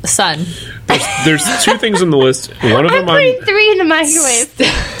the sun. there's 2 things on the list. One of I'm them putting 3 in the microwave.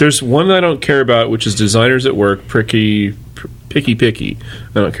 there's one I don't care about, which is designers at work. Picky. I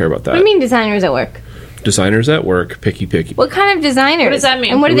don't care about that. What do you mean designers at work? Designers at work. Picky. What kind of designers? What does that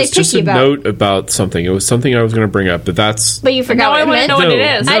mean? And what It are they was just picky a about? note about something. It was something I was going to bring up, but that's But you forgot Now what I it want to meant. know what No,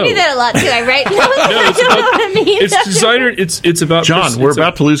 it is. no. I do that a lot too. I write notes. no, I it's don't know about, what it means. it's designer. It's about John, we're it's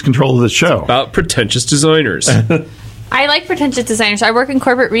about to lose control of the show. about pretentious designers. I like pretentious designers. I work in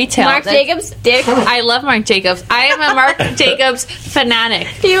corporate retail. Marc Jacobs, dick. I love Marc Jacobs. I am a Marc Jacobs fanatic.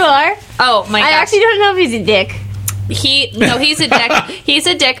 You are. Oh my I gosh. actually don't know if he's a dick. He's a dick. He's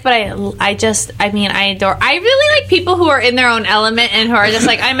a dick, but I adore. I really like people who are in their own element and who are just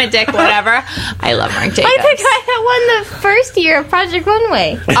like, I'm a dick, whatever. I love Marc Jacobs. I'm the guy that won the first year of Project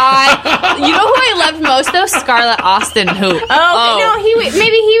Runway. You know who I loved most though? Scarlett Austin. Who? No,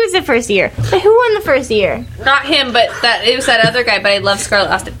 maybe he was the first year. But who won the first year? Not him, but it was that other guy. But I love Scarlett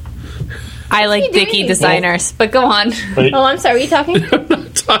Austin. I like he doing? Dickie designers, but go on. Oh, I'm sorry. Were you talking? I'm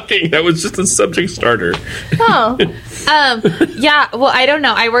not talking. That was just a subject starter. Oh, Yeah, well, I don't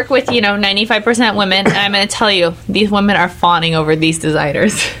know. I work with 95% women, and I'm going to tell you, these women are fawning over these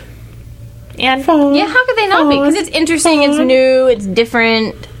designers. And yeah. How could they not be? Because it's interesting. It's new. It's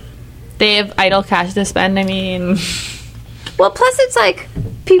different. they have idle cash to spend. I mean, Well, plus it's like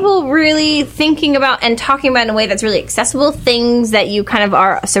people really thinking about and talking about in a way that's really accessible things that you kind of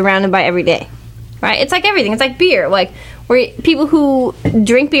are surrounded by every day, right? It's like everything. It's like beer. Like where people who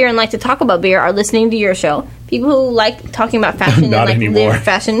drink beer and like to talk about beer are listening to your show. People who like talking about fashion and Not like anymore. live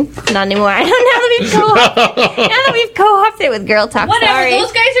fashion. Not anymore. I don't know. Now that we've co-opted with Girl Talk. Whatever. Sorry.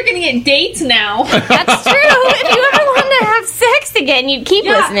 Those guys are going to get dates now. That's true. If you ever wanted to have sex again, you'd keep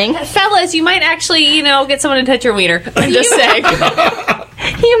listening. Fellas, you might actually, get someone to touch your wiener. I'm just saying.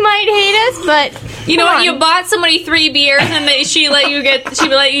 You might hate us, but You know come what? on. You bought somebody 3 beers and she let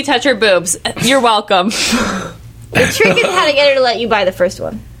you touch her boobs. You're welcome. The trick is how to get her to let you buy the first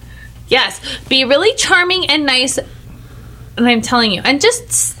one. Yes, be really charming and nice. And I'm telling you, and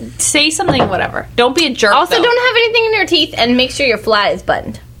just say something, whatever. Don't be a jerk. Also, though. don't have anything in your teeth, and make sure your flat is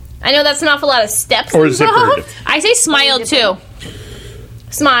buttoned. I know that's an awful lot of steps Or involved. zippered. I say smile too.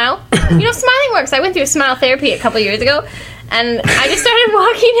 Smile. Smiling works. I went through smile therapy a couple years ago, and I just started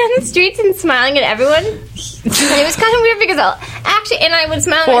walking down the streets and smiling at everyone. And it was kind of weird because and I would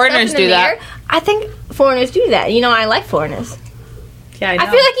smile at Foreigners myself in the do that. mirror. I think foreigners do that. I like foreigners. Yeah, I I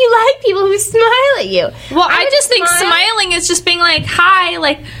feel like you like people who smile at you. Well, I would just think smile. smiling is just being like, hi,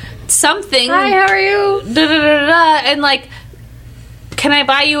 like something. Hi, how are you? Da, da, da, da, and like, can I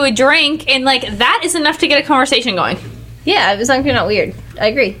buy you a drink? And like, that is enough to get a conversation going. Yeah, as long as you're not weird. I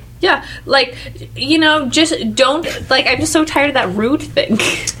agree. Yeah, like, just don't, like, I'm just so tired of that rude thing.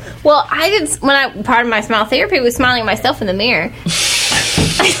 Well, part of my smile therapy was smiling at myself in the mirror.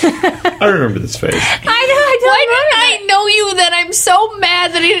 I remember this phase. Why didn't I know you then? I'm so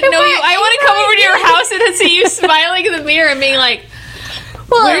mad that I didn't know you. I want to come over to your house and see you smiling in the mirror and being like,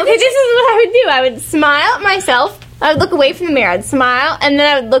 Well, Where okay, did this is what I would do. I would smile at myself. I would look away from the mirror. I'd smile, and then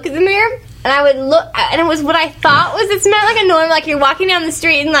I would look at the mirror, and I would look, and it was what I thought was a smile, like a normal, like you're walking down the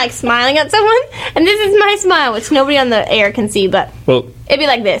street and like smiling at someone. And this is my smile, which nobody on the air can see, but Well, it'd be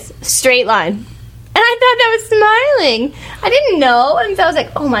like this, straight line. And I thought that was smiling. I didn't know, and so I was like,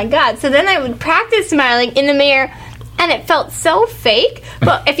 oh my god. So then I would practice smiling in the mirror, and it felt so fake.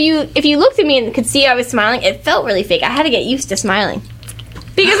 But if you looked at me and could see I was smiling, it felt really fake. I had to get used to smiling.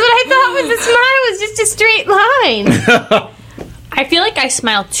 Because what I thought was a smile was just a straight line. I feel like I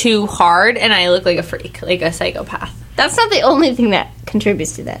smile too hard and I look like a freak, like a psychopath. That's not the only thing that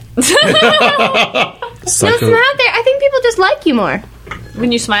contributes to that. No, psycho- smile there. I think people just like you more.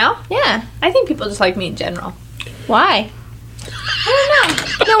 When you smile? Yeah. I think people just like me in general. Why? I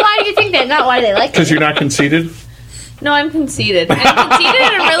don't know. No, why do you think that? Not why they like you. Because you're not conceited? No, I'm conceited. I'm conceited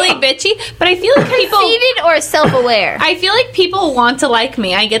and really bitchy, but I feel like people... Conceited or self-aware? I feel like people want to like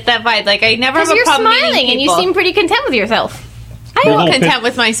me. I get that vibe. Like, I never have Because a you're problem meeting smiling and you people. seem pretty content with yourself. I Well, am no, content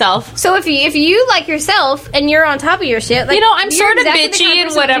with myself. So if you like yourself and you're on top of your shit, like, I'm you're sort of exactly the bitchy kind of and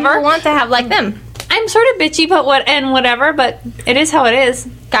person whatever. people want to have like them. I'm sort of bitchy, but whatever, but it is how it is.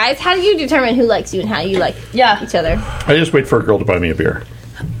 Guys, how do you determine who likes you and how you like each other? I just wait for a girl to buy me a beer.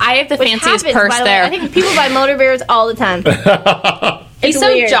 I have the Which fanciest happens, purse by the way. there. I think people buy motor beers all the time. He's It's so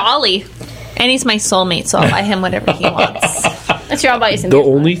weird. jolly. And he's my soulmate, so I'll buy him whatever he wants. Let's all buy you some the beers.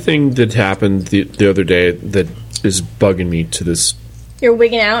 only thing that happened the other day that is bugging me to this. You're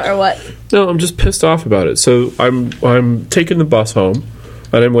wigging out or what? No, I'm just pissed off about it. So I'm taking the bus home,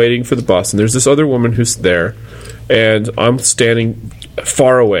 and I'm waiting for the bus, and there's this other woman who's there, and I'm standing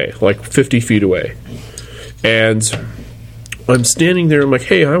far away, like 50 feet away, and I'm standing there. I'm like,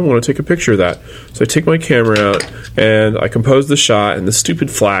 hey, I want to take a picture of that. So I take my camera out and I compose the shot, and the stupid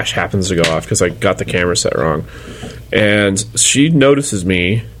flash happens to go off because I got the camera set wrong. And she notices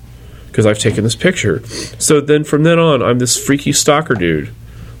me because I've taken this picture. So then from then on, I'm this freaky stalker dude.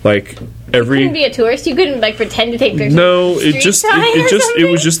 Like You couldn't be a tourist. You couldn't like pretend to take pictures. no, of it street just sign or it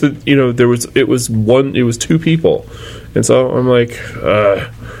something? was just that it was two people, and so I'm like,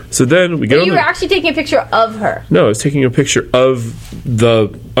 so then we get on You the, were actually taking a picture of her. no, I was taking a picture of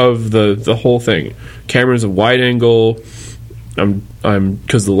the whole thing. Camera's a wide angle. I'm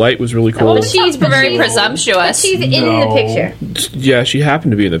because the light was really cool. But she's very but presumptuous. she's in the picture. Yeah, she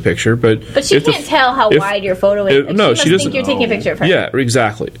happened to be in the picture, but But she if the- can't tell how if- wide your photo is. if- Like, no, must she doesn't. think you're taking a picture of her. Yeah,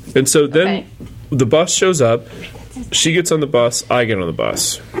 exactly. And so then Okay. the bus shows up. She gets on the bus. I get on the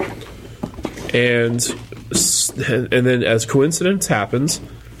bus. And then, as coincidence happens,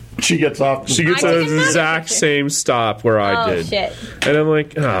 She gets off. she gets I at took the another exact picture. same stop where I Oh, did. shit. And I'm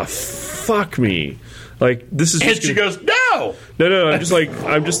like, fuck me. Like this is. And just she gonna- goes, no! No. I'm just like,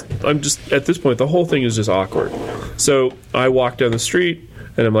 I'm just at this point. The whole thing is just awkward. So I walk down the street,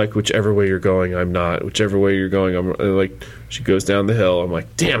 and I'm like, whichever way you're going, I'm not. Whichever way you're going, I'm like. She goes down the hill. I'm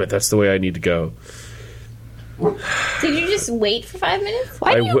like, damn it, that's the way I need to go. Did you just wait for 5 minutes?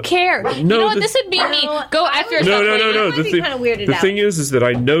 Why do I you w- care? No, you know what? the- This would be me. Go after No, yourself. No. I The might be thing, kinda weirded the out. thing is that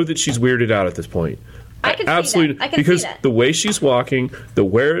I know that she's weirded out at this point. I can absolutely see that. I can because see that. the way she's walking,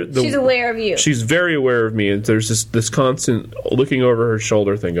 She's aware of you. She's very aware of me, and there's this constant looking over her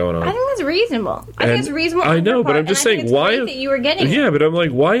shoulder thing going on. I think that's reasonable. I think it's reasonable. I on know, her but part, I'm just and I think saying it's why great that you were getting it. Yeah, but I'm like,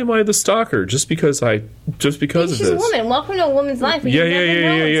 why am I the stalker? Just because of She's this? a woman. Welcome to a woman's life.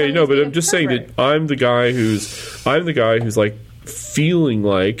 Yeah. No, but I'm just saying that I'm the guy who's like feeling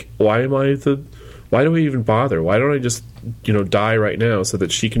like, why do I even bother? Why don't I just die right now so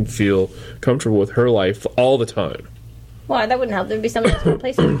that she can feel comfortable with her life all the time? Well, that wouldn't help. There'd be someone else to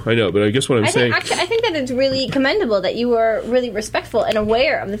replace her. I know, but I guess what I'm saying. I think that it's really commendable that you were really respectful and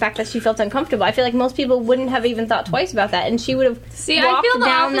aware of the fact that she felt uncomfortable. I feel like most people wouldn't have even thought twice about that, and she would have I feel the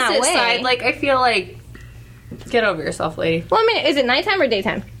down that opposite way. side. Like, I feel like, get over yourself, lady. Well, I mean, is it nighttime or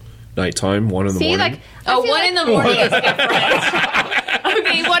daytime? Nighttime, 1 in the morning. Like, Oh, 1 in the morning is different.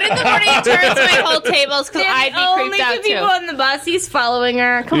 Okay, 1 in the morning turns my whole tables because I'd be creeped out two people too. on the bus. He's following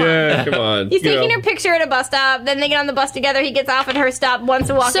her. Come on. Come on. He's taking her picture at a bus stop. Then they get on the bus together. He gets off at her stop. Wants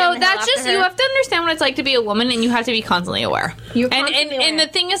to walk. So that's just you have to understand what it's like to be a woman, and you have to be constantly aware. You're and constantly and aware.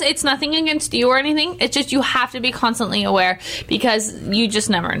 the thing is, it's nothing against you or anything. It's just you have to be constantly aware because you just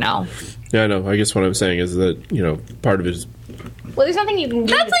never know. Yeah, I know. I guess what I'm saying is that part of it is. Well, there's nothing you can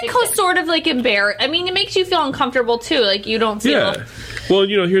do. That's like sort of like embarrassed. I mean, it makes you feel uncomfortable too. Like you don't feel. Yeah. Well,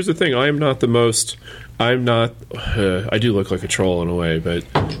 here's the thing. I'm not. I do look like a troll in a way, but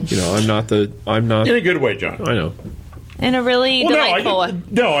I'm not. In a good way, John. I know. In a really delightful way.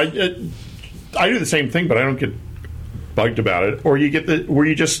 I do the same thing, but I don't get bugged about it. Or you get where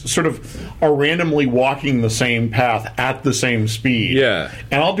you just sort of are randomly walking the same path at the same speed. Yeah.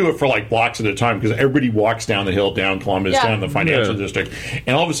 And I'll do it for like blocks at a time because everybody walks down the hill, down Columbus, down the financial district,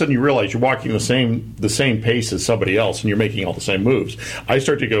 and all of a sudden you realize you're walking the same pace as somebody else, and you're making all the same moves. I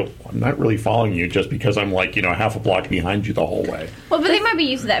start to go, I'm not really following you just because I'm like half a block behind you the whole way. Well, but they might be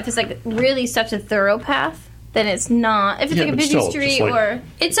used to that if it's like really such a thorough path. Then it's not. If it's like a busy street or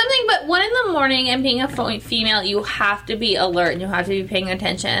it's something. But 1 in the morning and being a female, you have to be alert and you have to be paying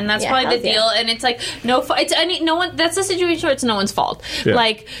attention, and that's probably the deal. And it's like no one. That's the situation where it's no one's fault. Yeah.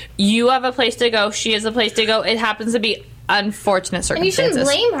 Like you have a place to go, she has a place to go. It happens to be unfortunate circumstances. And you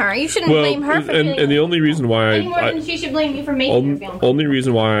shouldn't blame her. You shouldn't blame her for and the only reason why any more than she should blame you for making her feel only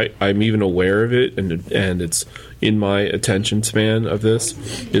reason why I'm even aware of it and it's in my attention span of this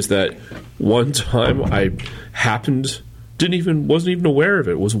is that one time I wasn't even aware of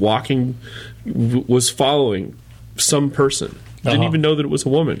it. Was following some person. Didn't even know that it was a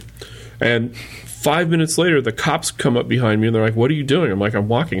woman. And 5 minutes later, the cops come up behind me and they're like, "What are you doing?" I'm like, "I'm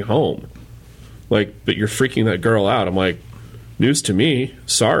walking home." Like, but you're freaking that girl out. I'm like, news to me.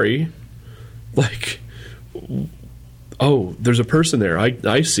 Sorry. Like, oh, there's a person there.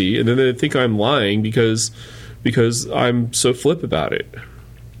 I see. And then they think I'm lying because I'm so flip about it.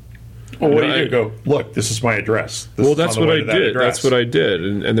 Well, what do you do? Go, look, this is my address. That's what I did. That's what I did.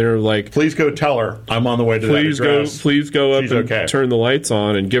 And they're like, please go tell her I'm on the way to that address. Please go up and turn the lights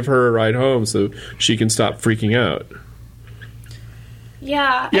on and give her a ride home so she can stop freaking out.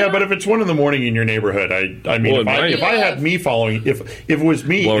 Yeah. Yeah, but if it's 1 in the morning in your neighborhood, I mean, if I had me following, if it was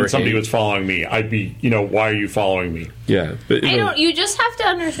me and somebody was following me, I'd be, why are you following me? Yeah, but you just have to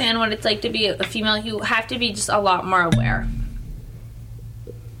understand what it's like to be a female. You have to be just a lot more aware.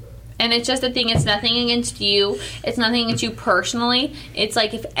 And it's just a thing. It's nothing against you. It's nothing against you personally. It's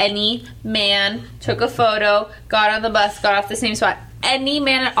like if any man took a photo, got on the bus, got off the same spot, any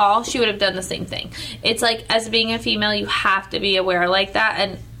man at all, she would have done the same thing. It's like, as being a female, you have to be aware like that.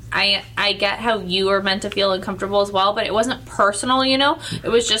 And I get how you are meant to feel uncomfortable as well, but it wasn't personal, It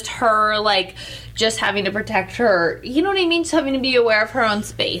was just her, like, just having to protect her, you know what I mean? Just having to be aware of her own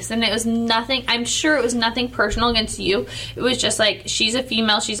space. And it was nothing, I'm sure it was nothing personal against you. It was just like, she's a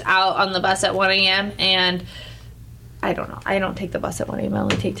female, she's out on the bus at 1 a.m. and I don't know. I don't take the bus at 1 a.m. I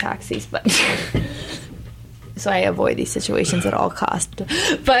only take taxis, but so I avoid these situations at all costs.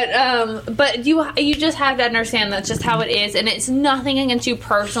 But you just have to understand that's just how it is, and it's nothing against you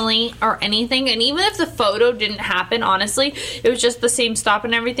personally or anything. And even if the photo didn't happen, honestly, it was just the same stop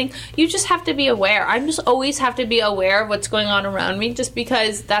and everything. You just have to be aware. I just always have to be aware of what's going on around me, just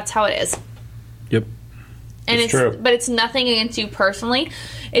because that's how it is. Yep. And it's true. But it's nothing against you personally.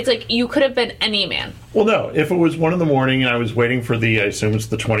 It's like you could have been any man. Well, no. If it was 1 in the morning and I was waiting for I assume it's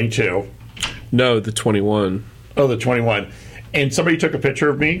the 22. No, the 21. Oh, the 21. And somebody took a picture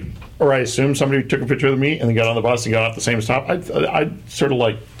of me, or I assume somebody took a picture of me and then got on the bus and got off the same stop, I'd sort of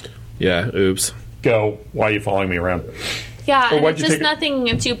like... Yeah, oops. Go, why are you following me around? Yeah, and it's just nothing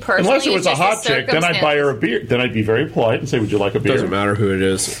against you personally. Unless it was a hot chick, then I'd buy her a beer. Then I'd be very polite and say, would you like a beer? Doesn't matter who it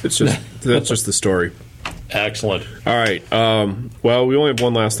is. It's just that's just the story. Excellent. All right. Well, we only have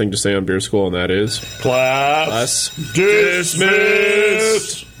one last thing to say on Beer School, and that is Class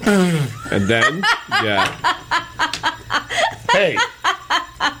dismissed. And then, yeah. Hey,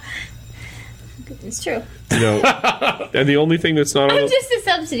 It's true. You know, and the only thing that's not on I'm the... just a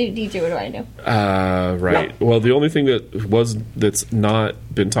substitute teacher. What do I do? Right. Well, the only thing that's not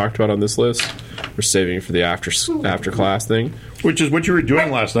been talked about on this list, we're saving it for the after class thing. which is what you were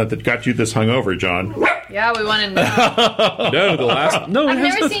doing last night that got you this hungover, John. Yeah, we want to know. No, the last... No, I've it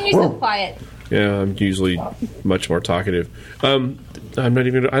has never not- seen you so quiet. Yeah, I'm usually much more talkative. I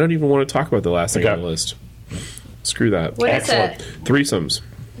don't even want to talk about the last thing on the list. Screw that. What is it? Threesomes.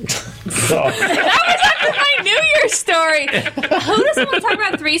 My New Year's story. Who doesn't want to talk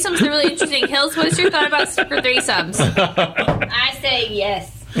about threesomes? They're really interesting. Hills, what's your thought about for threesomes? I say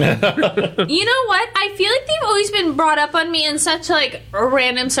yes. You know what? I feel like they've always been brought up on me in such like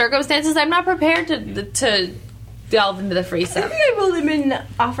random circumstances. I'm not prepared to delve into the I threesome. think I've only been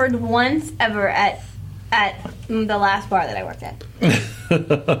offered once ever at the last bar that I worked at.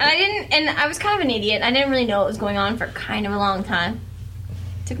 And I was kind of an idiot. I didn't really know what was going on for kind of a long time.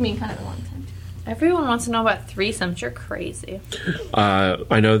 It took me kind of a long time. Everyone wants to know about threesomes. You're crazy.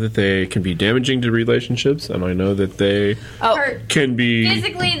 I know that they can be damaging to relationships, and I know that they Hurt. can be...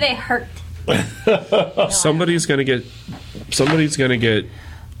 Physically, they hurt. Somebody's gonna get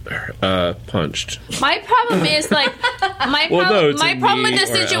punched. My problem is like my problem with knee the or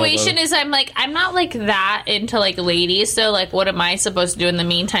situation elbow. is I'm not like that into like ladies. So like, what am I supposed to do in the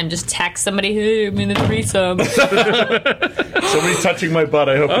meantime? Just text somebody, hey, I'm in a threesome. Somebody's touching my butt.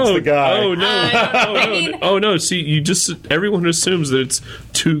 I hope it's the guy. Oh no! I mean- Oh no! See, everyone assumes that it's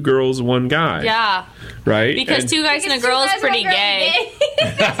two girls, one guy. Yeah, Right? because And- two guys and a girl is pretty gay.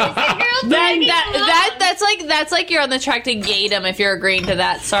 That's like you're on the track to gaydom if you're agreeing to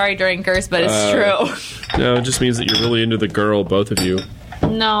that. Sorry, drinkers, but it's true. No, it just means that you're really into the girl, both of you.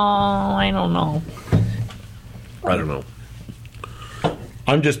 No, I don't know. I don't know.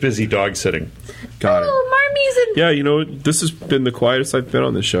 I'm just busy dog sitting. Got it. Oh, Marmy's and Yeah, you know, this has been the quietest I've been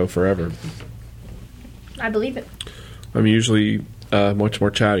on this show forever. I believe it. I'm usually much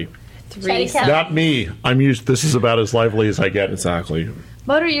more chatty. threesome. Not me. I'm used. This is about as lively as I get. Exactly.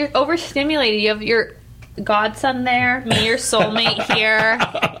 Motor, you're overstimulated. You have your godson there, me, your soulmate here.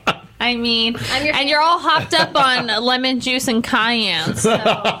 I mean, and you're all hopped up on lemon juice and cayenne. So.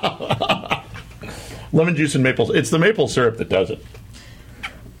 Lemon juice and maple. It's the maple syrup that does it.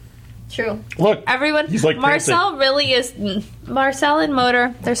 True. Look, Everyone, he's like Marcel really is. Marcel and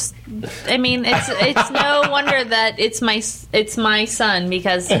Motor. There's, I mean, it's no wonder that it's my son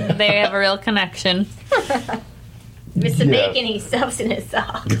because they have a real connection. Mr. Yeah. Bacon, he stuffs in his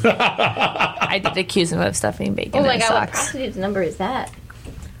socks. I did accuse him of stuffing bacon Oh my in his god, what socks. prostitute's number is that?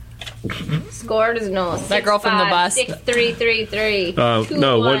 Score does know. That girl from the bus. 6333 no,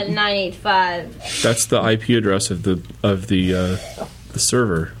 what- 21985. That's the IP address of the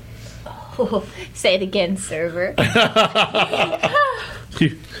server. Say it again, server.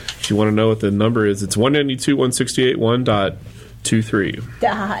 If you want to know what the number is, it's 192.168.1.23.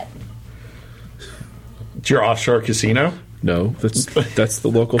 Dot. It's your offshore casino. No, that's the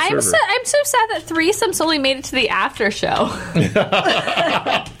local server. I'm so sad that threesomes only made it to the after show.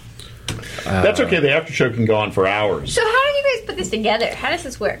 That's okay. The after show can go on for hours. So how do you guys put this together? How does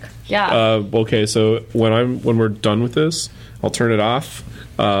this work? Yeah. Okay, so when we're done with this, I'll turn it off.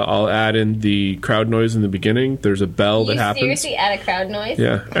 I'll add in the crowd noise in the beginning. There's a bell that You happens. seriously add a crowd noise?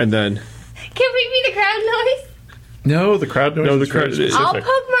 Yeah, and then Can we be the crowd noise? No, the crowd noise. No, the is very crowd- specific. I'll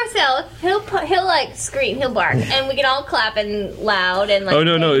poke Marcel. He'll like scream. He'll bark, and we can all clap and loud and like. oh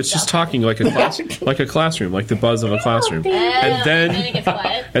no, say it's just stuff. talking like a classroom, like the buzz of a classroom. And then- it gets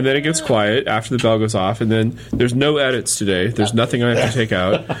quiet. And then it gets quiet after the bell goes off, and then there's no edits today. There's nothing I have to take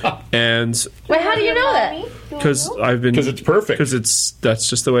out, and Wait, how do you know that? because I've been 'Cause it's perfect. Because that's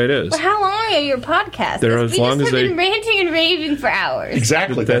just the way it is. But how long are your podcasts? They're as we long just as have they- been ranting and raving for hours.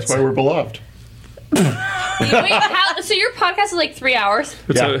 Exactly. That's why we're beloved. Wait, so your podcast is like 3 hours?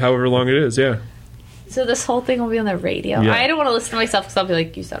 It's Yeah. however long it is. Yeah. So this whole thing will be on the radio? Yeah. I don't want to listen to myself because I'll be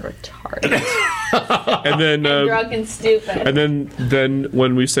like, you sound retarded. And then Drunk and stupid. and then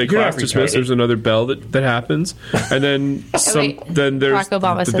when we say You're class not dismissed, retarded. there's another bell that happens, and then Wait, then there's Barack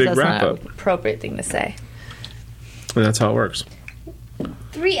Obama the says big that's wrap not up, an appropriate thing to say. and that's how it works.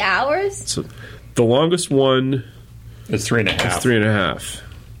 3 hours? So the longest one It's 3.5. is 3.5,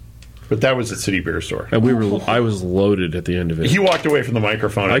 But that was at City Beer Store. and I was loaded at the end of it. He walked away from the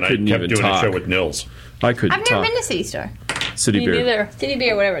microphone I and I couldn't kept even doing talk. a show with Nils. I couldn't I've never talk. been to City Store. City Me beer. neither. City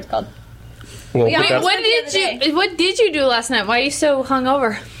Beer, whatever it's called. Well, Yeah, but wait, that's- What the other did you do last night? Why are you so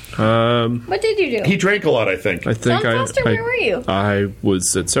hungover? What did you do? He drank a lot, I think. I think Foster, where were you? I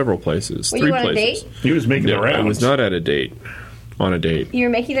was at several places. Were 3 you on places. a date? He was making the No, rounds. I was not at a date. On a date. You were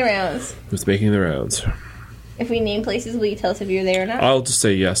making the rounds. I was making the rounds. If we name places, will you tell us if you're there or not? I'll just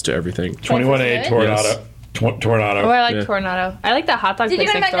say yes to everything. 21A Tornado. Tornado. Oh, I like Yeah. Tornado. I like the hot dog Did you place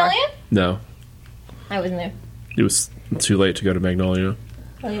go to next door. Magnolia? No. I wasn't there. It was too late to go to Magnolia.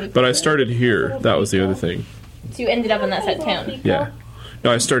 But I started here. That was the other thing. So you ended up on that side of town. Yeah.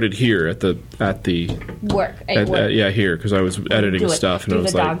 No, I started here at the Work. At work. yeah, here because I was editing stuff and do I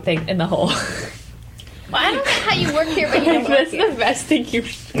was the like, dog thing in the hole. Well, I don't know how you work here, but you don't work That's here. the best thing you.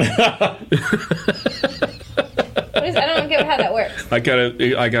 I don't get how that works. I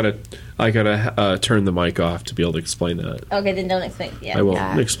gotta turn the mic off to be able to explain that. Okay, then don't explain. Yeah. I won't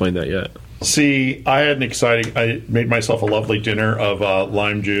Yeah. explain that yet. See, I had an exciting. I made myself a lovely dinner of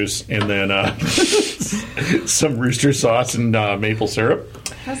lime juice and then some rooster sauce and maple syrup.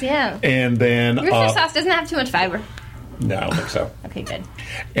 Yeah. And then Rooster sauce doesn't have too much fiber. no, I don't think so. Okay, good.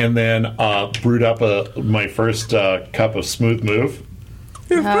 And then brewed up my first cup of Smooth Move.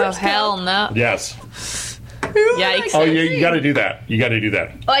 Oh hell no! Yes. Yikes! Oh, yeah, you got to do that. You got to do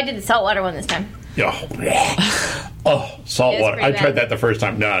that. Oh, I did the saltwater one this time. Oh, salt It was water. pretty I tried bad. that the first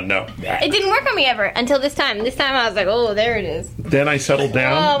time. No. It didn't work on me ever until this time. This time I was like, oh, there it is. Then I settled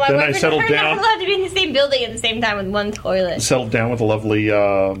down. Oh, my then I boyfriend, settled we're not down. allowed to be in the same building at the same time with one toilet. Settled down with a lovely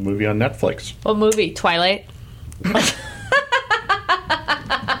movie on Netflix. What movie? Twilight.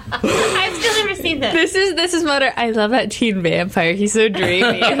 I've still never seen that. This is Motor. I love that teen vampire. He's so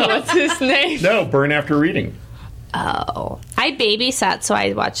dreamy. What's his name? No, Burn After Reading. Oh, I babysat, so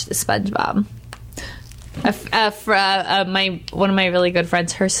I watched the SpongeBob. One of my really good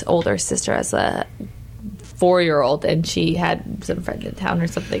friends, her older sister has a 4-year-old, and she had some friends in town or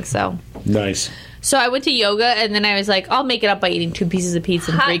something. So Nice. I went to yoga, and then I was like, I'll make it up by eating 2 pieces of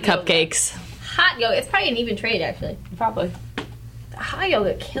pizza and Hot 3 yoga. cupcakes. Hot yoga. It's probably an even trade, actually. Probably. Hot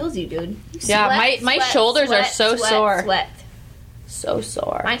yoga kills you, dude. You Yeah, my shoulders are so sore. Sweat. So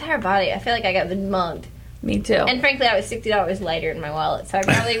sore. My entire body. I feel like I got been mugged. Me too. And frankly, I was $60 lighter in my wallet, so I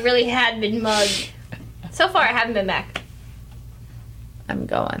probably really had been mugged. So far, I haven't been back. I'm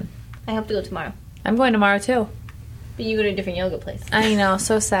going. I hope to go tomorrow. I'm going tomorrow too. But you go to a different yoga place. I know,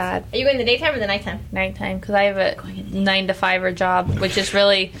 so sad. Are you going the daytime or the nighttime? Nighttime, because I have a 9 to 5 job, which is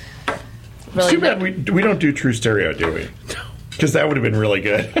really It's too bad we don't do True Stereo, do we? Because that would have been really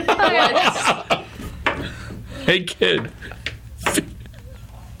good. Hey, kid.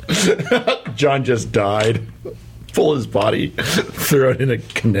 John just died. Pull his body, throw it in a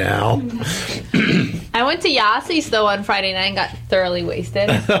canal. I went to Yassi's though on Friday night and got thoroughly wasted.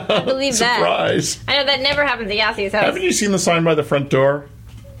 I believe that. Surprise. I know that never happens at Yassi's house. Haven't you seen the sign by the front door?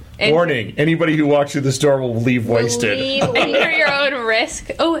 And- Warning, anybody who walks through this door will leave wasted. Believe And me. for your own risk.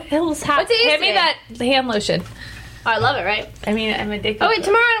 Oh, Hills hat. What's it Hand me say? that hand lotion. Oh, I love it, right? I mean, I'm addicted. Oh, wait,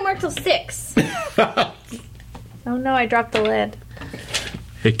 tomorrow I don't work till 6. Oh no, I dropped the lid.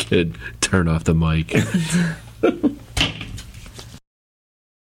 Hey, kid. Turn off the mic.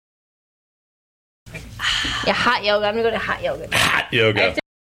 Yeah, hot yoga. I'm going to go to hot yoga. Hot I yoga. have